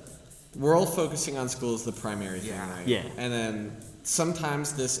to. We're all focusing on school as the primary thing, right? Yeah. And then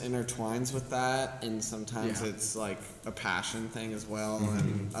sometimes this intertwines with that, and sometimes it's like a passion thing as well,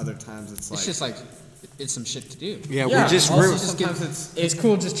 and other times it's like It's just like it's some shit to do. Yeah, yeah. we're just also we're sometimes it's It's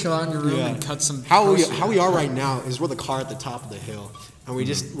cool just chill out in your room Yeah. and cut some. how we posters. are right now is we're the car at the top of the hill, and we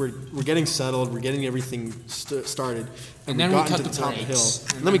just we're getting settled, we're getting everything started, And we've then we gotten cut to the the top of the hill,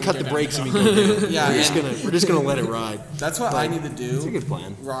 brakes, and then we cut the brakes and we go. Down. Yeah, we're just gonna let it ride. That's what I need to do. It's a good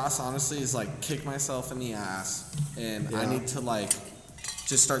plan. Ross, honestly, is like kick myself in the ass, and I need to like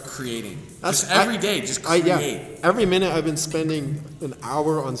just start creating. Just every day, just create. Every minute I've been spending an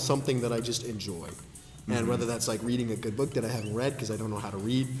hour on something that I just enjoy. And whether that's like reading a good book that I haven't read because I don't know how to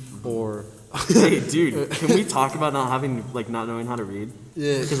read, or Hey, dude, can we talk about not knowing how to read?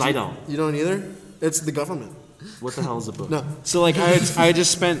 Yeah, Because I don't. You don't either? It's the government. What the hell is a book? No. So like I was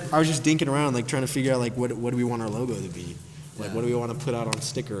just dinking around like trying to figure out like what do we want our logo to be? Like what do we want to put out on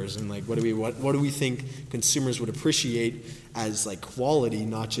stickers, and like what do we think consumers would appreciate as like quality,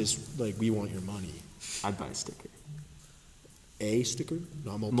 not just like we want your money. I'd buy a sticker. A sticker?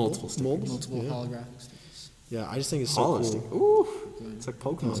 Not multiple. Multiple stickers. multiple Yeah. holographic stickers. Yeah, I just think it's so Holo cool. sticker. Ooh, it's like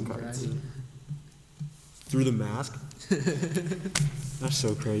Pokemon cards. Through the mask. That's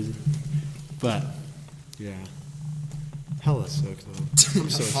so crazy. But yeah, hella sick though. I'm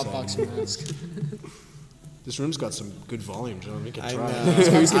so Hotbox excited. mask. This room's got some good volume, John. We can I try. know.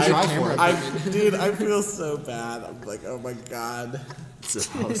 We can try for it. Dude, I feel so bad. I'm like, oh my god.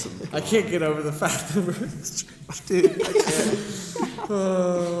 It's awesome. I can't get over the fact that we're dude, I can't.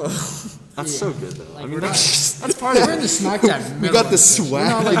 That's so good though. I mean, we're that's part of We're in it. the smack dab. We got the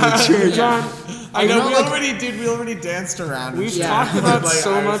swag in the church. John, I know not we already danced around. we've and talked shit. about Like,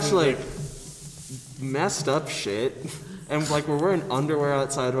 so I much was like messed up shit. And like we're wearing underwear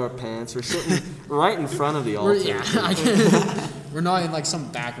outside of our pants. We're sitting right in front of the altar. We're not in like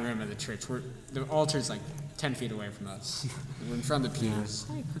some back room of the church. The altar's like 10 feet away from us. We're in front of the pews.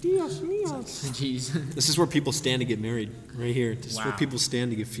 Jeez. This is where people stand to get married. Right here. This is where Wow. people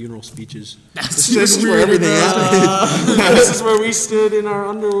stand to give funeral speeches. That's This is where everything happens. This is where we stood in our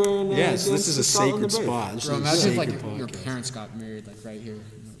underwear. And, Yes, this danced is the a Salt and sacred the Brave. spot. This Bro, is a imagine if sacred like your podcast. parents got married like right here.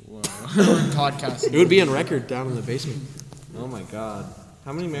 Whoa. We're in podcasting. It would be on record down in the basement. Oh my god.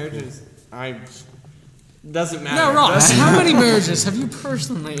 How many marriages? Doesn't matter. No, Ross, how many marriages have you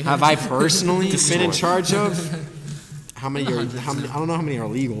personally Have I personally This is been in one. charge of? How many are? How many? I don't know how many are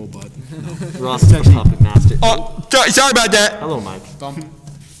legal, but Ross is the puppet master. Oh, sorry about that. Hello, Mike. Bump.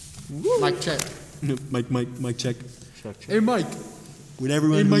 Mic check. Mike, check. Hey, Mike. Would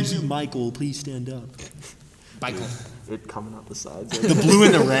everyone who's Michael please stand up? Michael. It coming out the sides. The blue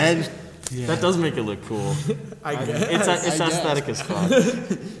and the red. That does make it look cool. I guess. It's aesthetic as fuck.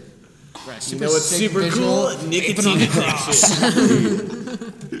 Right, You know what's super visual, cool? Nicotine addiction.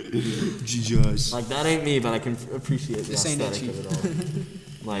 Jesus. Like that ain't me, but I can appreciate the This ain't aesthetic itchy. of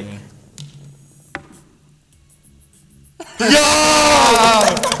it all. Like,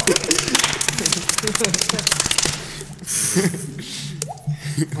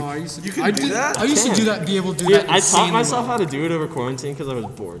 Oh, I used to. You can do that? I used to do that. Be able to do Yeah, that. I taught insanely myself well. how to do it over quarantine because I was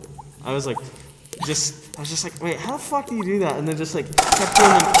bored. I was just like, wait, how the fuck do you do that? And then just like kept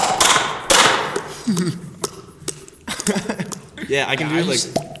doing yeah, I can do it like.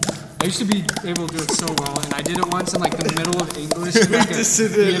 I used to be able to do it so well, and I did it once in like the middle of English, in, like a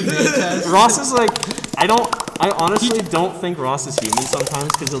EMA test. Ross is like, I honestly don't think Ross is human sometimes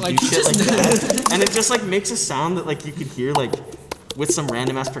because he'll Like, do shit like that, and it just like makes a sound that like you could hear like with some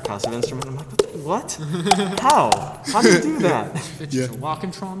random ass percussive instrument. I'm like, what? How? How do you do that? It's just a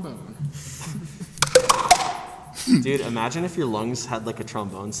walking trombone. Dude, imagine if your lungs had like a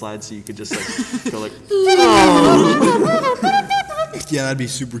trombone slide so you could just like go like. Yeah, that'd be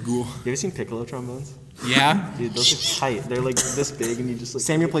super cool. You ever seen piccolo trombones? Yeah. Dude, those are tight. They're like this big and you just like.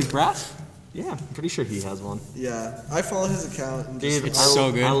 Samuel plays brass? Yeah, I'm pretty sure he has one. Yeah, I follow his account. And Dude, just,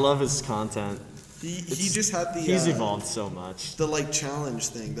 so good. I love his content. he just had the He's evolved so much. the like challenge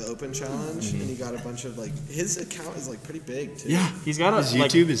thing, the open challenge, and he got a bunch of like his account is like pretty big too. Yeah. He's got a His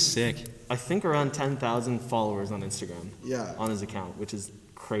like, YouTube is sick. I think around 10,000 followers on Instagram. Yeah. On his account, which is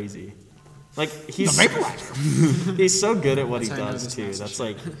crazy. Like he's he's so good at what he That's how I know does this too. message. That's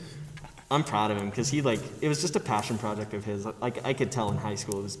like I'm proud of him because he like it was just a passion project of his. Like I could tell in high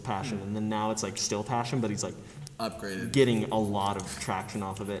school it was passion, and then now it's like still passion, but he's like Upgraded. getting a lot of traction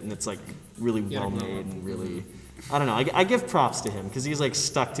off of it, and it's like really Yeah, well no. made and really. I don't know. I give props to him because he's like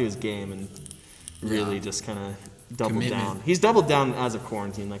stuck to his game and really just kind of doubled Commitment. down. He's doubled down as a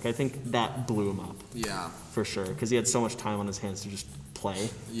quarantine. Like I think that blew him up Yeah. for sure because he had so much time on his hands to just play.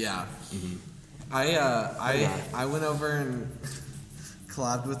 Yeah. Mm-hmm. I went over and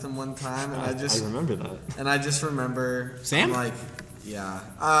collabed with him one time, and I remember that. I just remember Sam? I'm like, yeah.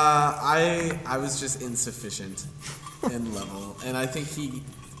 I was just insufficient in level, and I think he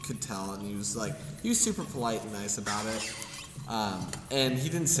could tell, and he was super polite and nice about it. And he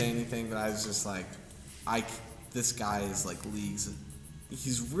didn't say anything, but I was just like, this guy is like leagues.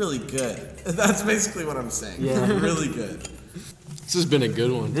 He's really good. That's basically what I'm saying. Yeah. He's really good. This has been a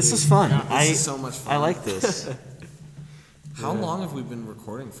good one. This is fun. This is so much fun. I like this. How long have we been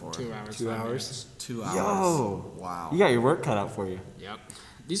recording for? 2 hours. 2 5 hours. minutes. 2 hours. Yo. Wow. You got your work cut out for you. Yep.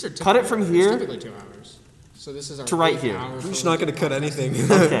 These are Cut it from it's here. Typically 2 hours. So this is our To right 8 here. hours I'm just for not going to cut anything.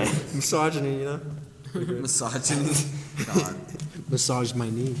 Okay. Misogyny, you know? Misogyny. God. Massage my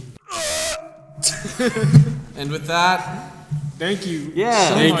knee. And with that, Thank you. Yeah.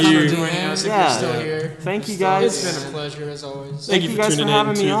 So Thank much you. for joining us. If Yeah. you're still here. Thank you guys. It's been a pleasure as always. Thank you guys for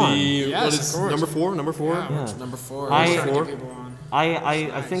having me on. Yes, what of is course. number 4? Number 4? Yeah. number 4. I- Trying to get people on.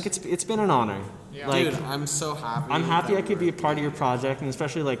 I think it's been an honor. Yeah. Like Dude, I'm so happy. I'm happy that I could be a we're- part of your project, and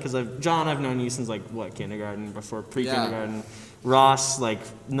especially like because John, I've known you since like what kindergarten, before pre-kindergarten. Ross, like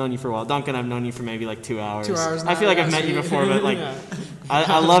known you for a while. Duncan, I've known you for maybe like 2 hours. 2 hours I feel like now, I've met you yeah. before, but like Yeah.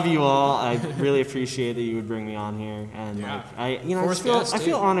 I love you all. I really appreciate that you would bring me on here, and Yeah. like I just First feel guest, I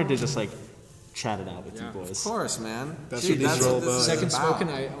feel too. honored to just like chat it out with Yeah. you boys. Of course, man. That's Dude, what these are all what this is Second about. spoken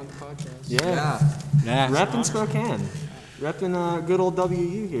night on the podcast. Yeah, Yeah. repping Spokane, repping good old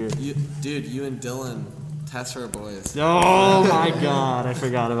WU here. You and Dylan, Tessera boys. Oh my God, I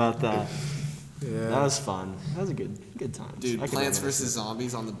forgot about that. Yeah. That was fun. That was a good time. Dude, I could Plants reminisce. vs.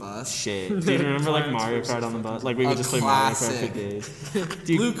 Zombies on the bus. Shit. Do you remember like Mario Kart on the bus? Like we would A just play Mario Kart classic. for days.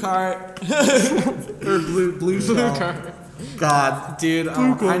 Dude, Blue cart. or blue shell. God, dude,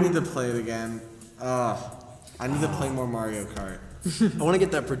 I need to play it again. I need to play more Mario Kart. I want to get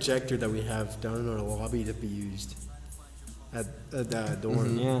that projector that we have down in our lobby to be used at the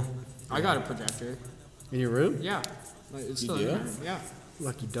dorm. yeah. I got a projector. In your room? Yeah. Like, it's still do? in there. Yeah.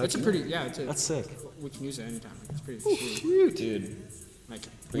 Lucky duck. It's a pretty, yeah, it's a, That's sick. we can use it anytime. Like, it's pretty sweet. Dude, Like,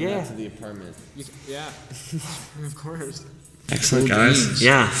 bring Yeah. that to the apartment. you can, yeah. Of course. Excellent, guys.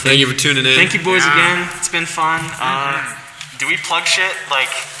 Yeah. Thank you for tuning in. Thank you, boys, again. It's been fun. Do we plug shit? Like,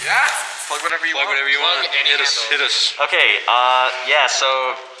 Yeah. Plug whatever you want. Hit us. okay, yeah, so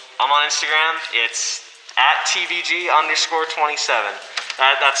I'm on Instagram. It's at TVG_27.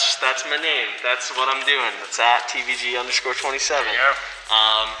 That's my name. That's what I'm doing. It's at TVG_27.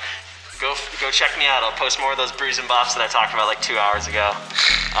 Go check me out. I'll post more of those brews and bops that I talked about like 2 hours ago.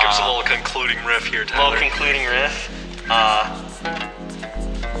 Give us a little concluding riff here, Tyler. Little concluding riff.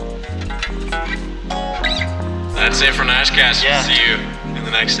 That's it for Nashcast. Yeah. See you in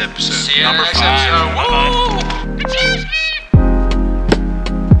the next episode. Number 5. Bye-bye.